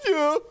forgive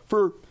you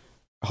for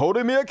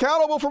holding me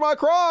accountable for my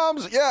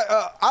crimes. Yeah,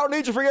 I don't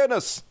need your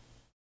forgiveness.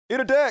 Eat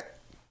a dick.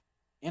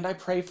 And I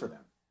pray for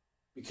them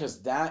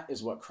because that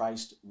is what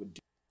Christ would do.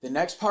 The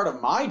next part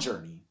of my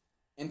journey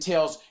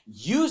entails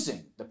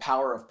using the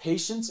power of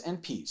patience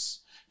and peace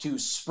to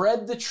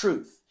spread the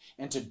truth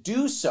and to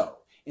do so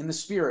in the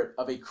spirit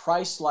of a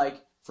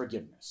Christ-like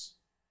forgiveness.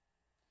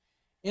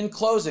 In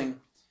closing,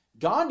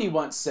 Gandhi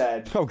once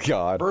said, oh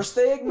God, first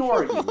they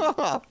ignore you,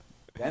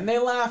 then they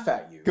laugh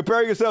at you.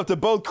 Comparing yourself to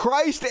both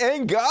Christ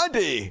and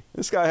Gandhi.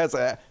 This guy has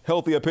a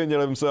healthy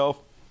opinion of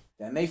himself.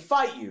 Then they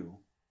fight you,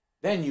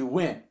 then you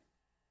win.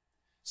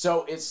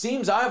 So it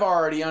seems I've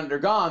already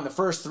undergone the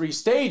first 3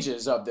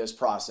 stages of this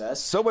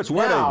process. So much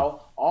winning.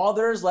 Now, all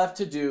there's left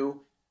to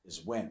do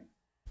is win.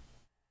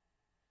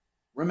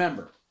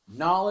 Remember,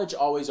 knowledge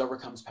always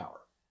overcomes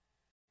power.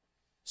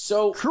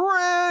 So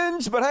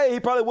cringe, but hey, he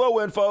probably will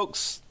win,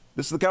 folks.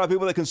 This is the kind of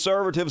people that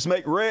conservatives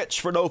make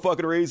rich for no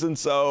fucking reason,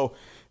 so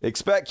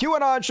expect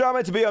QAnon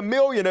Shaman to be a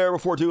millionaire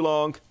before too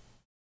long.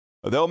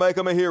 They'll make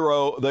him a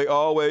hero. They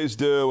always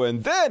do.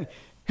 And then,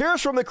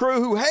 here's from the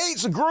crew who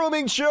hates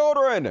grooming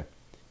children.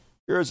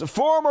 Here's a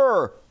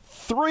former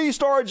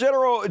 3-star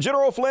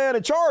General Flynn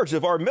in charge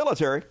of our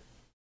military,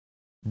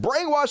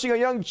 brainwashing a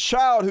young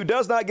child who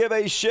does not give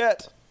a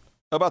shit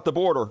about the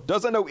border,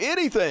 doesn't know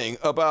anything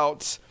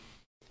about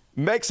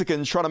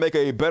Mexicans trying to make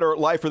a better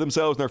life for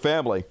themselves and their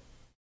family,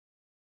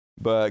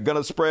 but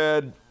gonna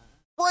spread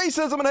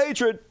racism and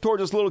hatred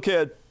towards this little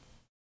kid.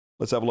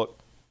 Let's have a look.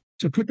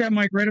 So put that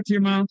mic right up to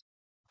your mouth.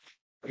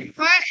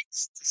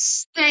 What's the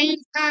state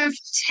of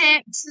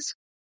Texas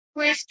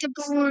with the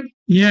border?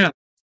 Yeah.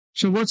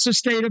 So what's the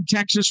state of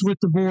Texas with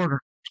the border?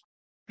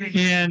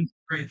 And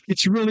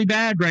It's really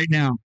bad right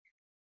now.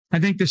 I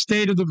think the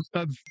state of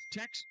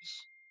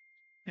Texas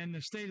and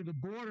the state of the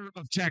border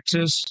of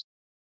Texas,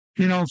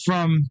 you know,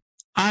 from,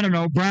 I don't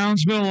know,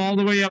 Brownsville all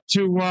the way up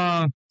to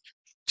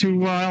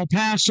El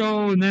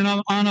Paso and then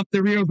on up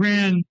the Rio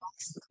Grande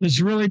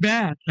is really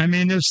bad. I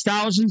mean, there's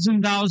thousands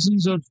and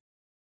thousands of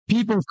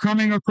people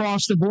coming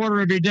across the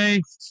border every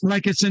day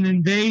like it's an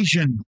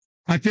invasion.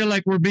 I feel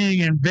like we're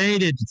being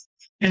invaded,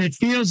 and it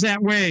feels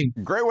that way.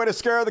 Great way to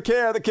scare the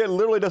kid. The kid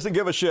literally doesn't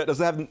give a shit,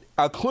 doesn't have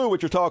a clue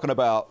what you're talking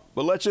about.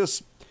 But let's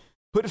just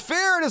put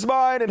fear in his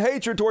mind and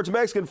hatred towards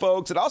Mexican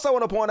folks. And also I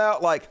want to point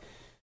out, like,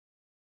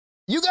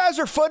 you guys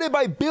are funded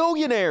by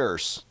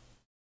billionaires.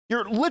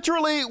 You're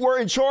literally were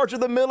in charge of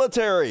the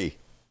military.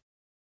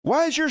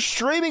 Why is your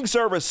streaming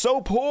service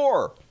so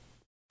poor?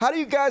 How do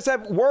you guys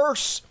have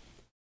worse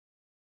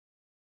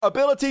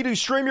ability to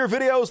stream your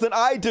videos than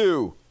I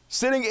do,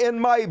 sitting in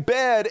my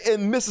bed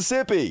in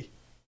Mississippi?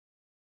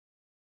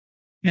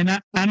 And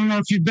I don't know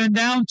if you've been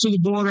down to the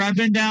border. I've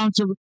been down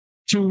to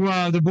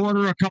the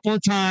border a couple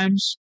of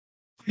times,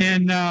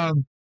 and I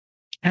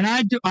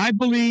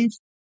believe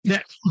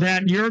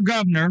that your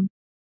Governor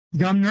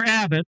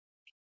Abbott,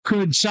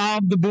 could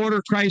solve the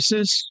border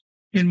crisis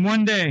in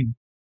one day.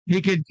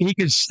 He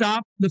could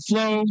stop the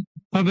flow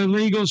of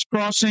illegals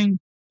crossing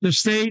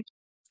the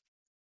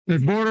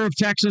border of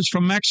Texas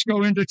from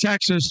Mexico into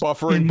Texas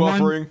in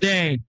one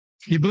day.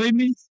 You believe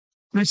me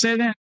when I say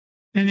that?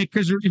 And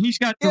because he's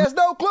got he has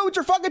no clue what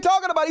you're fucking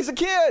talking about. He's a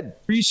kid.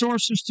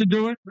 Resources to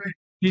do it.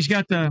 He's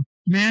got the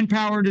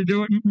manpower to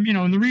do it. You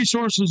know, and the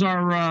resources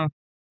are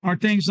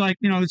things like,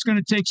 you know, it's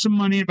going to take some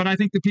money, but I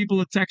think the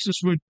people of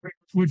Texas would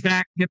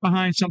get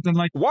behind something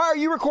like. Why are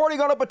you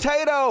recording on a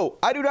potato?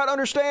 I do not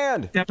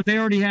understand. Yeah, but they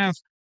already have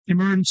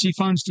emergency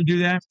funds to do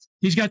that.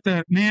 He's got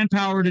the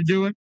manpower to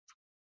do it.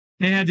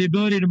 They have the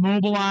ability to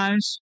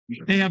mobilize.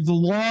 They have the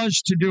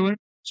laws to do it.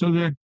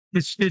 So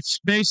it's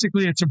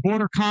basically a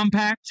border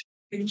compact.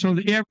 So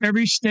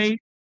every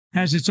state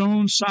has its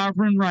own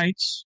sovereign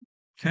rights.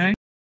 Okay.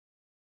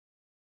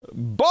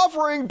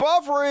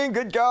 Buffering.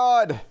 Good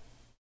God.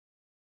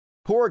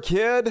 Poor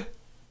kid.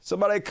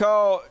 Somebody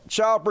call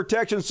Child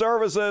Protection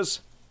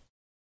Services.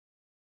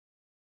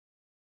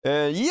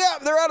 And yeah,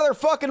 they're out of their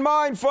fucking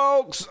mind,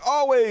 folks.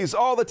 Always,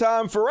 all the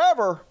time,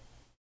 forever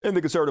in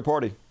the Conservative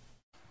Party.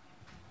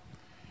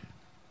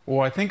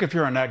 Well, I think if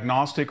you're an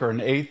agnostic or an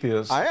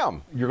atheist, I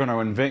am. You're going to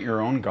invent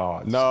your own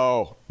gods.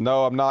 No,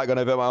 I'm not going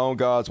to invent my own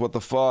gods. What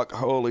the fuck?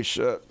 Holy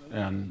shit.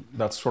 And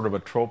that's sort of a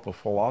trope of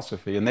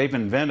philosophy. And they've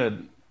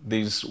invented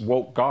these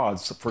woke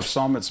gods. For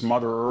some, it's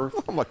Mother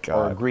Earth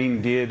or a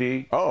green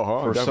deity.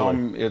 For definitely.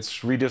 Some,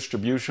 it's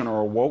redistribution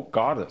or a woke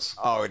goddess.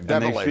 Oh,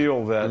 definitely. And they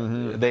feel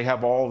that they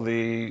have all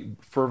the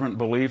fervent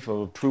belief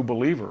of a true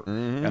believer,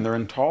 and they're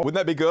intolerant. Wouldn't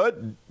that be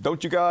good?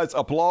 Don't you guys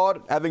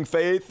applaud having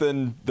faith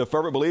in the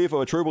fervent belief of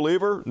a true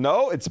believer?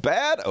 No, it's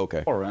bad?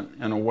 Okay.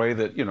 In a way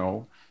that, you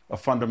know, a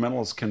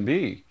fundamentalist can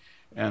be.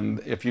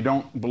 And if you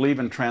don't believe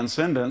in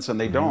transcendence, and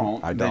they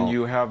then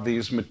you have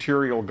these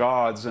material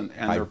gods, and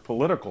they're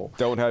political.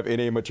 Don't have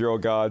any material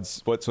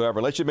gods whatsoever.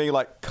 Unless you mean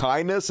like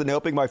kindness and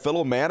helping my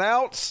fellow man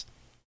outs?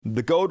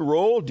 The golden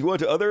rule? Do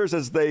unto others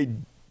as they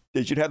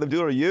should have them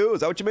do unto you?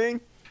 Is that what you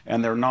mean?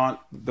 And they're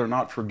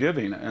not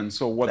forgiving. And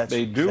so what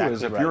they do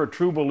is, if you're a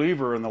true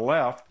believer in the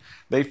left,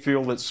 they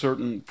feel that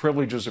certain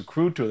privileges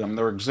accrue to them.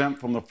 They're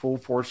exempt from the full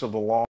force of the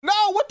law.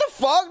 No, what the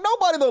fuck?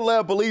 Nobody in the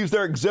left believes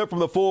they're exempt from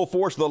the full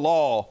force of the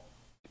law.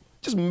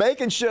 Just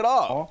making shit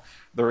up.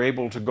 They're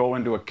able to go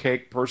into a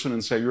cake person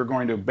and say, you're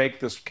going to bake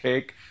this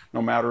cake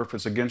no matter if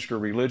it's against your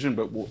religion,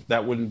 but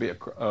that wouldn't be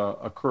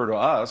occur to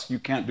us. You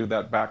can't do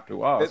that back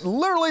to us. It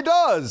literally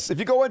does. If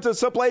you go into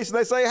some place and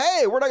they say,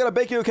 hey, we're not going to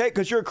bake you a cake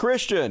because you're a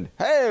Christian.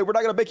 Hey, we're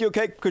not going to bake you a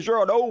cake because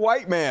you're an old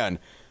white man.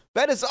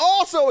 That is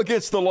also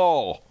against the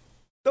law.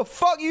 The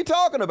fuck are you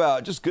talking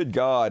about? Just good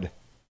God.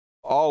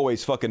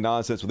 Always fucking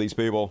nonsense with these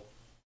people.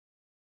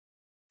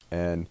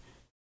 And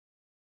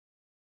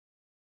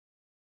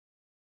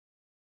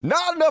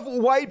not enough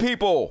white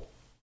people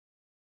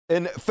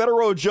in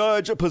federal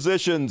judge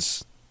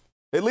positions,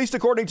 at least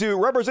according to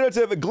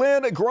Representative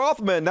Glenn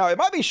Grothman. Now, it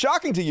might be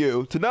shocking to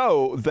you to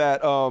know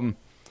that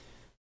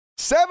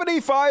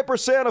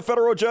 75% of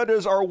federal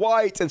judges are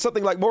white, and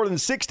something like more than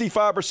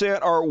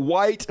 65% are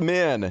white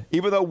men.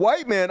 Even though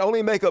white men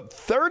only make up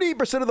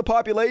 30% of the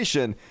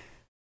population,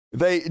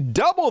 they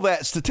double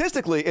that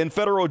statistically in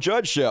federal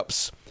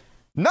judgeships.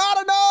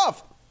 Not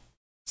enough,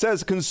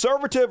 says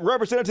conservative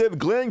Representative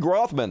Glenn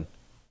Grothman.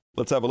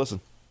 Let's have a listen.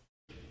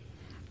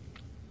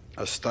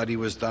 A study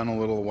was done a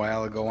little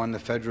while ago on the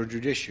federal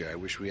judiciary. I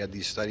wish we had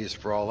these studies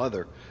for all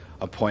other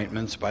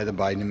appointments by the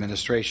Biden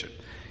administration.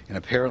 And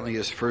apparently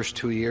his first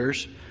 2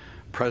 years,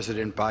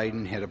 President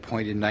Biden had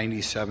appointed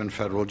 97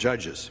 federal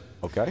judges.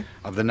 Okay.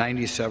 Of the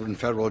 97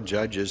 federal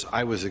judges,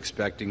 I was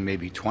expecting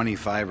maybe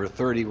 25 or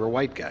 30 were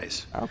white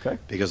guys. Okay.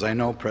 Because I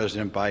know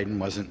President Biden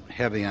wasn't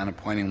heavy on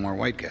appointing more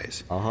white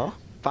guys.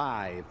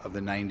 5 of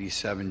the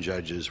 97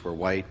 judges were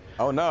white.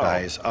 Oh, no.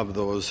 Guys. Of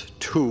those,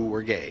 2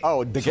 were gay.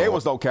 Oh, the gay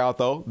ones don't count,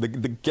 though. The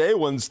gay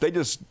ones, they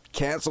just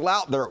cancel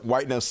out their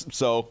whiteness,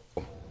 so...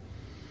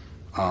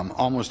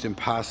 Almost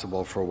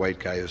impossible for a white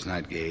guy who's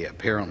not gay,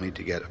 apparently,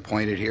 to get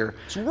appointed here.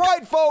 That's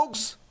right,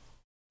 folks.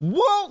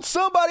 Won't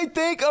somebody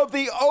think of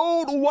the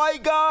old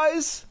white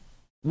guys?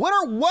 When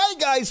are white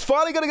guys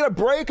finally going to get a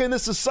break in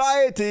this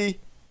society?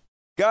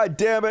 God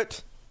damn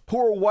it.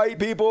 Poor white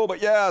people.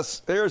 But yes,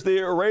 there's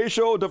the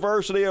racial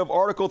diversity of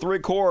Article 3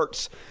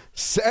 courts.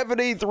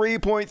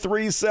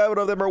 73.37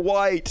 of them are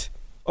white.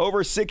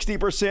 Over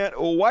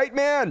 60% white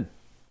men,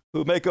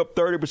 who make up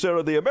 30%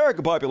 of the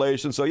American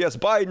population. So yes,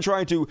 Biden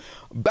trying to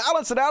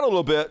balance it out a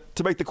little bit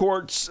to make the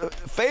courts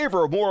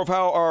favor more of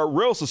how our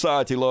real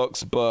society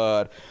looks,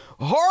 but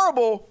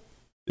horrible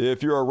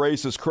if you're a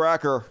racist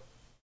cracker.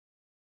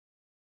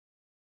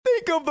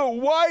 Think of the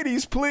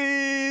whiteys,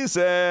 please.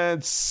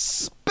 And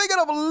speaking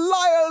of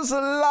liars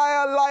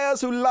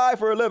who lie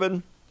for a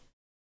living,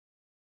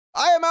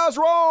 I am as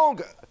wrong.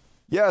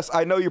 Yes,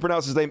 I know you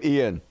pronounce his name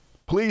Ian.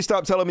 Please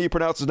stop telling me you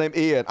pronounce his name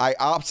Ian. I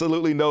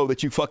absolutely know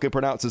that you fucking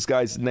pronounce this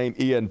guy's name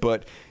Ian,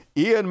 but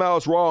Ian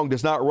Miles Wrong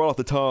does not roll off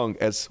the tongue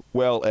as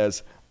well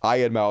as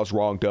Ian Miles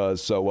Wrong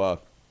does. So,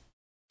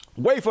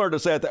 way funner to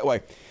say it that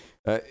way.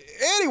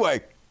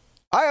 Anyway,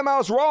 Ian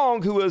Miles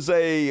Wrong, who is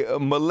a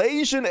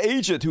Malaysian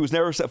agent who has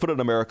never set foot in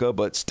America,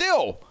 but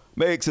still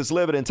makes his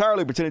living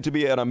entirely pretending to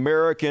be an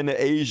American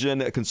Asian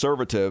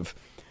conservative,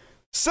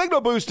 signal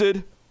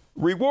boosted,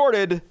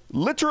 rewarded,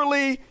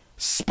 literally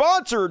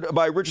sponsored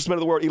by richest man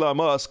in the world, Elon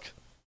Musk,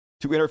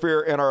 to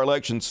interfere in our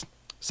elections,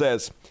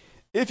 says,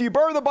 if you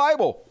burn the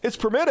Bible, it's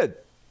permitted.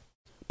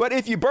 But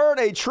if you burn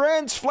a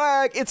trans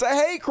flag, it's a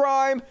hate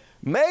crime.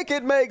 Make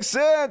it make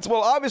sense.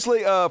 Well,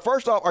 obviously,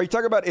 first off, are you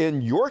talking about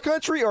in your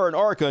country or in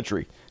our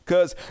country?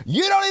 Because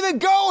you don't even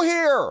go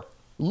here.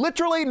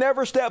 Literally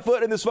never step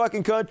foot in this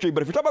fucking country.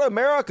 But if you're talking about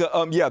America,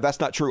 yeah, that's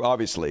not true,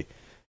 obviously.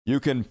 You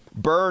can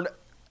burn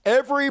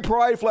every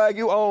pride flag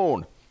you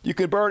own. You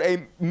can burn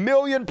 1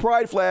 million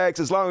pride flags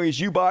as long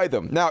as you buy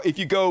them. Now, if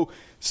you go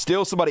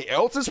steal somebody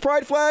else's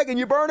pride flag and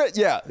you burn it,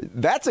 yeah,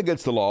 that's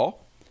against the law.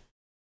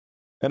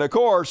 And of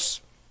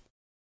course,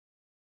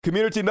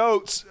 community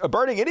notes,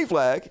 burning any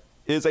flag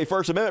is a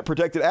First Amendment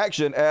protected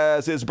action,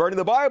 as is burning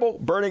the Bible.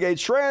 Burning a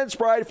trans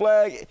pride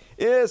flag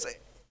is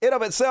in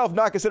of itself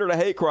not considered a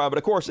hate crime. But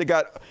of course, it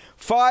got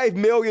 5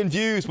 million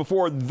views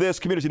before this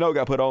community note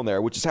got put on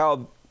there, which is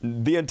how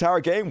the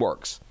entire game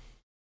works.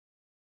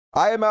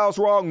 I Am Miles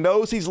Wrong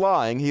knows he's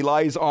lying. He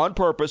lies on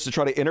purpose to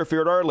try to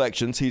interfere in our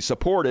elections. He's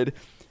supported,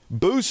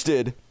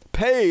 boosted,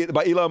 paid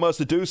by Elon Musk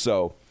to do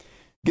so.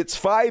 Gets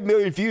 5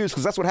 million views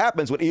because that's what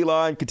happens when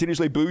Elon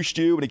continuously boosts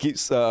you and he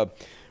keeps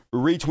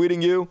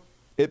retweeting you.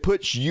 It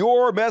puts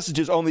your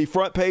messages on the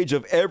front page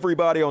of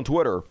everybody on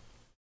Twitter.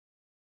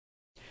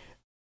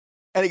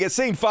 And it gets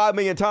seen 5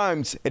 million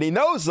times, and he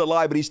knows it's a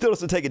lie, but he still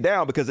doesn't take it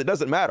down because it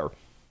doesn't matter.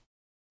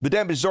 The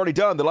damage is already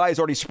done. The lie is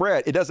already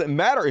spread. It doesn't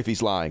matter if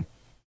he's lying.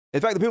 In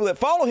fact, the people that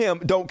follow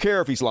him don't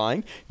care if he's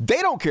lying. They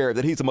don't care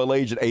that he's a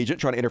Malaysian agent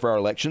trying to interfere in our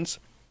elections.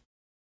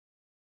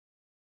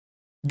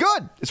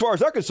 Good, as far as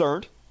they're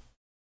concerned.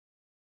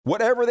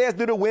 Whatever they have to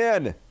do to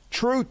win,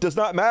 truth does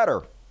not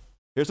matter.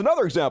 Here's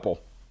another example.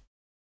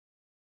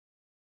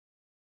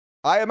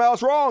 I Am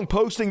Miles Wrong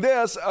posting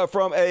this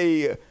from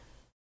a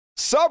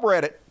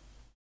subreddit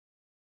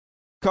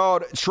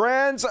called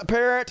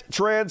Transparent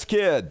Trans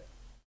Kid.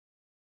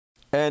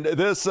 And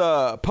this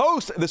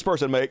post this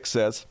person makes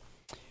says,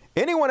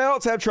 anyone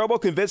else have trouble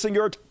convincing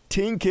your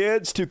teen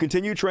kids to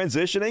continue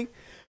transitioning?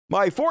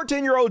 My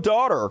 14-year-old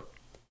daughter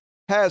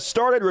has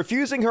started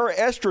refusing her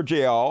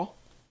estradiol,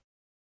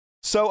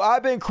 so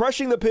I've been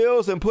crushing the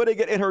pills and putting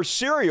it in her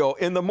cereal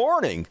in the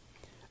morning.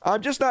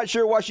 I'm just not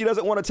sure why she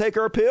doesn't want to take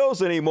her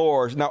pills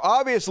anymore. Now,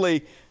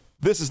 obviously,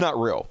 this is not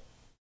real.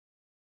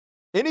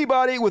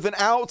 Anybody with an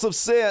ounce of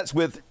sense,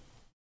 with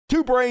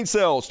 2 brain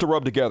cells to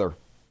rub together,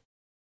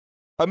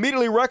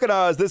 immediately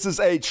recognize this is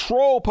a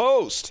troll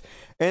post.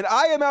 And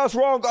I Am Miles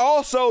Wrong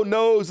also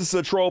knows this is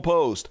a troll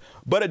post,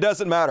 but it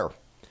doesn't matter.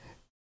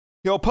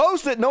 He'll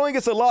post it knowing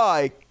it's a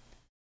lie,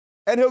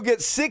 and he'll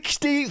get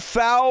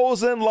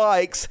 60,000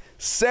 likes,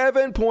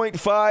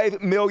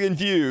 7.5 million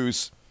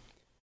views.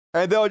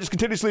 And they'll just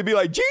continuously be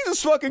like,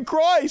 Jesus fucking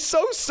Christ,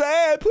 so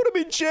sad, put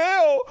him in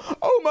jail.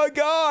 Oh my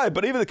God.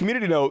 But even the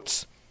community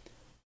notes,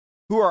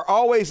 who are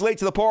always late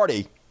to the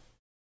party,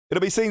 it'll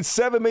be seen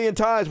 7 million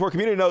times where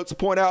community notes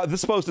point out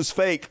this post is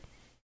fake.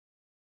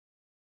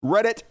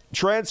 Reddit,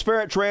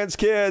 Transparent Trans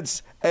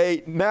Kids,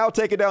 a now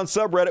taken down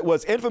subreddit,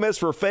 was infamous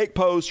for fake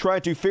posts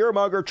trying to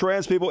fearmonger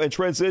trans people and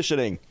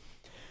transitioning.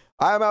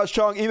 I Am Miles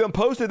Chong even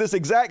posted this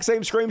exact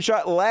same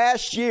screenshot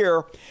last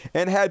year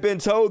and had been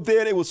told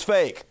then it was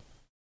fake.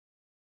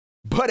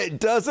 But it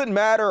doesn't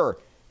matter.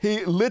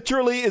 He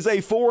literally is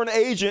a foreign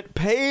agent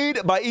paid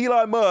by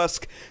Elon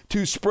Musk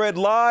to spread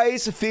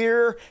lies,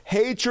 fear,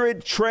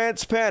 hatred,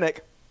 trans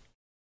panic,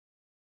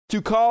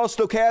 to cause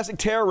stochastic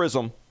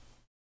terrorism.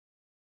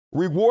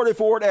 rewarded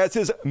for it as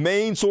his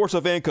main source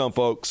of income,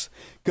 folks,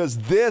 because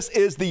this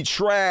is the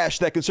trash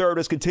that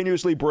conservatives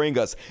continuously bring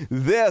us.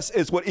 This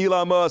is what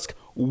Elon Musk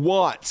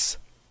wants.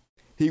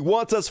 He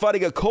wants us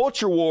fighting a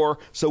culture war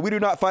so we do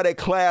not fight a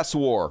class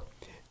war.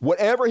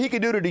 Whatever he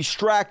can do to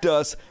distract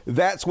us,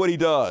 that's what he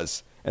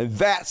does. And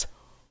that's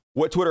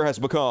what Twitter has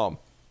become.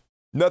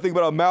 Nothing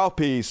but a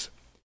mouthpiece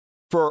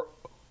for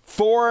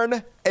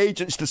foreign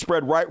agents to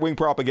spread right-wing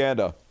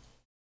propaganda.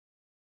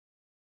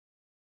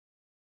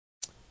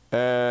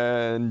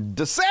 And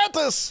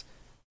DeSantis,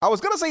 I was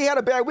going to say he had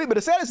a bad week, but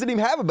DeSantis didn't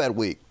even have a bad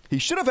week. He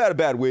should have had a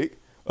bad week,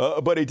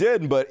 but he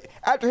didn't. But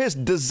after his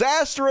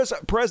disastrous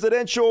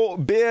presidential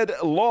bid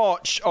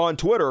launch on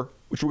Twitter,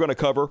 which we're going to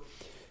cover,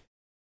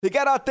 he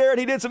got out there and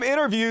he did some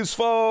interviews,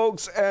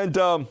 folks, and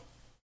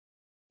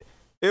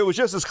it was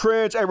just as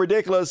cringe and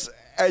ridiculous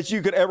as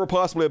you could ever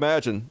possibly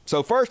imagine.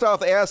 So first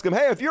off, they asked him,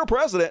 hey, if you're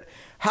president,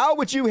 how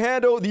would you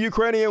handle the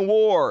Ukrainian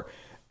war?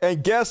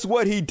 And guess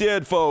what he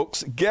did,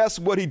 folks? Guess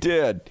what he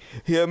did?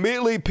 He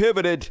immediately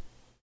pivoted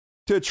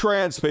to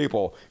trans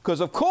people.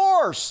 Because, of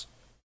course,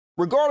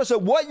 regardless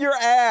of what you're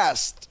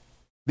asked,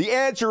 the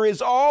answer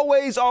is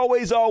always,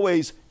 always,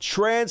 always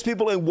trans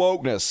people and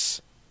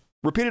wokeness.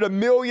 Repeated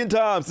 1,000,000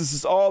 times, this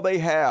is all they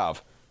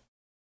have.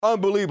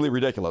 Unbelievably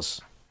ridiculous.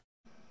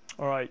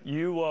 All right,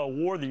 you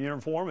wore the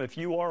uniform. If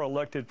you are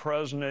elected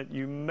president,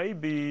 you may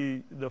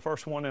be the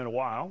first one in a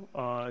while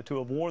to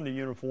have worn the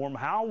uniform.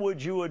 How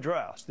would you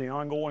address the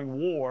ongoing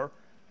war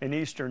in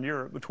Eastern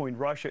Europe between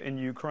Russia and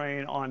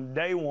Ukraine on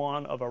day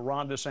one of a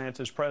Ron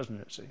DeSantis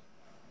presidency?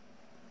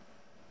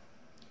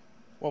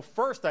 Well,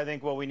 first, I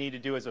think what we need to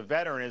do as a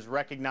veteran is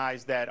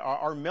recognize that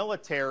our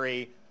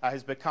military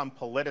has become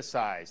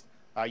politicized.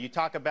 You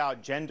talk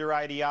about gender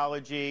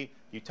ideology.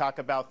 You talk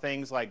about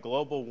things like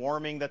global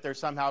warming that they're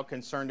somehow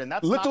concerned, and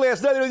that's literally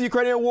has nothing to do with the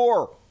Ukrainian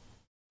war.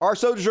 Our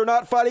soldiers are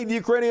not fighting the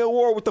Ukrainian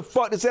war. What the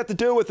fuck does that have to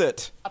do with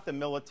it? Not the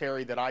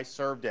military that I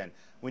served in.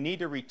 We need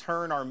to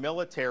return our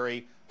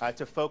military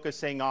to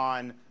focusing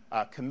on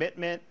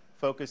commitment,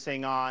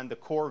 focusing on the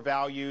core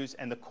values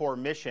and the core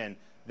mission.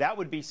 That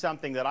would be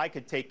something that I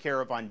could take care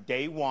of on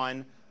day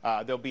one.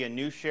 There'll be a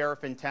new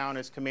sheriff in town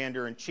as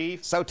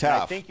commander-in-chief. So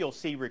tough. I think you'll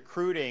see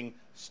recruiting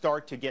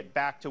start to get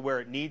back to where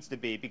it needs to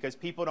be because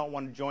people don't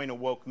want to join a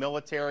woke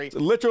military. It's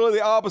literally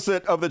the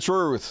opposite of the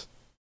truth.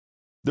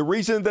 The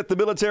reason that the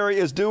military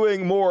is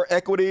doing more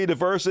equity,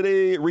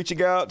 diversity,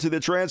 reaching out to the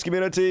trans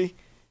community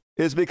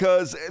is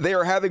because they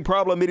are having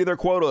problem meeting their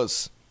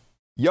quotas.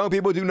 Young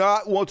people do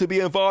not want to be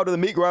involved in the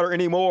meat grinder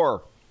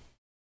anymore.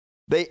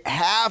 They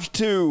have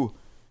to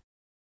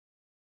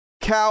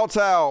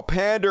kowtow,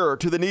 pander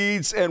to the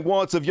needs and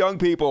wants of young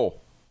people.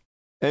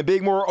 And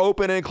being more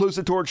open and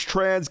inclusive towards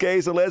trans,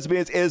 gays, and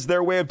lesbians is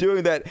their way of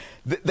doing that.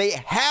 They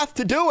have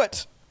to do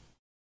it.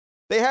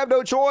 They have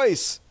no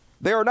choice.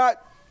 They are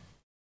not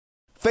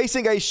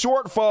facing a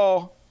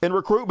shortfall in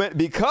recruitment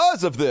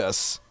because of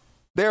this.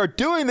 They are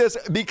doing this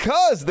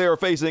because they are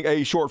facing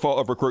a shortfall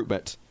of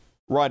recruitment.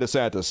 Ron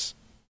DeSantis.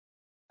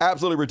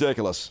 Absolutely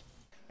ridiculous.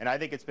 And I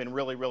think it's been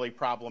really, really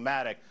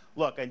problematic.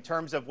 Look, in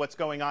terms of what's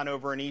going on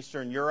over in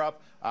Eastern Europe,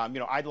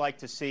 I'd like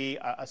to see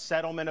a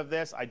settlement of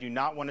this. I do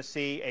not want to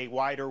see a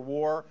wider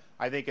war.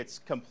 I think it's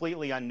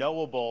completely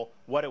unknowable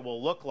what it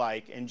will look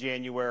like in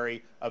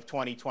January of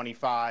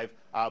 2025.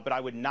 But I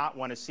would not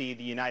want to see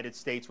the United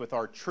States with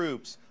our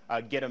troops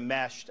get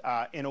enmeshed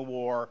in a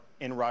war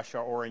in Russia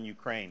or in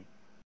Ukraine.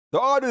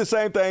 They'll all do the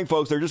same thing,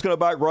 folks. They're just going to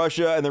back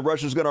Russia, and then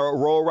Russia's going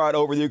to roll right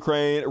over the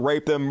Ukraine,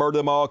 rape them, murder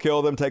them all,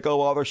 kill them, take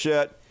over all their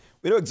shit.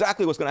 We know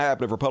exactly what's going to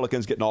happen if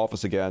Republicans get in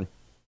office again.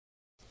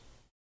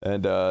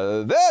 And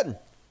then,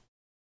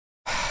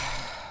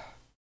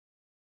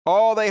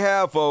 all they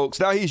have, folks,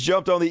 now he's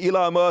jumped on the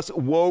Elon Musk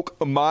woke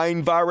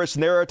mind virus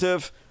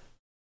narrative.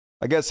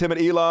 I guess him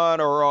and Elon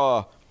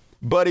are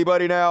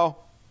buddy-buddy now.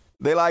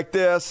 They like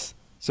this,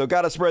 so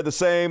got to spread the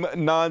same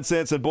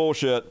nonsense and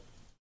bullshit.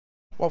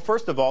 Well,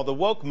 first of all, the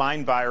woke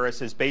mind virus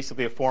is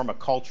basically a form of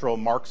cultural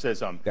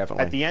Marxism.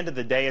 Definitely. At the end of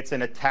the day, it's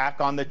an attack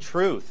on the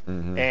truth.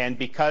 Mm-hmm. And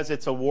because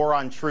it's a war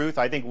on truth,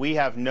 I think we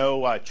have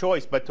no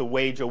choice but to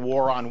wage a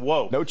war on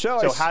woke. No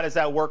choice. So how does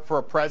that work for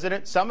a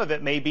president? Some of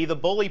it may be the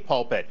bully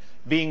pulpit,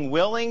 being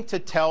willing to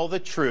tell the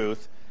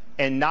truth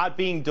and not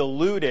being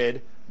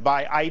deluded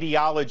by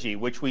ideology,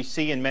 which we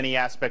see in many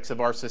aspects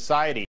of our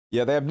society.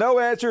 Yeah, they have no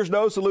answers,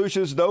 no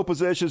solutions, no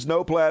positions,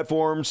 no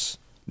platforms,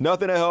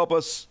 nothing to help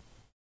us.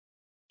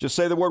 Just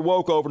say the word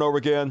woke over and over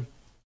again.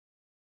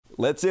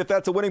 Let's see if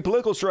that's a winning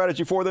political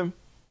strategy for them.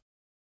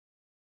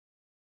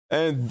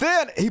 And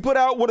then he put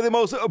out one of the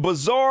most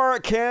bizarre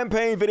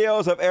campaign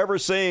videos I've ever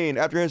seen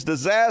after his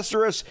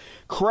disastrous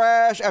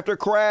crash after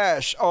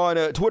crash on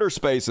Twitter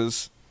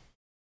Spaces.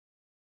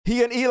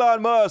 He and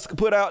Elon Musk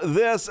put out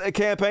this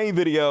campaign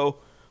video,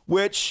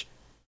 which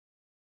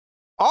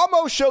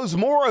almost shows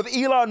more of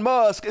Elon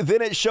Musk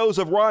than it shows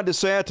of Ron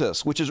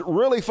DeSantis, which is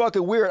really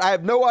fucking weird. I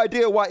have no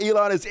idea why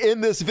Elon is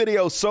in this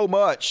video so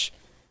much.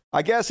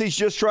 I guess he's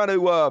just trying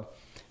to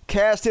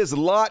cast his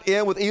lot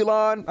in with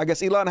Elon. I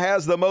guess Elon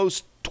has the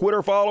most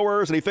Twitter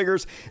followers, and he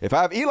figures if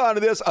I have Elon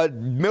in this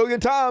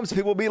 1,000,000 times,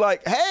 people will be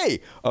like,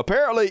 hey,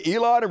 apparently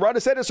Elon and Ron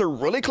DeSantis are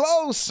really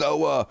close.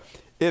 So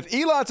if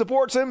Elon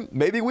supports him,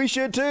 maybe we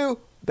should too.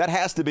 That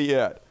has to be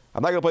it.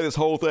 I'm not going to play this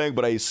whole thing,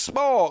 but a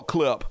small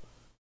clip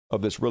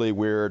of this really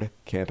weird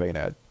campaign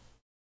ad.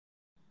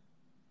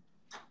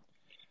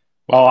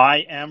 Well,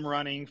 I am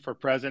running for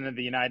president of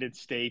the United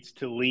States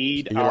to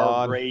lead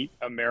our great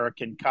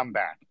American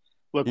comeback.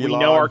 Look, we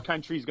know our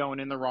country's going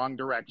in the wrong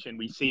direction.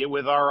 We see it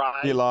with our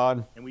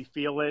eyes, and we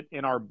feel it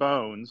in our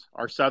bones.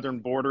 Our southern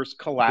borders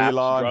collapse.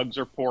 Drugs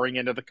are pouring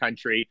into the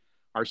country.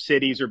 Our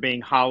cities are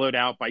being hollowed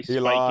out by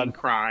spiking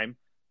crime.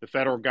 The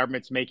federal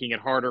government's making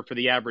it harder for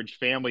the average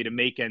family to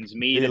make ends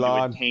meet and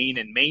to attain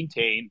and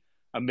maintain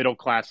a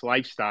middle-class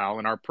lifestyle.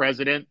 And our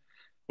president,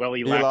 well,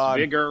 he lacks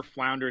vigor,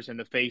 flounders in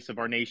the face of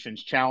our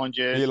nation's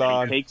challenges,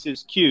 and he takes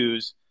his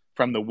cues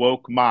from the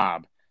woke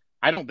mob.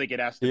 I don't think it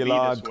has to be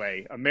this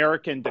way.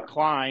 American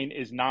decline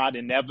is not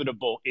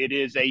inevitable. It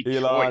is a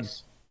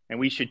choice, and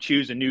we should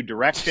choose a new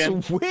direction.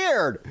 It's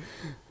weird.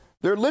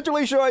 They're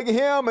literally showing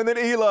him and then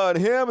Elon,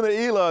 him and then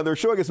Elon. They're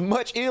showing as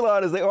much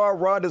Elon as they are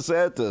Ron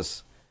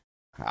DeSantis.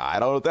 I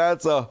don't know if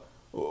that's a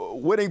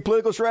winning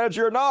political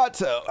strategy or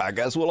not. I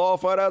guess we'll all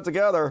find out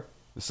together.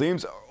 It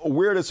seems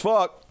weird as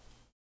fuck.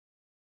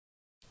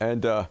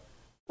 And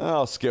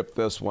I'll skip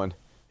this one.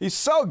 He's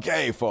so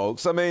gay,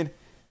 folks. I mean,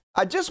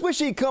 I just wish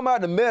he'd come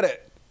out and admit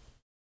it.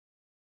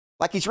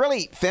 Like, he's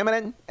really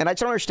feminine, and I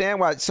just don't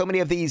understand why so many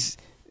of these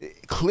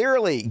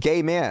clearly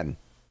gay men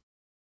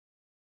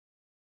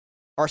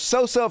are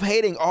so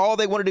self-hating. All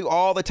they want to do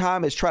all the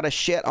time is try to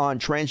shit on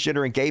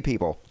transgender and gay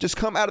people. Just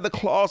come out of the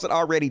closet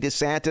already,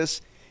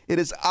 DeSantis. It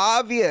is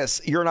obvious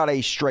you're not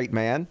a straight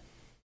man.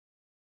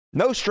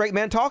 No straight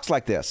man talks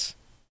like this.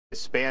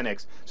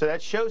 Hispanics. So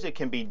that shows it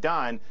can be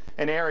done.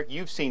 And Eric,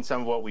 you've seen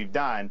some of what we've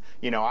done.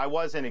 You know, I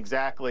wasn't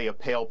exactly a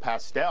pale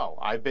pastel.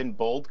 I've been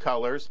bold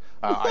colors.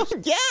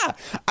 Yeah,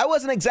 I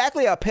wasn't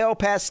exactly a pale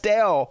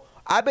pastel.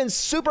 I've been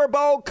super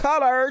bold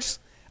colors.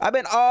 I've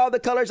been all the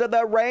colors of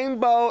the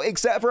rainbow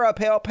except for a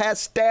pale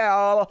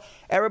pastel.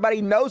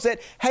 Everybody knows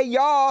it. Hey,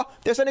 y'all,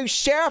 there's a new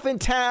sheriff in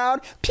town.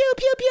 Pew,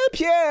 pew, pew,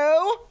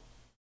 pew.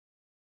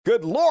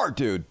 Good Lord,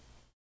 dude.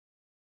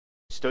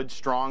 Stood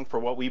strong for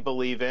what we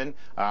believe in.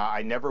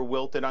 I never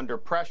wilted under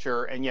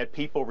pressure, and yet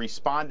people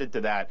responded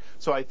to that.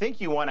 So I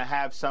think you want to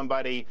have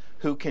somebody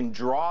who can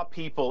draw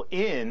people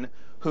in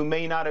who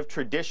may not have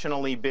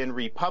traditionally been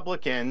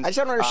Republicans. I just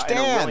don't understand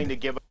and are willing to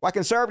give why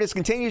conservatives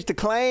continue to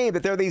claim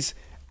that they're these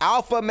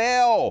alpha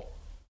male,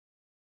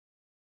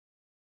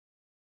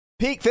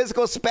 peak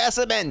physical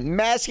specimen,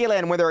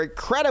 masculine, when they're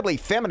incredibly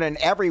feminine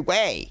in every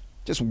way.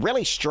 Just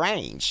really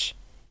strange.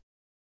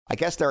 I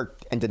guess they're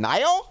in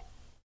denial,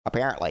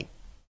 apparently.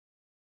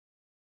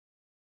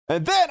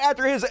 And then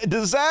after his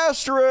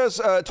disastrous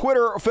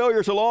Twitter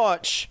failure to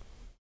launch,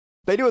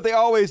 they do what they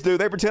always do.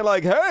 They pretend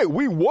like, hey,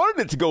 we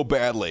wanted it to go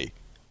badly.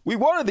 We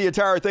wanted the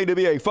entire thing to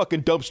be a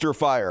fucking dumpster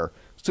fire.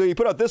 So he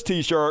put out this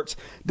t-shirt.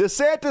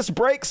 DeSantis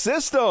breaks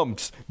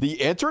systems. The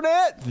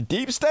internet, the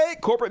deep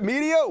state, corporate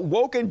media,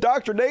 woke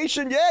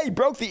indoctrination. Yeah, he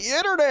broke the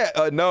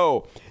internet.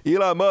 No,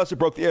 Elon Musk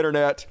broke the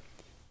internet.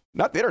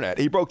 Not the internet.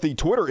 He broke the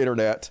Twitter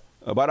internet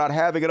by not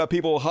having enough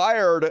people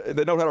hired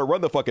that know how to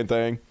run the fucking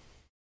thing.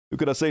 Who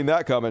could have seen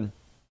that coming?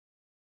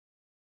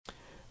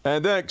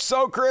 And then,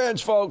 so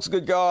cringe, folks.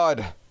 Good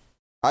God.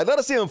 I'd love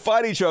to see them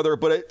fight each other,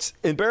 but it's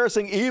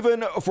embarrassing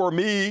even for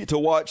me to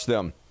watch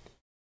them.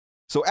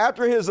 So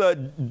after his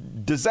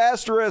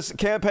disastrous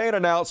campaign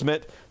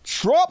announcement,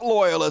 Trump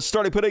loyalists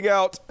started putting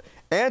out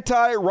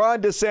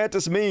anti-Ron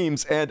DeSantis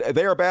memes, and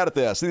they are bad at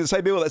this. These are the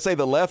same people that say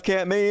the left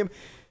can't meme.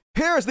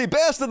 Here's the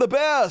best of the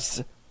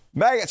best.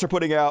 Maggots are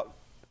putting out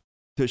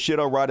to shit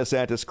on Ron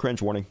DeSantis.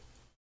 Cringe warning.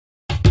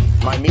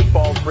 My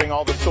meatballs bring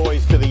all the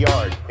soys to the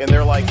yard, and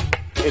they're like,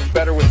 it's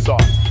better with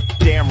sauce.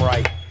 Damn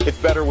right, it's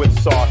better with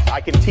sauce. I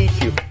can teach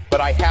you,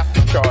 but I have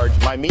to charge.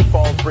 My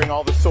meatballs bring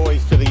all the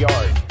soys to the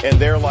yard, and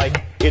they're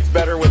like, it's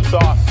better with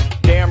sauce.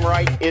 Damn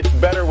right, it's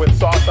better with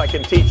sauce. I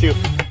can teach you,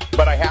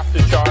 but I have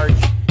to charge.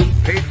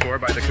 Paid for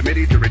by the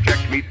Committee to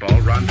Reject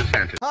Meatball, Ron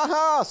DeSantis.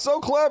 Haha, so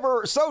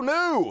clever, so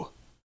new.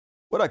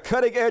 What a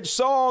cutting edge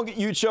song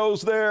you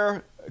chose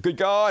there. Good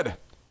God.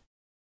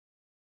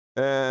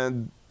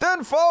 And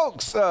then,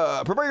 folks,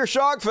 prepare your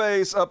shock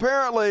face.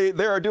 Apparently,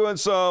 they are doing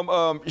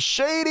some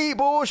shady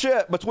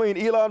bullshit between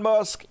Elon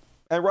Musk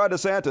and Ron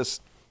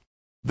DeSantis.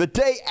 The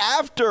day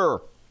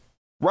after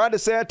Ron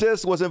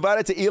DeSantis was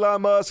invited to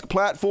Elon Musk's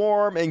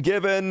platform and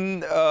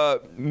given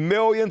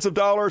millions of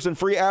dollars in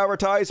free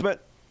advertisement,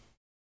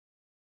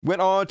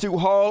 went on to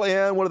haul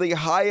in one of the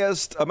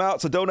highest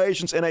amounts of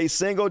donations in a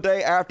single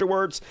day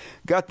afterwards,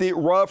 got the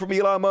rub from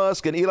Elon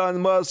Musk, and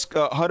Elon Musk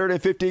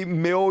 150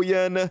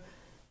 million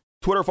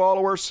Twitter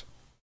followers.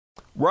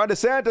 Ron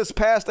DeSantis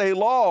passed a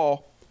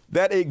law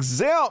that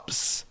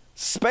exempts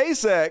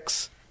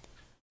SpaceX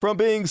from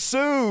being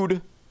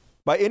sued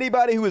by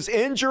anybody who is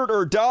injured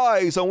or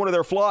dies on one of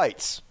their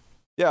flights.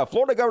 Yeah,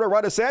 Florida Governor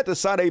Ron DeSantis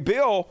signed a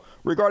bill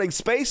regarding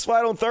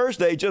spaceflight on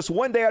Thursday, just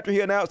one day after he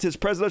announced his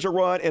presidential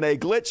run in a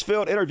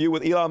glitch-filled interview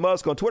with Elon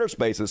Musk on Twitter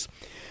Spaces.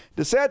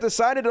 DeSantis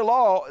signed into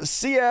law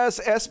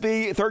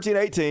CSSB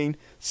 1318,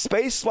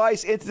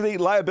 Spaceflight's Entity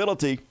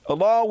Liability,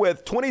 along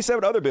with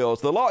 27 other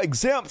bills. The law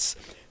exempts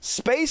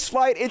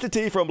spaceflight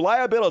entity from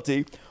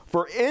liability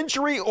for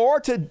injury or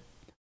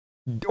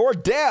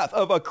death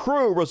of a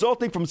crew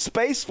resulting from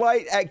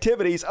spaceflight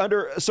activities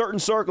under certain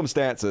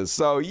circumstances.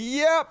 So,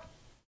 yep.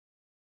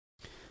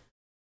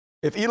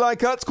 If Elon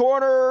cuts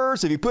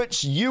corners, if he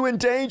puts you in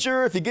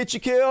danger, if he gets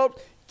you killed,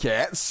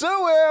 can't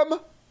sue him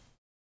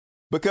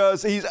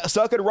because he's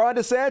sucking Ron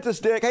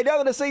DeSantis' dick. Hey,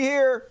 nothing to see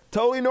here.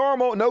 Totally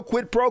normal. No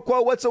quid pro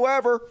quo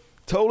whatsoever.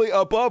 Totally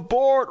above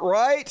board,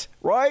 right?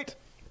 Right?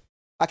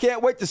 I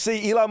can't wait to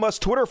see Elon Musk's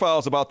Twitter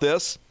files about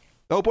this.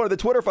 The whole point of the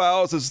Twitter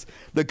files is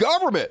the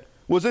government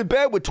was in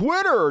bed with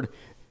Twitter.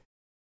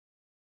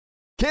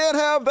 Can't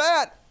have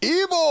that.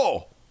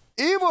 Evil.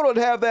 Evil don't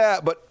have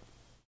that, but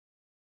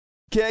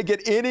can't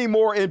get any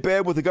more in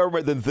bed with the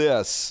government than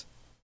this.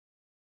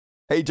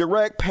 A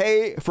direct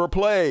pay for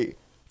play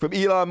from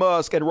Elon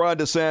Musk and Ron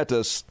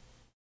DeSantis.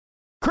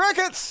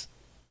 Crickets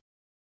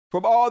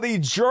from all the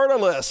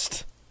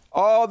journalists,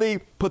 all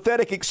the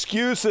pathetic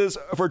excuses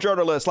for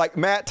journalists like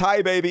Matt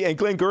Tiebaby and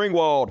Glenn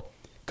Greenwald.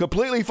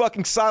 Completely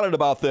fucking silent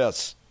about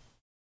this.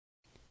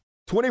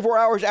 24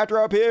 hours after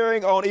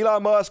appearing on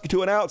Elon Musk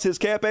to announce his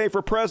campaign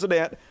for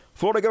president,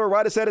 Florida Governor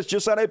Ron DeSantis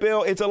just signed a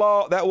bill into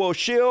law that will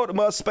shield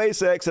Musk,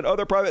 SpaceX, and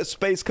other private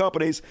space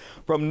companies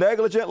from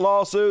negligent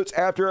lawsuits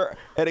after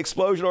an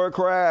explosion or a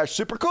crash.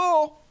 Super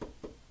cool.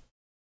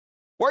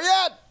 Where you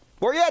at?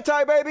 Where you at,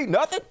 Tiebaby?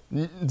 Nothing?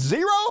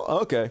 Zero?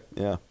 Okay,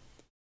 yeah.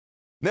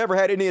 Never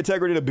had any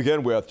integrity to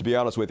begin with, to be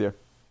honest with you.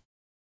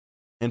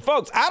 And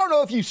folks, I don't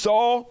know if you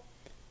saw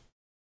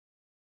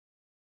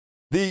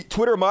the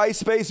Twitter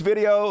MySpace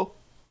video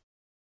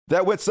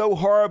that went so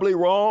horribly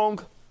wrong,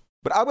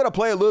 but I'm going to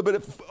play a little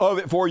bit of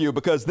it for you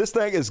because this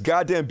thing is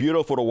goddamn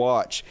beautiful to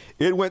watch.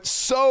 It went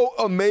so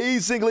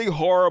amazingly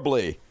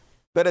horribly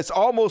that it's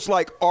almost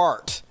like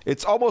art.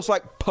 It's almost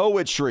like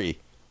poetry.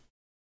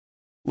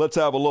 Let's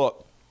have a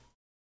look.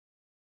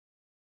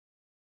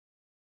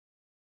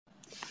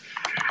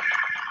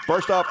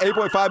 First off,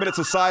 8.5 minutes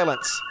of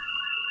silence.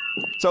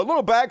 So a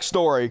little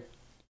backstory.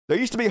 There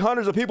used to be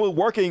hundreds of people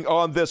working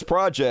on this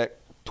project,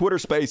 Twitter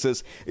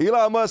Spaces.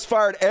 Elon Musk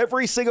fired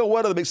every single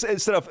one of them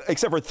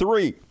except for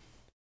three.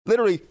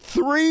 Literally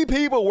 3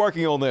 people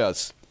working on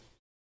this.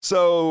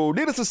 So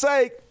needless to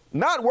say,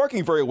 not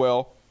working very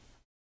well.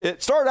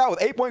 It started out with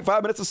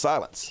 8.5 minutes of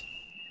silence.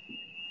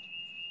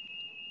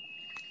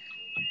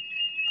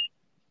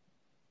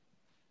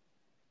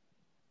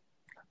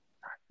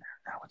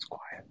 Now it's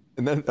quiet.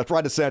 And then that's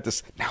right,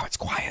 DeSantis. Now it's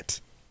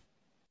quiet.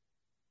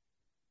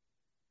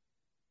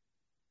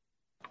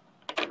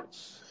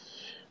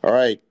 All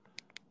right.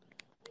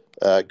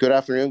 Good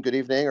afternoon, good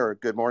evening, or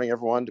good morning,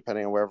 everyone,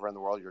 depending on wherever in the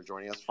world you're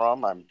joining us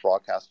from. I'm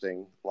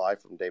broadcasting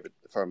live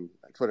from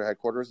Twitter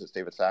headquarters. It's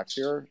David Sachs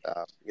here.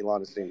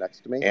 Elon is sitting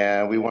next to me,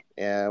 and we want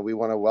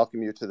to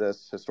welcome you to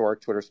this historic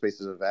Twitter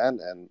Spaces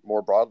event, and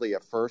more broadly, a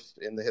first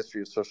in the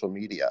history of social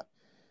media.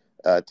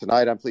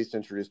 Tonight, I'm pleased to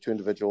introduce 2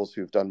 individuals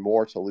who've done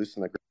more to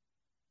loosen the.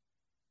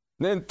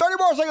 Then 30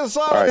 more seconds of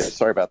silence. All right,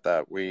 sorry about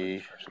that.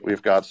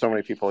 We've got so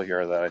many people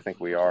here that I think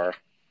we are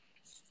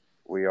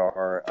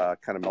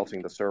kind of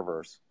melting the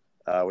servers,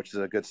 which is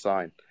a good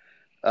sign.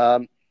 All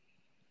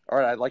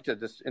right, I'd like to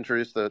just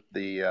introduce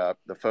the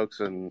folks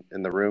in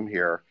the room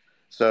here.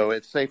 So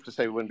it's safe to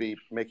say we wouldn't be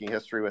making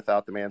history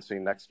without the man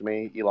sitting next to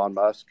me, Elon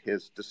Musk.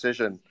 His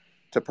decision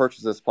to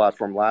purchase this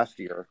platform last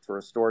year to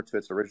restore it to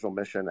its original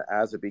mission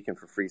as a beacon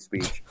for free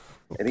speech,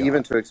 and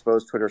even to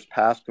expose Twitter's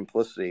past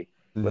complicity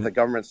with a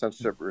government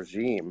censorship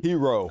regime.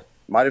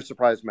 Might have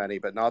surprised many,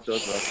 but not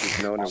those of us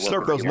who've known and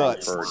worked with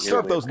Elon for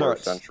nearly a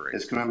quarter century.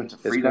 His commitment to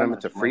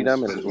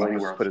freedom and his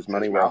willingness to put his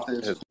money where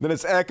his Then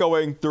it's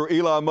echoing through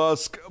Elon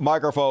Musk's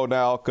microphone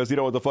now because he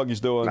don't know what the fuck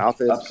he's doing.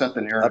 mouth is upset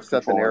the narrative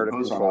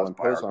control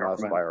imposed on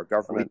us by our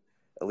government,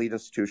 elite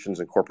institutions,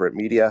 and corporate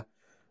media.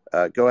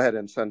 Go ahead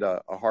and send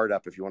a heart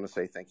up if you want to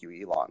say thank you,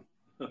 Elon.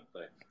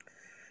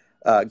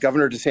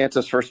 Governor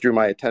DeSantis first drew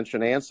my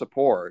attention and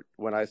support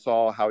when I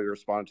saw how he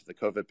responded to the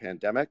COVID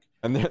pandemic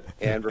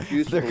and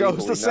refused to believe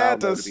what we now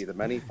know to be the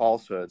many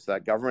falsehoods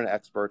that government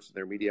experts and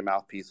their media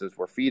mouthpieces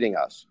were feeding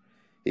us.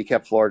 He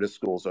kept Florida's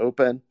schools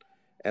open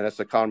and its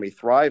economy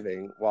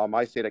thriving, while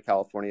my state of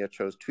California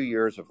chose 2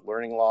 years of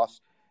learning loss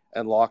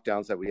and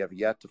lockdowns that we have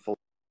yet to fully.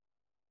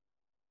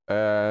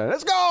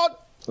 It's gone.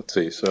 Let's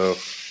see. So,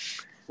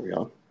 are we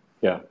on?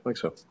 Yeah, I think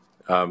so.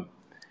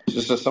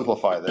 Just to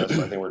simplify this,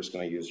 I think we're just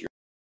going to use your.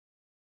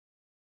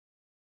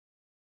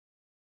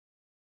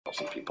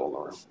 Some people in the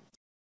room.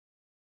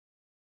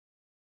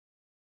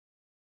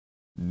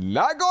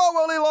 Not going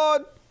well,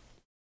 Elon.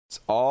 It's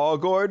all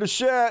going to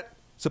shit.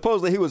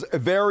 Supposedly he was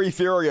very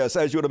furious,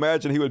 as you would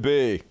imagine he would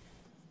be. He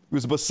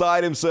was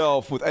beside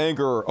himself with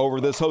anger over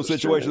this whole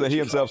situation that he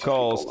himself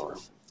caused. All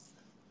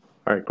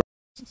right.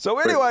 So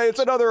anyway, it's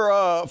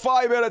another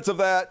 5 minutes of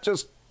that.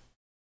 Just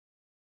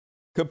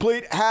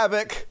complete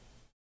havoc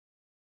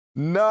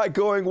Not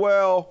going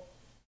well.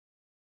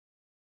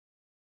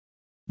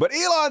 But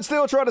Elon's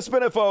still trying to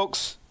spin it,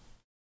 folks.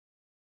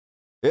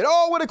 It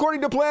all went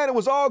according to plan. It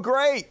was all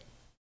great.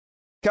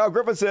 Cal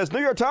Griffin says,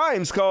 New York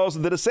Times calls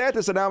the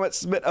DeSantis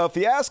announcement a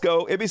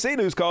fiasco. NBC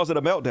News calls it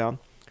a meltdown.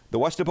 The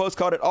Washington Post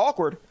called it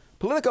awkward.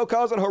 Politico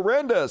calls it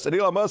horrendous. And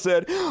Elon Musk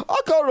said, I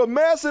call it a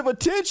massive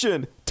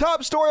attention.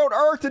 Top story on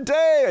earth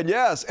today. And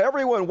yes,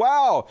 everyone,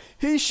 wow,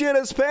 he shit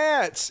his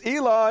pants,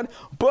 Elon.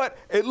 But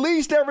at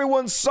least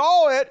everyone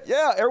saw it.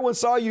 Yeah, everyone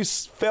saw you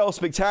fail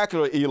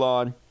spectacularly,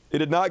 Elon. It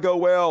did not go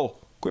well.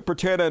 Quit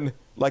pretending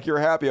like you're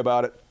happy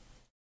about it.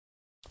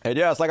 And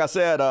yes, like I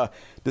said,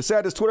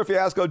 DeSantis Twitter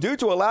fiasco due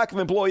to a lack of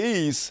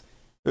employees.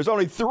 There's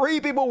only 3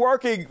 people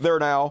working there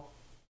now.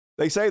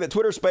 They say that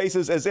Twitter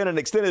Spaces is in an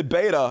extended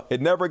beta. It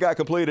never got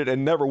completed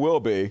and never will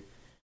be.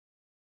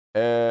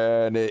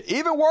 And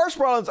even worse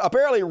problems,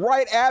 apparently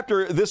right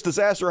after this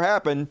disaster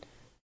happened,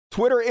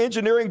 Twitter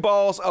engineering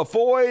boss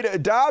Avoid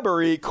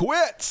Dabiri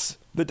quits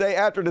the day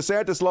after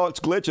DeSantis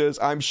launched glitches.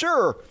 I'm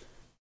sure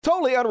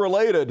totally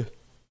unrelated.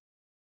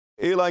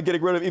 Elon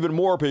getting rid of even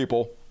more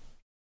people.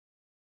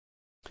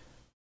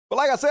 But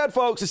like I said,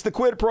 folks, it's the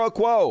quid pro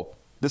quo.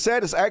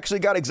 DeSantis actually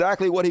got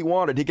exactly what he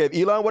wanted. He gave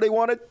Elon what he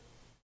wanted,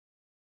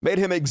 made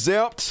him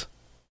exempt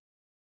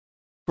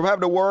from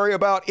having to worry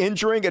about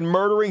injuring and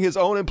murdering his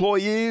own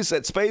employees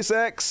at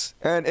SpaceX.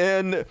 And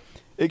in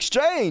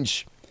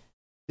exchange,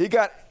 he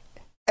got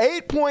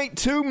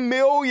 $8.2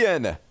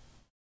 million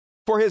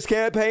for his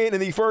campaign in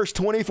the first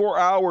 24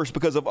 hours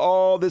because of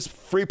all this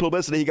free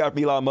publicity he got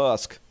from Elon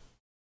Musk.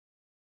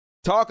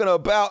 Talking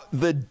about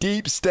the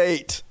deep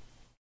state.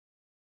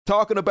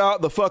 Talking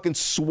about the fucking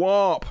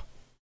swamp.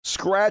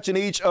 Scratching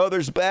each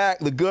other's back.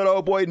 The good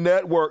old boy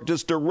network.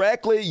 Just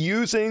directly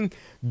using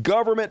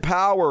government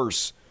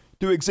powers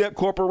to exempt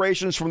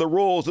corporations from the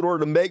rules in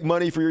order to make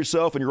money for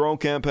yourself and your own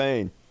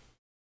campaign.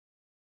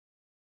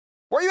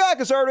 Where you at,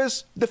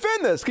 conservatives?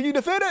 Defend this. Can you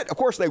defend it? Of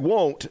course they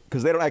won't,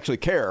 because they don't actually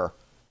care.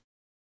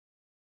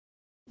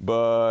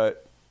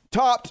 But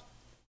topped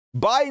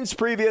Biden's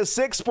previous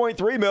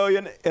 $6.3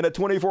 million in a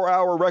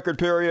 24-hour record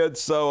period,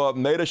 so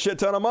made a shit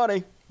ton of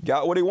money.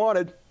 Got what he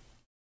wanted.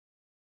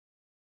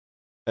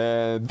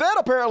 And then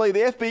apparently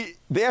the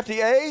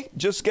FDA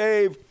just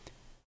gave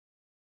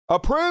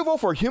approval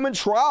for human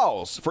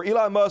trials for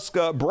Elon Musk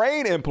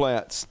brain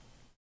implants.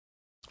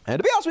 And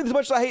to be honest with you, as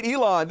much as I hate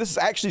Elon, this is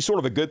actually sort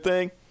of a good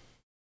thing.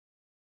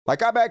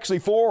 Like, I'm actually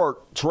for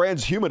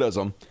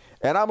transhumanism.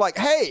 And I'm like,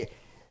 hey,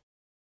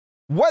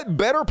 what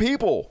better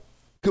people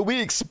could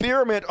we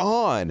experiment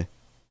on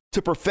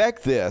to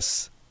perfect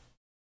this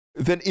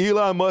than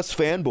Elon Musk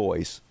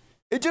fanboys?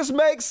 It just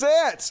makes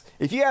sense.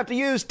 If you have to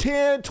use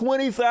 10,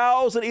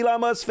 20,000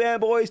 Elon Musk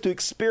fanboys to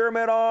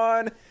experiment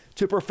on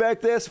to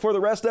perfect this before the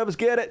rest of us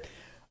get it,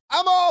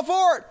 I'm all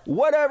for it.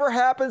 Whatever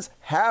happens,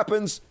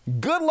 happens.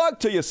 Good luck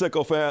to you,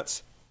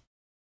 sycophants.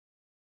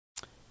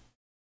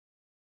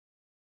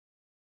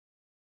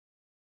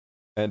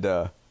 And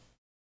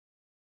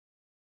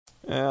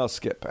I'll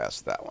skip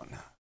past that one.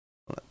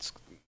 Let's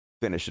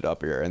finish it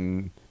up here.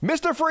 And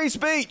Mr. Free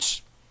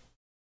Speech.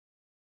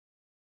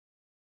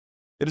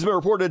 It has been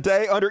reported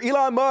today, under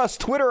Elon Musk,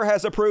 Twitter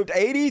has approved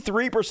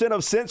 83%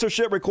 of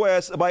censorship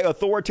requests by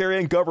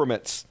authoritarian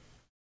governments.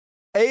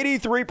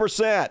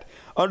 83%.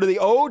 Under the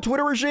old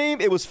Twitter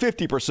regime, it was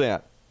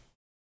 50%.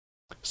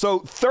 So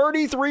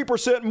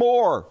 33%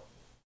 more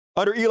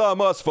under Elon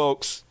Musk,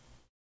 folks.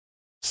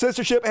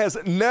 Censorship has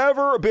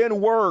never been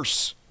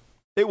worse.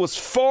 It was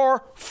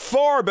far,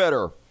 far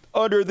better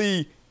under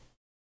the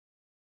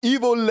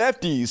evil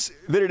lefties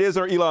than it is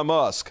under Elon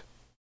Musk.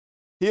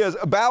 He is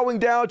bowing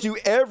down to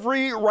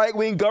every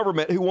right-wing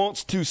government who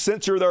wants to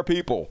censor their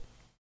people.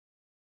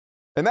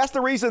 And that's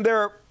the reason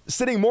they're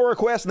sending more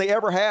requests than they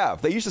ever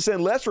have. They used to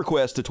send less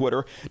requests to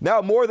Twitter,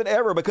 now more than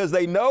ever, because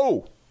they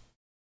know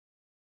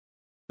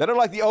that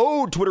unlike the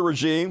old Twitter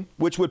regime,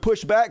 which would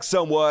push back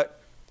somewhat,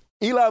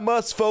 Elon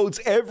Musk folds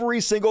every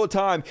single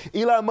time.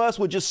 Elon Musk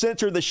would just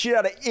censor the shit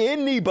out of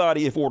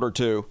anybody if ordered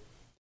to,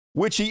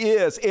 which he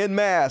is en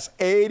masse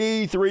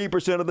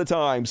 83% of the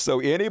time. So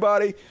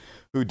anybody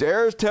who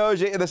dares tells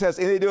you this has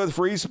anything to do with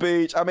free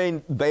speech, I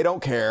mean, they don't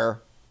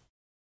care.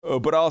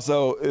 But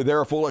also,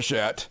 they're full of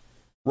shit.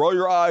 Roll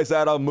your eyes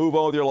at them, move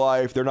on with your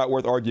life. They're not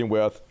worth arguing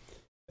with.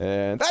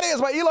 And that is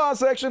my Elon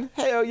section.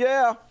 Hell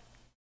yeah.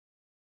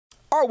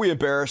 Are we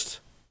embarrassed?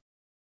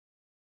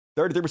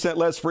 33%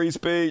 less free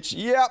speech.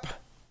 Yep.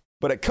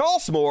 But it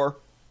costs more,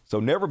 so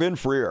never been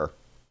freer.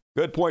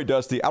 Good point,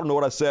 Dusty. I don't know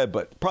what I said,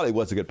 but probably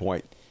was a good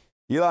point.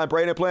 Elon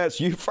brain implants,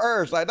 you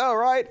first. I know,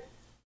 right?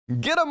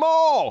 Get them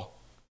all.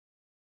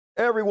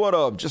 Every one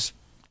of them. Just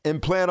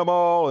implant them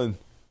all. And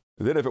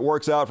then if it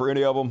works out for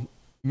any of them,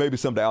 maybe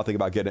someday I'll think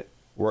about getting it.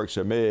 Works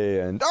for me.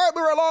 And all right,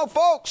 we're along,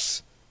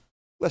 folks.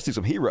 Let's do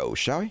some heroes,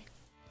 shall we?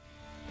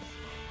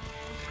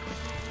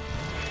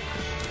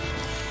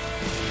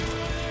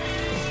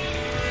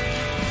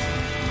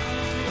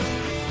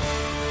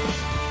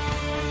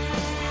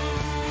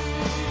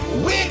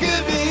 We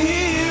could be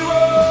heroes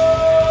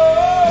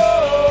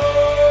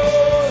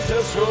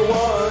just for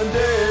one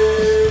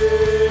day.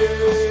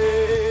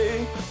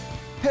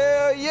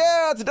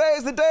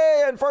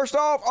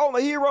 off on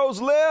the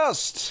heroes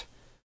list.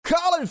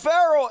 Colin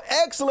Farrell,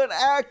 excellent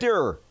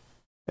actor.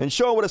 And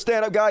showing what a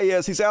stand-up guy he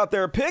is. He's out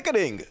there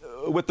picketing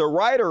with the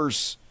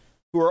writers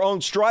who are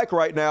on strike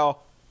right now.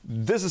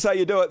 This is how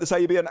you do it. This is how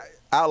you be an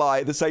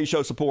ally. This is how you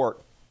show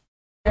support.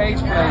 Stage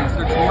plays,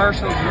 the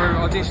commercials we're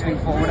auditioning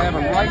for, whatever.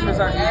 Writers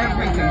are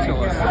everything to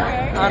us.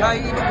 And I,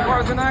 even before I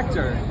was an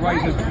actor,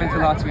 writers meant a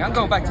lot to me. I'm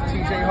going back to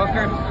T.J.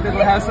 Hooker,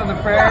 Little House on the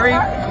Prairie.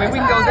 I mean, we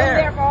can go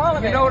there.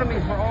 You know what I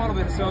mean? For all of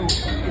it. So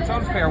it's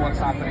unfair what's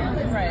happening.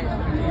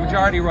 The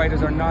majority of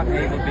writers are not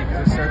able,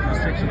 because of certain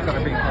restrictions that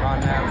are being put on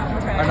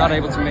now, are not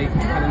able to make the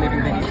kind of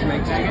living they need to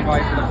make to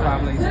provide for their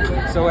families.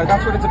 So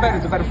that's what it's about.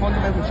 It's about a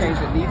fundamental change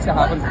that needs to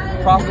happen.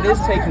 Profit is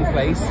taking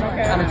place,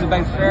 and it's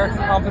about fair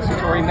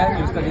compensatory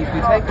measures that need to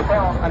be taken,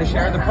 and a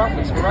share of the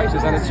profits for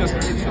writers. And it's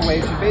the way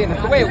it should be, and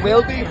it's the way it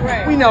will be.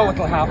 We know what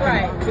will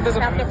happen. But there's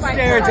a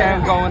stare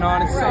down going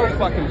on. It's so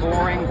fucking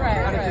boring,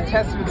 and it's a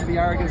testament of the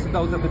arrogance of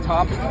those at the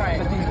top,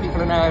 that these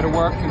people are now out of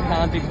work and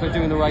can't because they're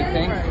doing the right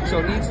thing. So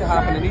it needs to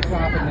happen. It needs to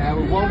happen now.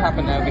 It won't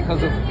happen now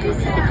because of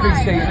the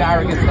pre-staged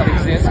arrogance that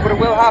exists, but it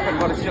will happen,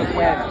 but it's just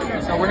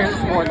when. So we're here to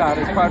support that.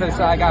 It's proud of the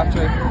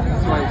SAG-AFTRA.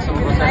 That's why some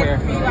of us are here.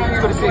 It's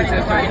good to see you,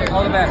 sister.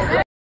 All the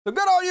best. So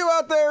good on you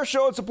out there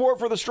showing support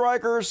for the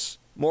strikers.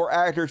 More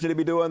actors need to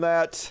be doing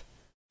that.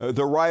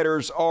 The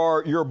writers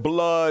are your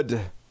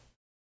blood.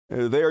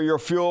 They are your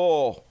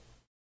fuel.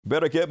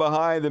 Better get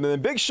behind them. And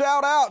then big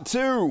shout out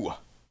to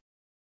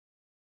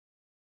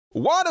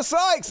Wanda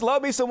Sykes.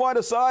 Love me some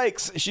Wanda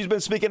Sykes. She's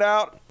been speaking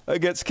out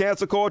against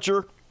cancel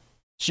culture.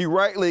 She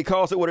rightly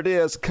calls it what it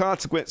is,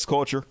 consequence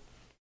culture.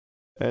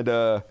 And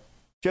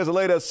she has the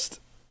latest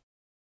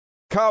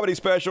comedy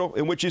special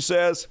in which she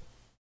says,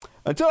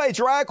 until a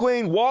drag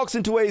queen walks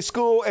into a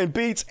school and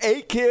beats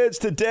 8 kids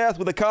to death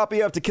with a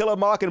copy of To Kill a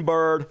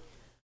Mockingbird,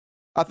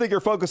 I think you're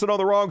focusing on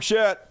the wrong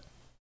shit.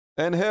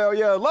 And hell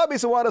yeah, love me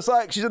some Wanda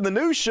Sykes. She's in the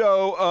new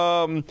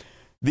show,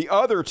 The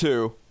Other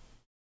Two,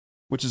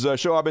 which is a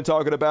show I've been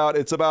talking about.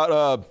 It's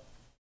about,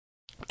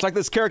 it's like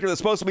this character that's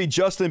supposed to be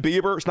Justin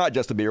Bieber. It's not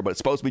Justin Bieber, but it's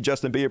supposed to be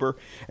Justin Bieber.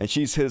 And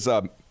she's his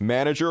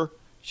manager.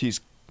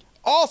 She's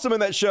awesome in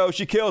that show.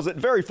 She kills it.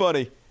 Very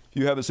funny. If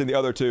you haven't seen The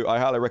Other Two, I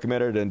highly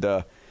recommend it.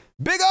 And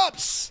big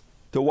ups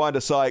to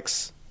Wanda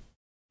Sykes,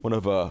 one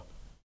of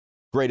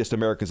greatest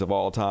Americans of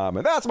all time.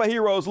 And that's my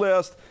heroes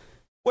list.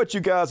 What you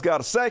guys got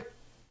to say?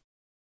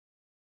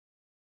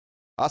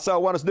 I saw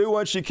Wanda's new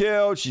one she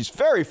killed. She's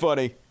very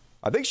funny.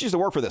 I think she used to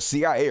work for the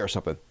CIA or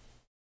something.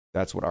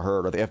 That's what I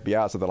heard, or the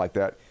FBI, something like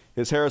that.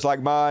 His hair is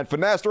like mine.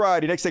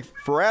 Finasteride. He needs to take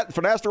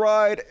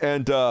finasteride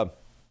and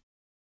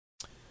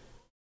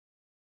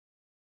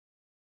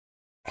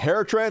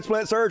hair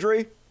transplant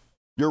surgery.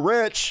 You're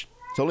rich.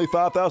 It's only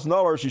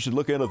 $5,000. You should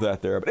look into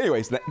that there. But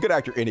anyways, good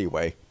actor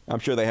anyway. I'm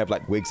sure they have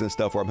like wigs and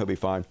stuff for him. He'll be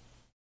fine.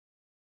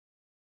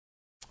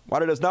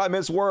 Wanda does not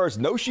mince words.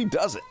 No, she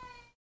doesn't.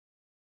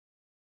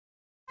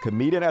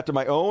 Comedian after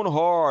my own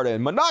heart.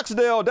 And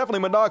minoxidil.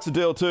 Definitely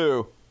minoxidil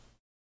too.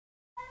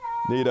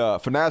 Need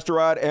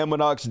finasteride and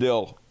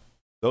minoxidil.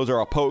 Those are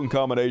a potent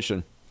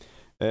combination.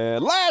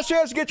 And last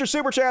chance to get your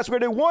super chats. We're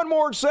going to do one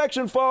more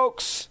section,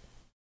 folks.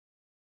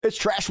 It's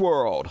Trash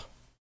World.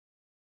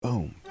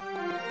 Boom.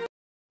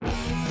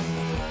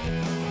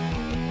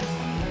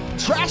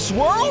 Trash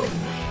World?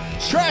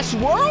 Trash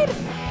World?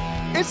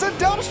 It's a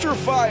dumpster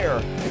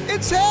fire.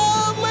 It's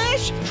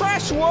hellish.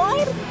 Trash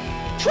World?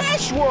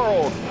 Trash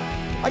World.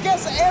 I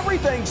guess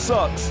everything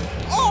sucks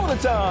all the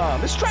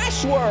time. It's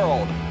Trash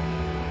World.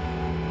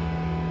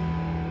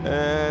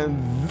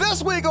 And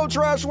this week on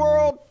Trash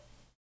World,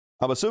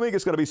 I'm assuming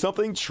it's going to be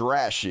something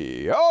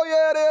trashy. Oh,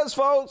 yeah, it is,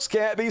 folks.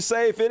 Can't be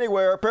safe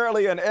anywhere.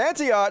 Apparently, in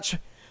Antioch,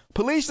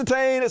 police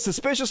detain a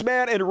suspicious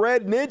man in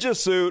red ninja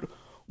suit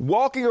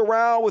walking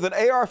around with an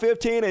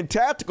AR-15 and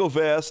tactical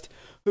vest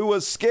who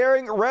was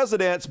scaring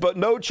residents, but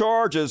no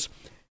charges.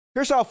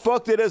 Here's how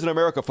fucked it is in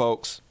America,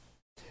 folks.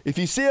 If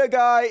you see a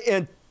guy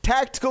in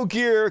tactical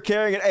gear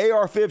carrying an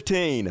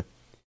AR-15,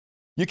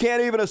 you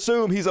can't even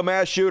assume he's a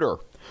mass shooter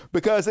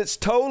because it's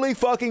totally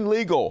fucking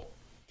legal.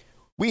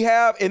 We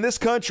have in this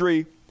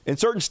country, in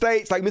certain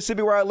states like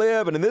Mississippi where I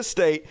live, and in this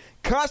state,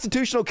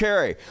 constitutional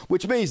carry,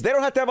 which means they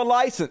don't have to have a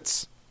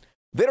license.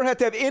 They don't have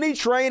to have any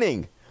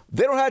training.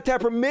 They don't have to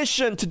have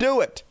permission to do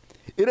it.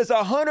 It is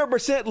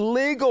 100%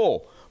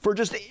 legal for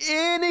just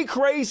any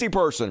crazy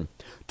person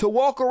to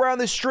walk around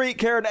the street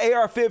carrying an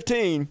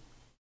AR-15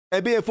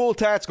 and be in full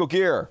tactical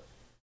gear.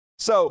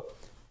 So,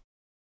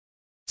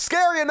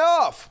 scary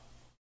enough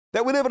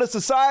that we live in a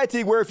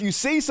society where if you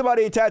see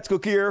somebody in tactical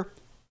gear,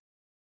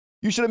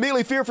 you should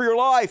immediately fear for your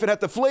life and have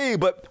to flee,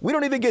 but we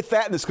don't even get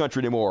that in this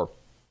country anymore.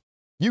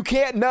 You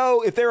can't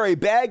know if they're a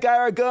bad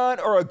guy with a gun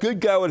or a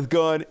good guy with a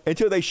gun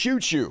until they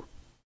shoot you.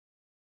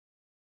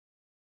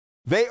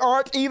 They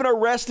aren't even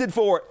arrested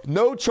for it.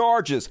 No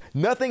charges.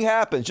 Nothing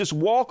happens. Just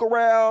walk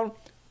around,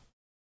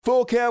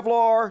 full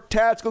Kevlar,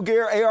 tactical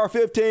gear,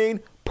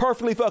 AR-15,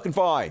 perfectly fucking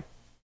fine.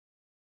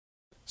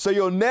 So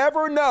you'll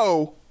never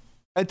know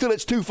until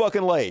it's too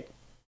fucking late.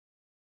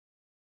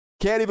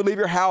 Can't even leave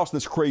your house in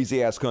this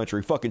crazy ass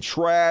country. Fucking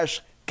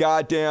trash,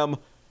 goddamn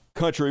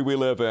country we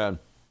live in.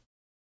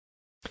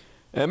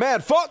 And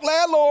man, fuck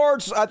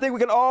landlords. I think we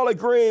can all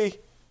agree.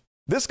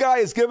 This guy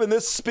is giving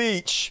this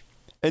speech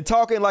and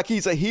talking like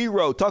he's a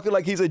hero, talking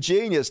like he's a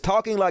genius,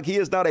 talking like he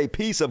is not a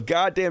piece of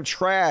goddamn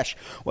trash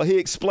while he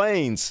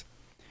explains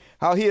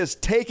how he is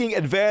taking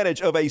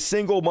advantage of a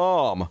single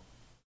mom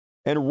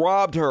and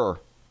robbed her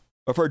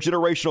of her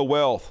generational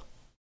wealth.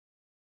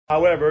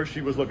 However,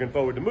 she was looking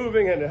forward to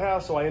moving into the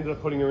house, so I ended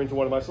up putting her into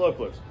one of my slow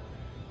flips.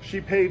 She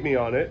paid me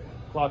on it,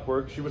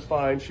 clockwork. She was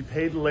fine. She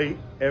paid late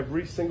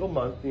every single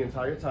month the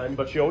entire time,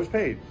 but she always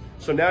paid.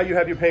 So now you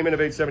have your payment of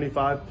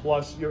 $875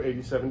 plus your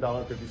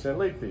 $87.50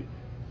 late fee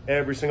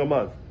every single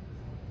month.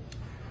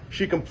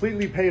 She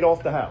completely paid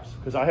off the house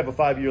because I have a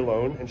 5-year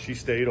loan and she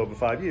stayed over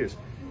 5 years.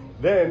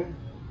 Then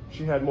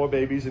she had more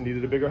babies and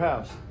needed a bigger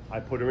house. I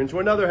put her into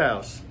another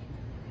house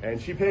and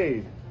she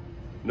paid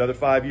another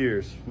 5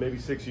 years, maybe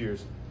 6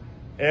 years.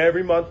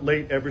 Every month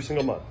late, every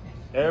single month.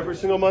 Every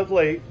single month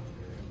late,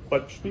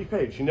 but she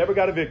paid. She never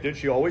got evicted.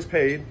 She always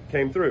paid,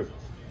 came through.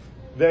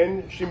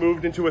 Then she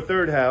moved into a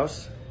third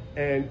house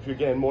and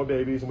again, more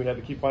babies and we had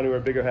to keep finding her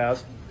a bigger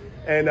house.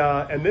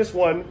 And this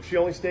one, she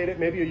only stayed at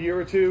maybe a year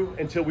or two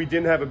until we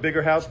didn't have a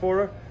bigger house for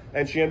her.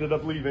 And she ended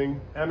up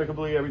leaving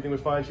amicably. Everything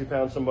was fine. She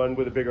found someone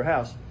with a bigger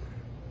house.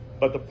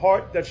 But the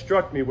part that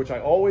struck me, which I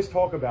always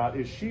talk about,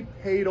 is she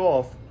paid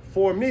off,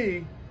 for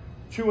me,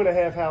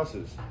 2.5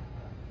 houses.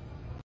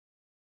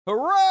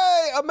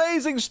 Hooray!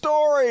 Amazing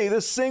story.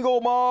 This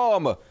single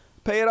mom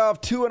paid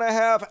off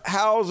 2.5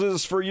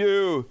 houses for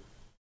you.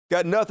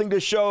 Got nothing to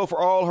show for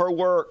all her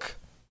work,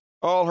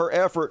 all her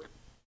effort,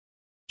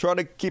 trying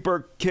to keep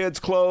her kids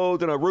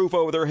clothed and a roof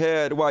over their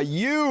head while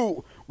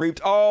you reaped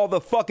all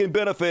the fucking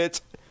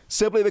benefits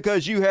simply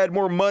because you had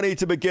more money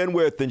to begin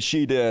with than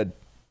she did.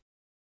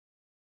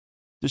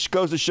 This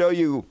goes to show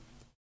you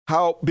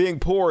how being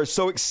poor is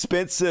so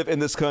expensive in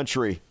this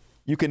country.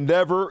 You can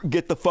never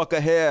get the fuck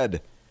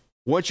ahead.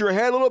 Once you're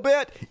ahead a little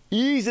bit,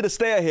 easy to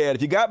stay ahead.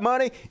 If you got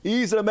money,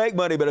 easy to make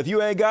money. But if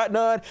you ain't got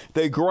none,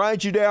 they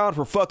grind you down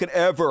for fucking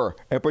ever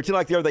and pretend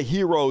like they're the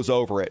heroes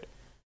over it.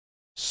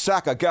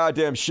 Sack of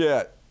goddamn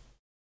shit.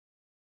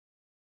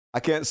 I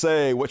can't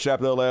say what should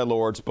happen to the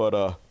landlords,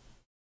 but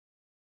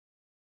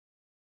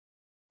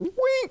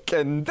wink.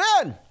 And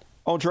then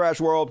on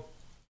Trash World,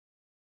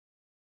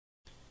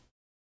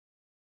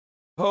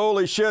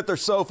 holy shit, they're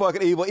so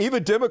fucking evil.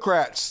 Even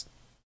Democrats,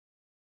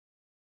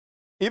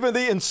 even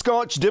the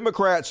ensconced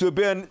Democrats who have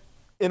been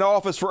in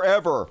office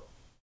forever,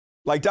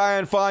 like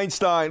Dianne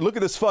Feinstein, look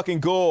at this fucking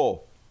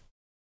ghoul.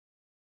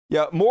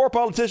 Yeah, more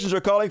politicians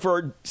are calling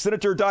for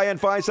Senator Dianne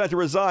Feinstein to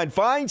resign.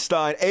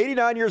 Feinstein,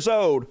 89 years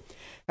old,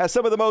 has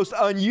some of the most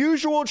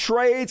unusual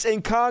trades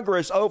in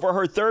Congress over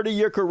her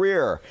 30-year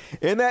career.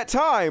 In that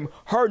time,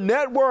 her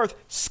net worth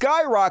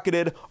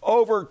skyrocketed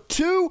over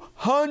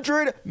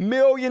 $200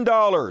 million.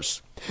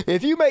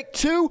 If you make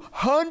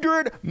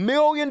 $200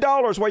 million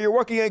while you're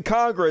working in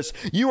Congress,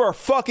 you are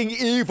fucking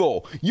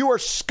evil. You are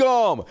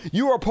scum.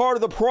 You are part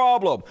of the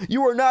problem.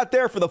 You are not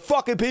there for the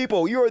fucking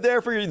people. You are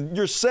there for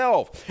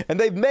yourself. And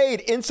they've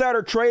made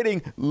insider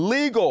trading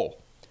legal.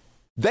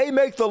 They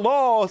make the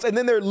laws, and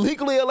then they're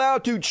legally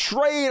allowed to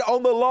trade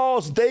on the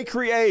laws they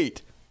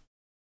create.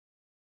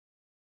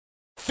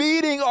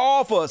 Feeding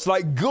off us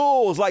like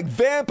ghouls, like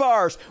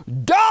vampires.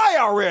 Die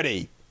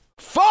already!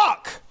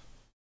 Fuck!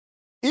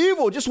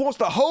 Evil just wants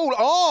to hold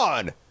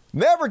on.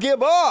 Never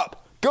give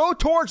up. Go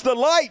towards the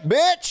light,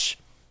 bitch!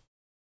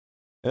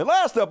 And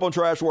last up on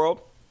Trash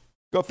World,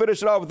 go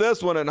finish it off with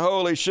this one, and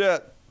holy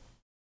shit.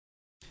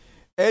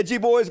 Edgy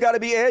boys got to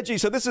be edgy.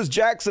 So this is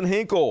Jackson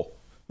Hinkle,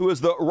 who is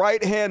the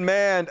right-hand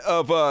man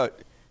of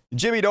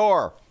Jimmy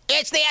Dore.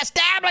 It's the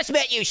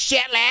establishment, you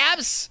shit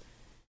labs!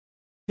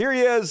 Here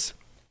he is,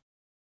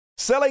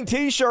 selling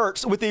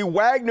T-shirts with the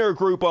Wagner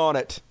Group on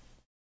it.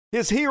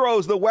 His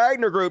heroes, the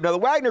Wagner Group. Now, the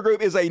Wagner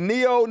Group is a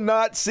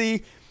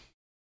neo-Nazi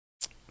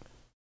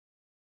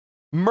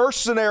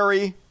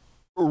mercenary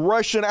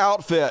Russian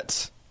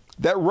outfit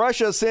that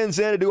Russia sends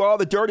in to do all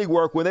the dirty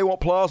work when they want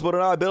plausible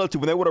deniability,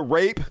 when they want to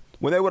rape,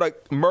 when they want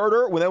to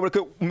murder, when they want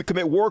to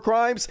commit war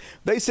crimes.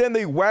 They send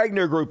the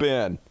Wagner Group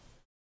in.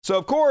 So,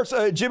 of course,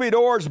 Jimmy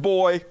Dore's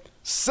boy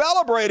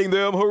celebrating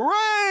them.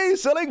 Hooray!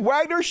 Selling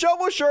Wagner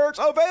shovel shirts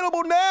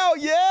available now.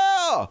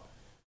 Yeah!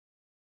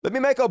 Let me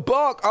make a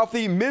buck off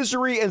the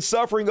misery and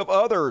suffering of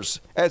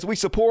others as we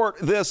support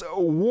this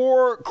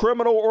war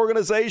criminal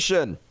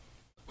organization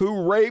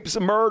who rapes,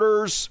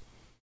 murders.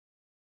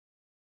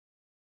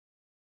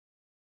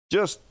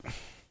 Just,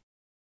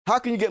 how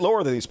can you get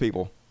lower than these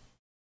people?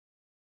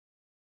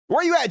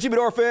 Where are you at, Jimmy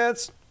Dore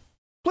fans?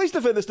 Please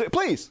defend this.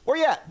 Please, where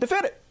you at?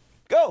 Defend it.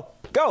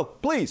 Go,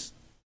 please.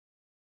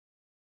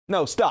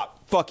 No,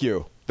 stop. Fuck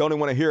you. Don't even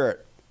want to hear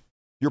it.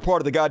 You're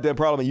part of the goddamn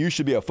problem and you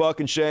should be a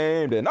fucking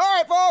shamed. And all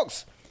right,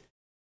 folks.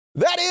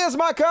 That is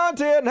my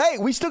content. Hey,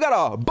 we still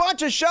got a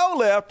bunch of show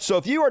left. So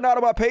if you are not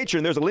on my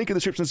Patreon, there's a link in the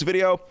description of this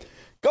video.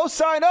 Go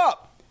sign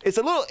up. It's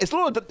a little as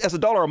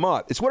 $1 a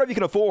month. It's whatever you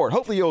can afford.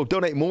 Hopefully you'll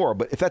donate more.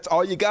 But if that's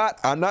all you got,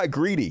 I'm not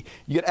greedy.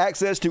 You get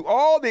access to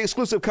all the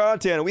exclusive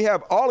content. And we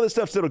have all of this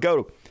stuff still to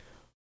go.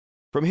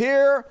 From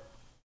here,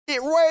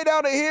 get way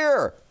down to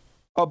here.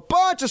 A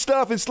bunch of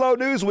stuff in Slow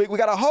News Week. We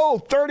got a whole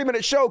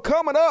 30-minute show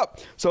coming up.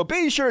 So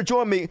be sure to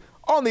join me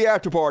on the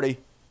after party.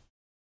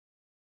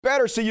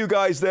 Better see you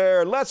guys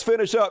there. Let's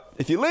finish up.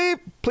 If you leave,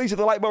 please hit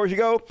the like button as you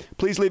go.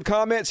 Please leave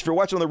comments. If you're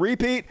watching on the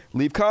repeat,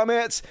 leave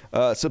comments.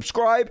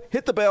 Subscribe.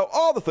 Hit the bell.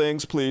 All the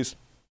things, please.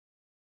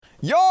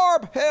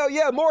 Yarb, hell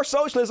yeah, more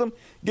socialism.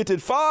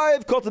 Gifted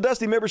 5 Cult of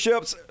Dusty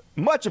memberships.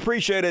 Much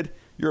appreciated.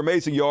 You're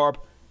amazing, Yarb.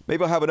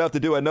 Maybe I'll have enough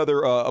to do another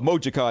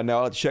emojicon now.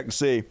 I'll have to check and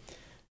see.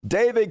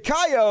 David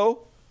Kayo,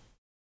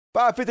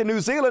 550 New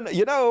Zealand.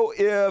 You know,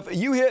 if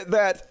you hit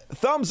that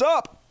thumbs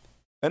up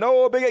and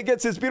Big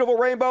gets his beautiful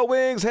rainbow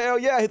wings, hell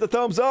yeah, hit the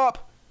thumbs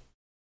up.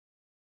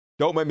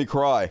 Don't make me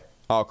cry.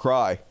 I'll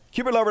cry.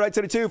 Cuban Lover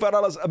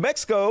 1972, $5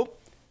 Mexico.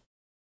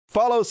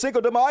 Follow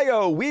Cinco de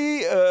Mayo.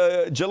 We,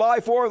 July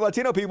 4th,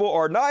 Latino people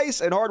are nice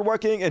and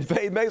hardworking and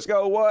invade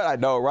Mexico. What? I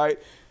know, right?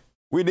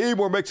 We need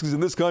more Mexicans in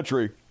this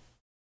country.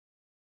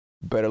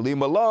 Better leave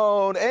them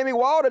alone. Amy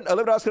Walden,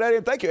 $11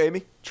 Canadian. Thank you,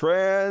 Amy.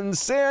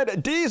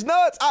 Transcend D's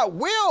nuts. I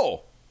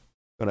will.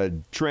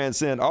 Gonna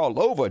transcend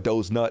all over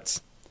those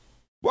nuts.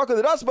 Welcome to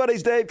the Dust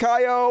Buddies, Dave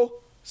Kayo.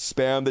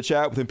 Spam the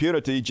chat with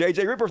impunity.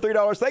 JJ Ripper,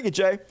 $3. Thank you,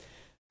 Jay.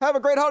 Have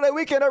a great holiday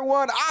weekend,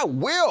 everyone. I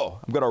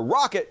will. I'm gonna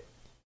rock it.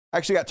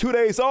 Actually got 2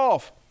 days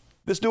off.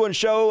 This doing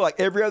show like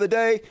every other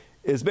day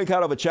has been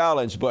kind of a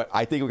challenge, but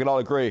I think we can all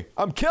agree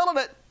I'm killing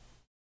it.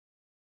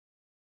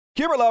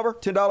 Cuber Lover,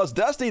 $10.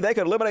 Dusty, they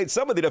could eliminate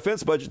some of the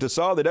defense budget to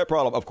solve the debt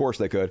problem. Of course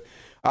they could.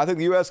 I think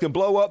the U.S. can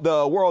blow up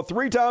the world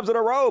 3 times in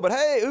a row, but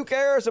hey, who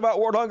cares about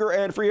world hunger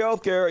and free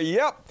health care?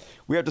 Yep,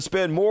 we have to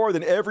spend more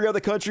than every other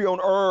country on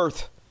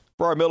earth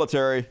for our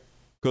military,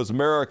 because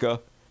America.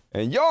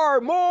 And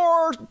y'all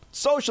more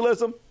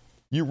socialism.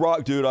 You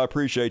rock, dude. I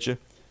appreciate you.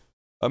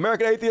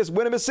 American Atheist,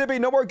 win in Mississippi.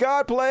 No more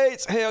God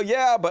plates. Hell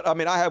yeah, but I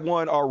mean, I have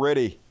one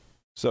already,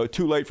 so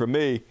too late for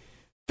me.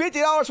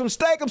 $50 from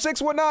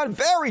Stakem619.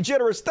 Very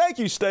generous. Thank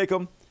you,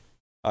 Stakem.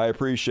 I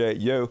appreciate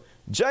you.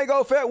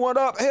 Django Fett one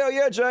up. Hell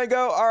yeah,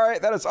 Django. All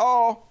right, that is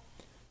all.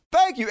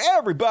 Thank you,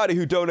 everybody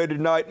who donated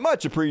tonight.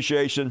 Much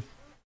appreciation.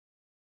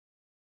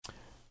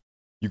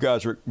 You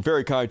guys are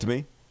very kind to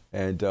me,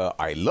 and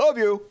I love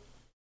you.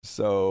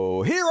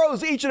 So,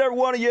 heroes, each and every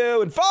one of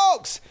you. And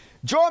folks,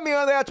 join me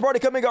on the after party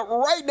coming up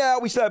right now.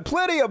 We still have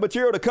plenty of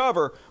material to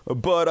cover,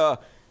 but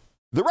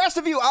the rest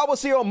of you, I will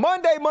see you on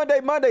Monday.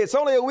 It's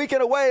only a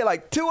weekend away,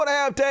 like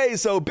 2.5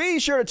 days. So be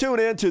sure to tune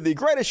in to the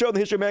greatest show in the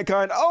history of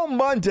mankind on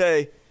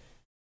Monday.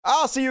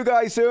 I'll see you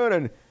guys soon.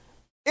 And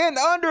in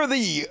under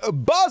the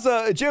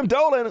buzzer, Jim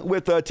Dolan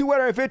with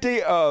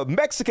 250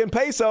 Mexican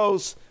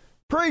pesos.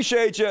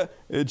 Appreciate you,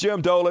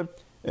 Jim Dolan.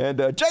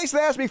 And Jason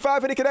asked me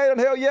 550 Canadian.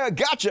 Hell yeah,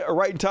 gotcha.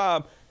 Right in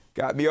time.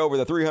 Got me over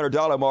the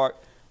 $300 mark.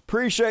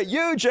 Appreciate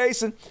you,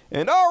 Jason.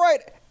 And all right,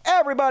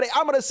 everybody,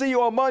 I'm going to see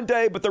you on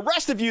Monday, but the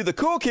rest of you, the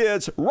cool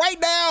kids, right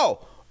now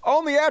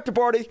on the after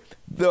party,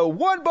 the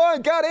one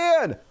bun got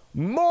in.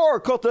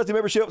 More Cult of Dusty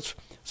memberships.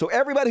 So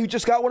everybody who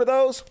just got one of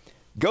those,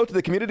 go to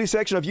the community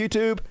section of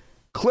YouTube,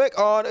 click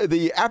on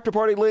the after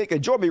party link,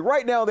 and join me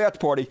right now on the after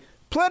party.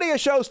 Plenty of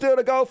shows still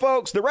to go,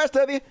 folks. The rest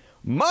of you,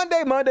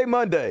 Monday.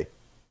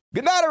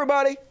 Good night,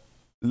 everybody.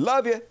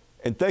 Love you,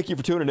 and thank you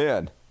for tuning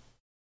in.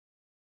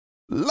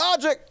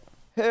 Logic.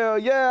 Hell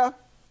yeah.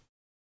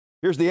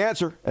 Here's the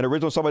answer, an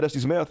original song by Dusty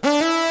Smith.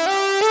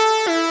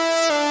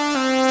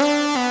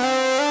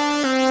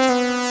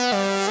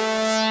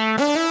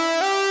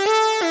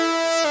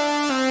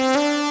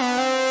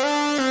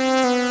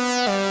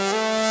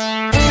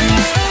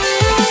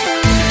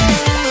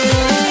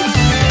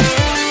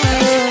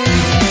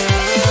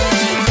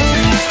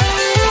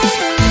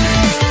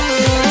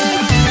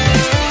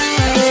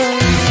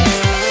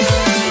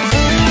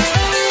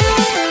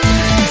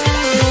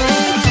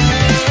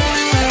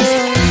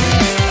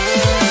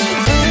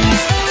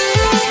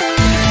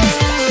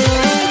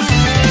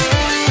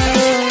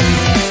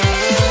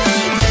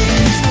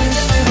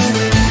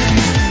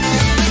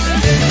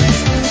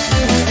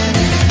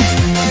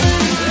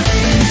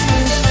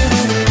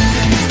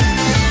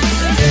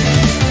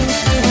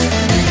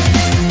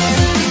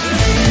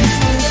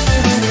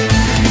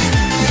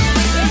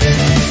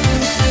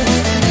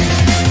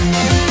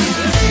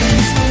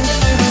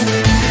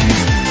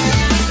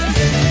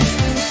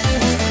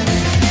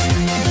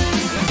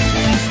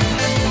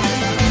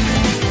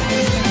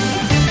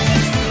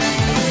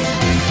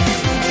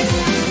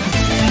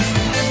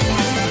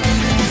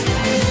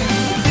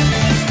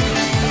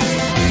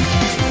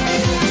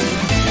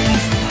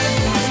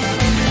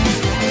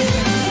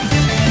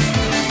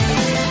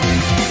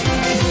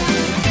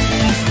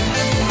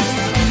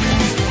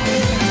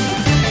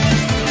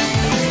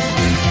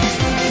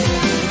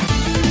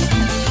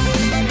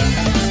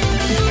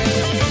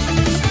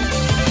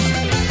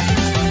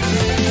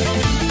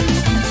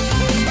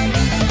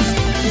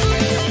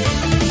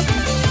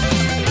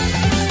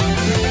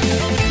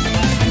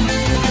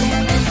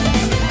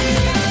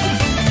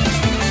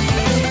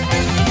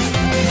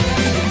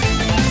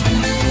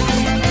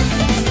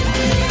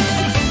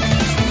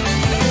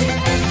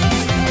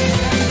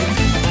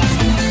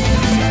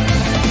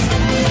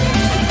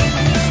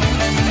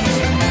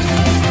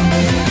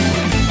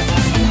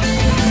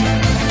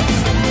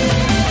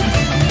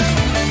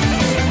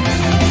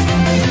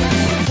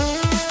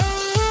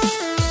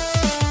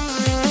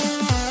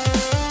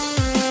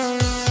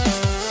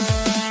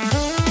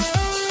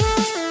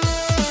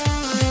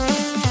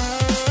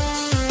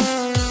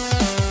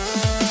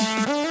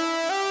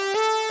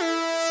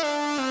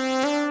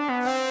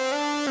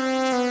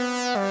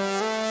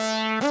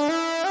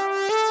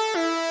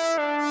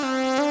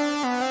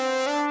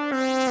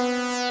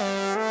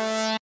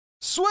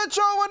 Switch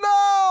over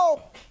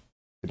now.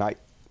 Good night.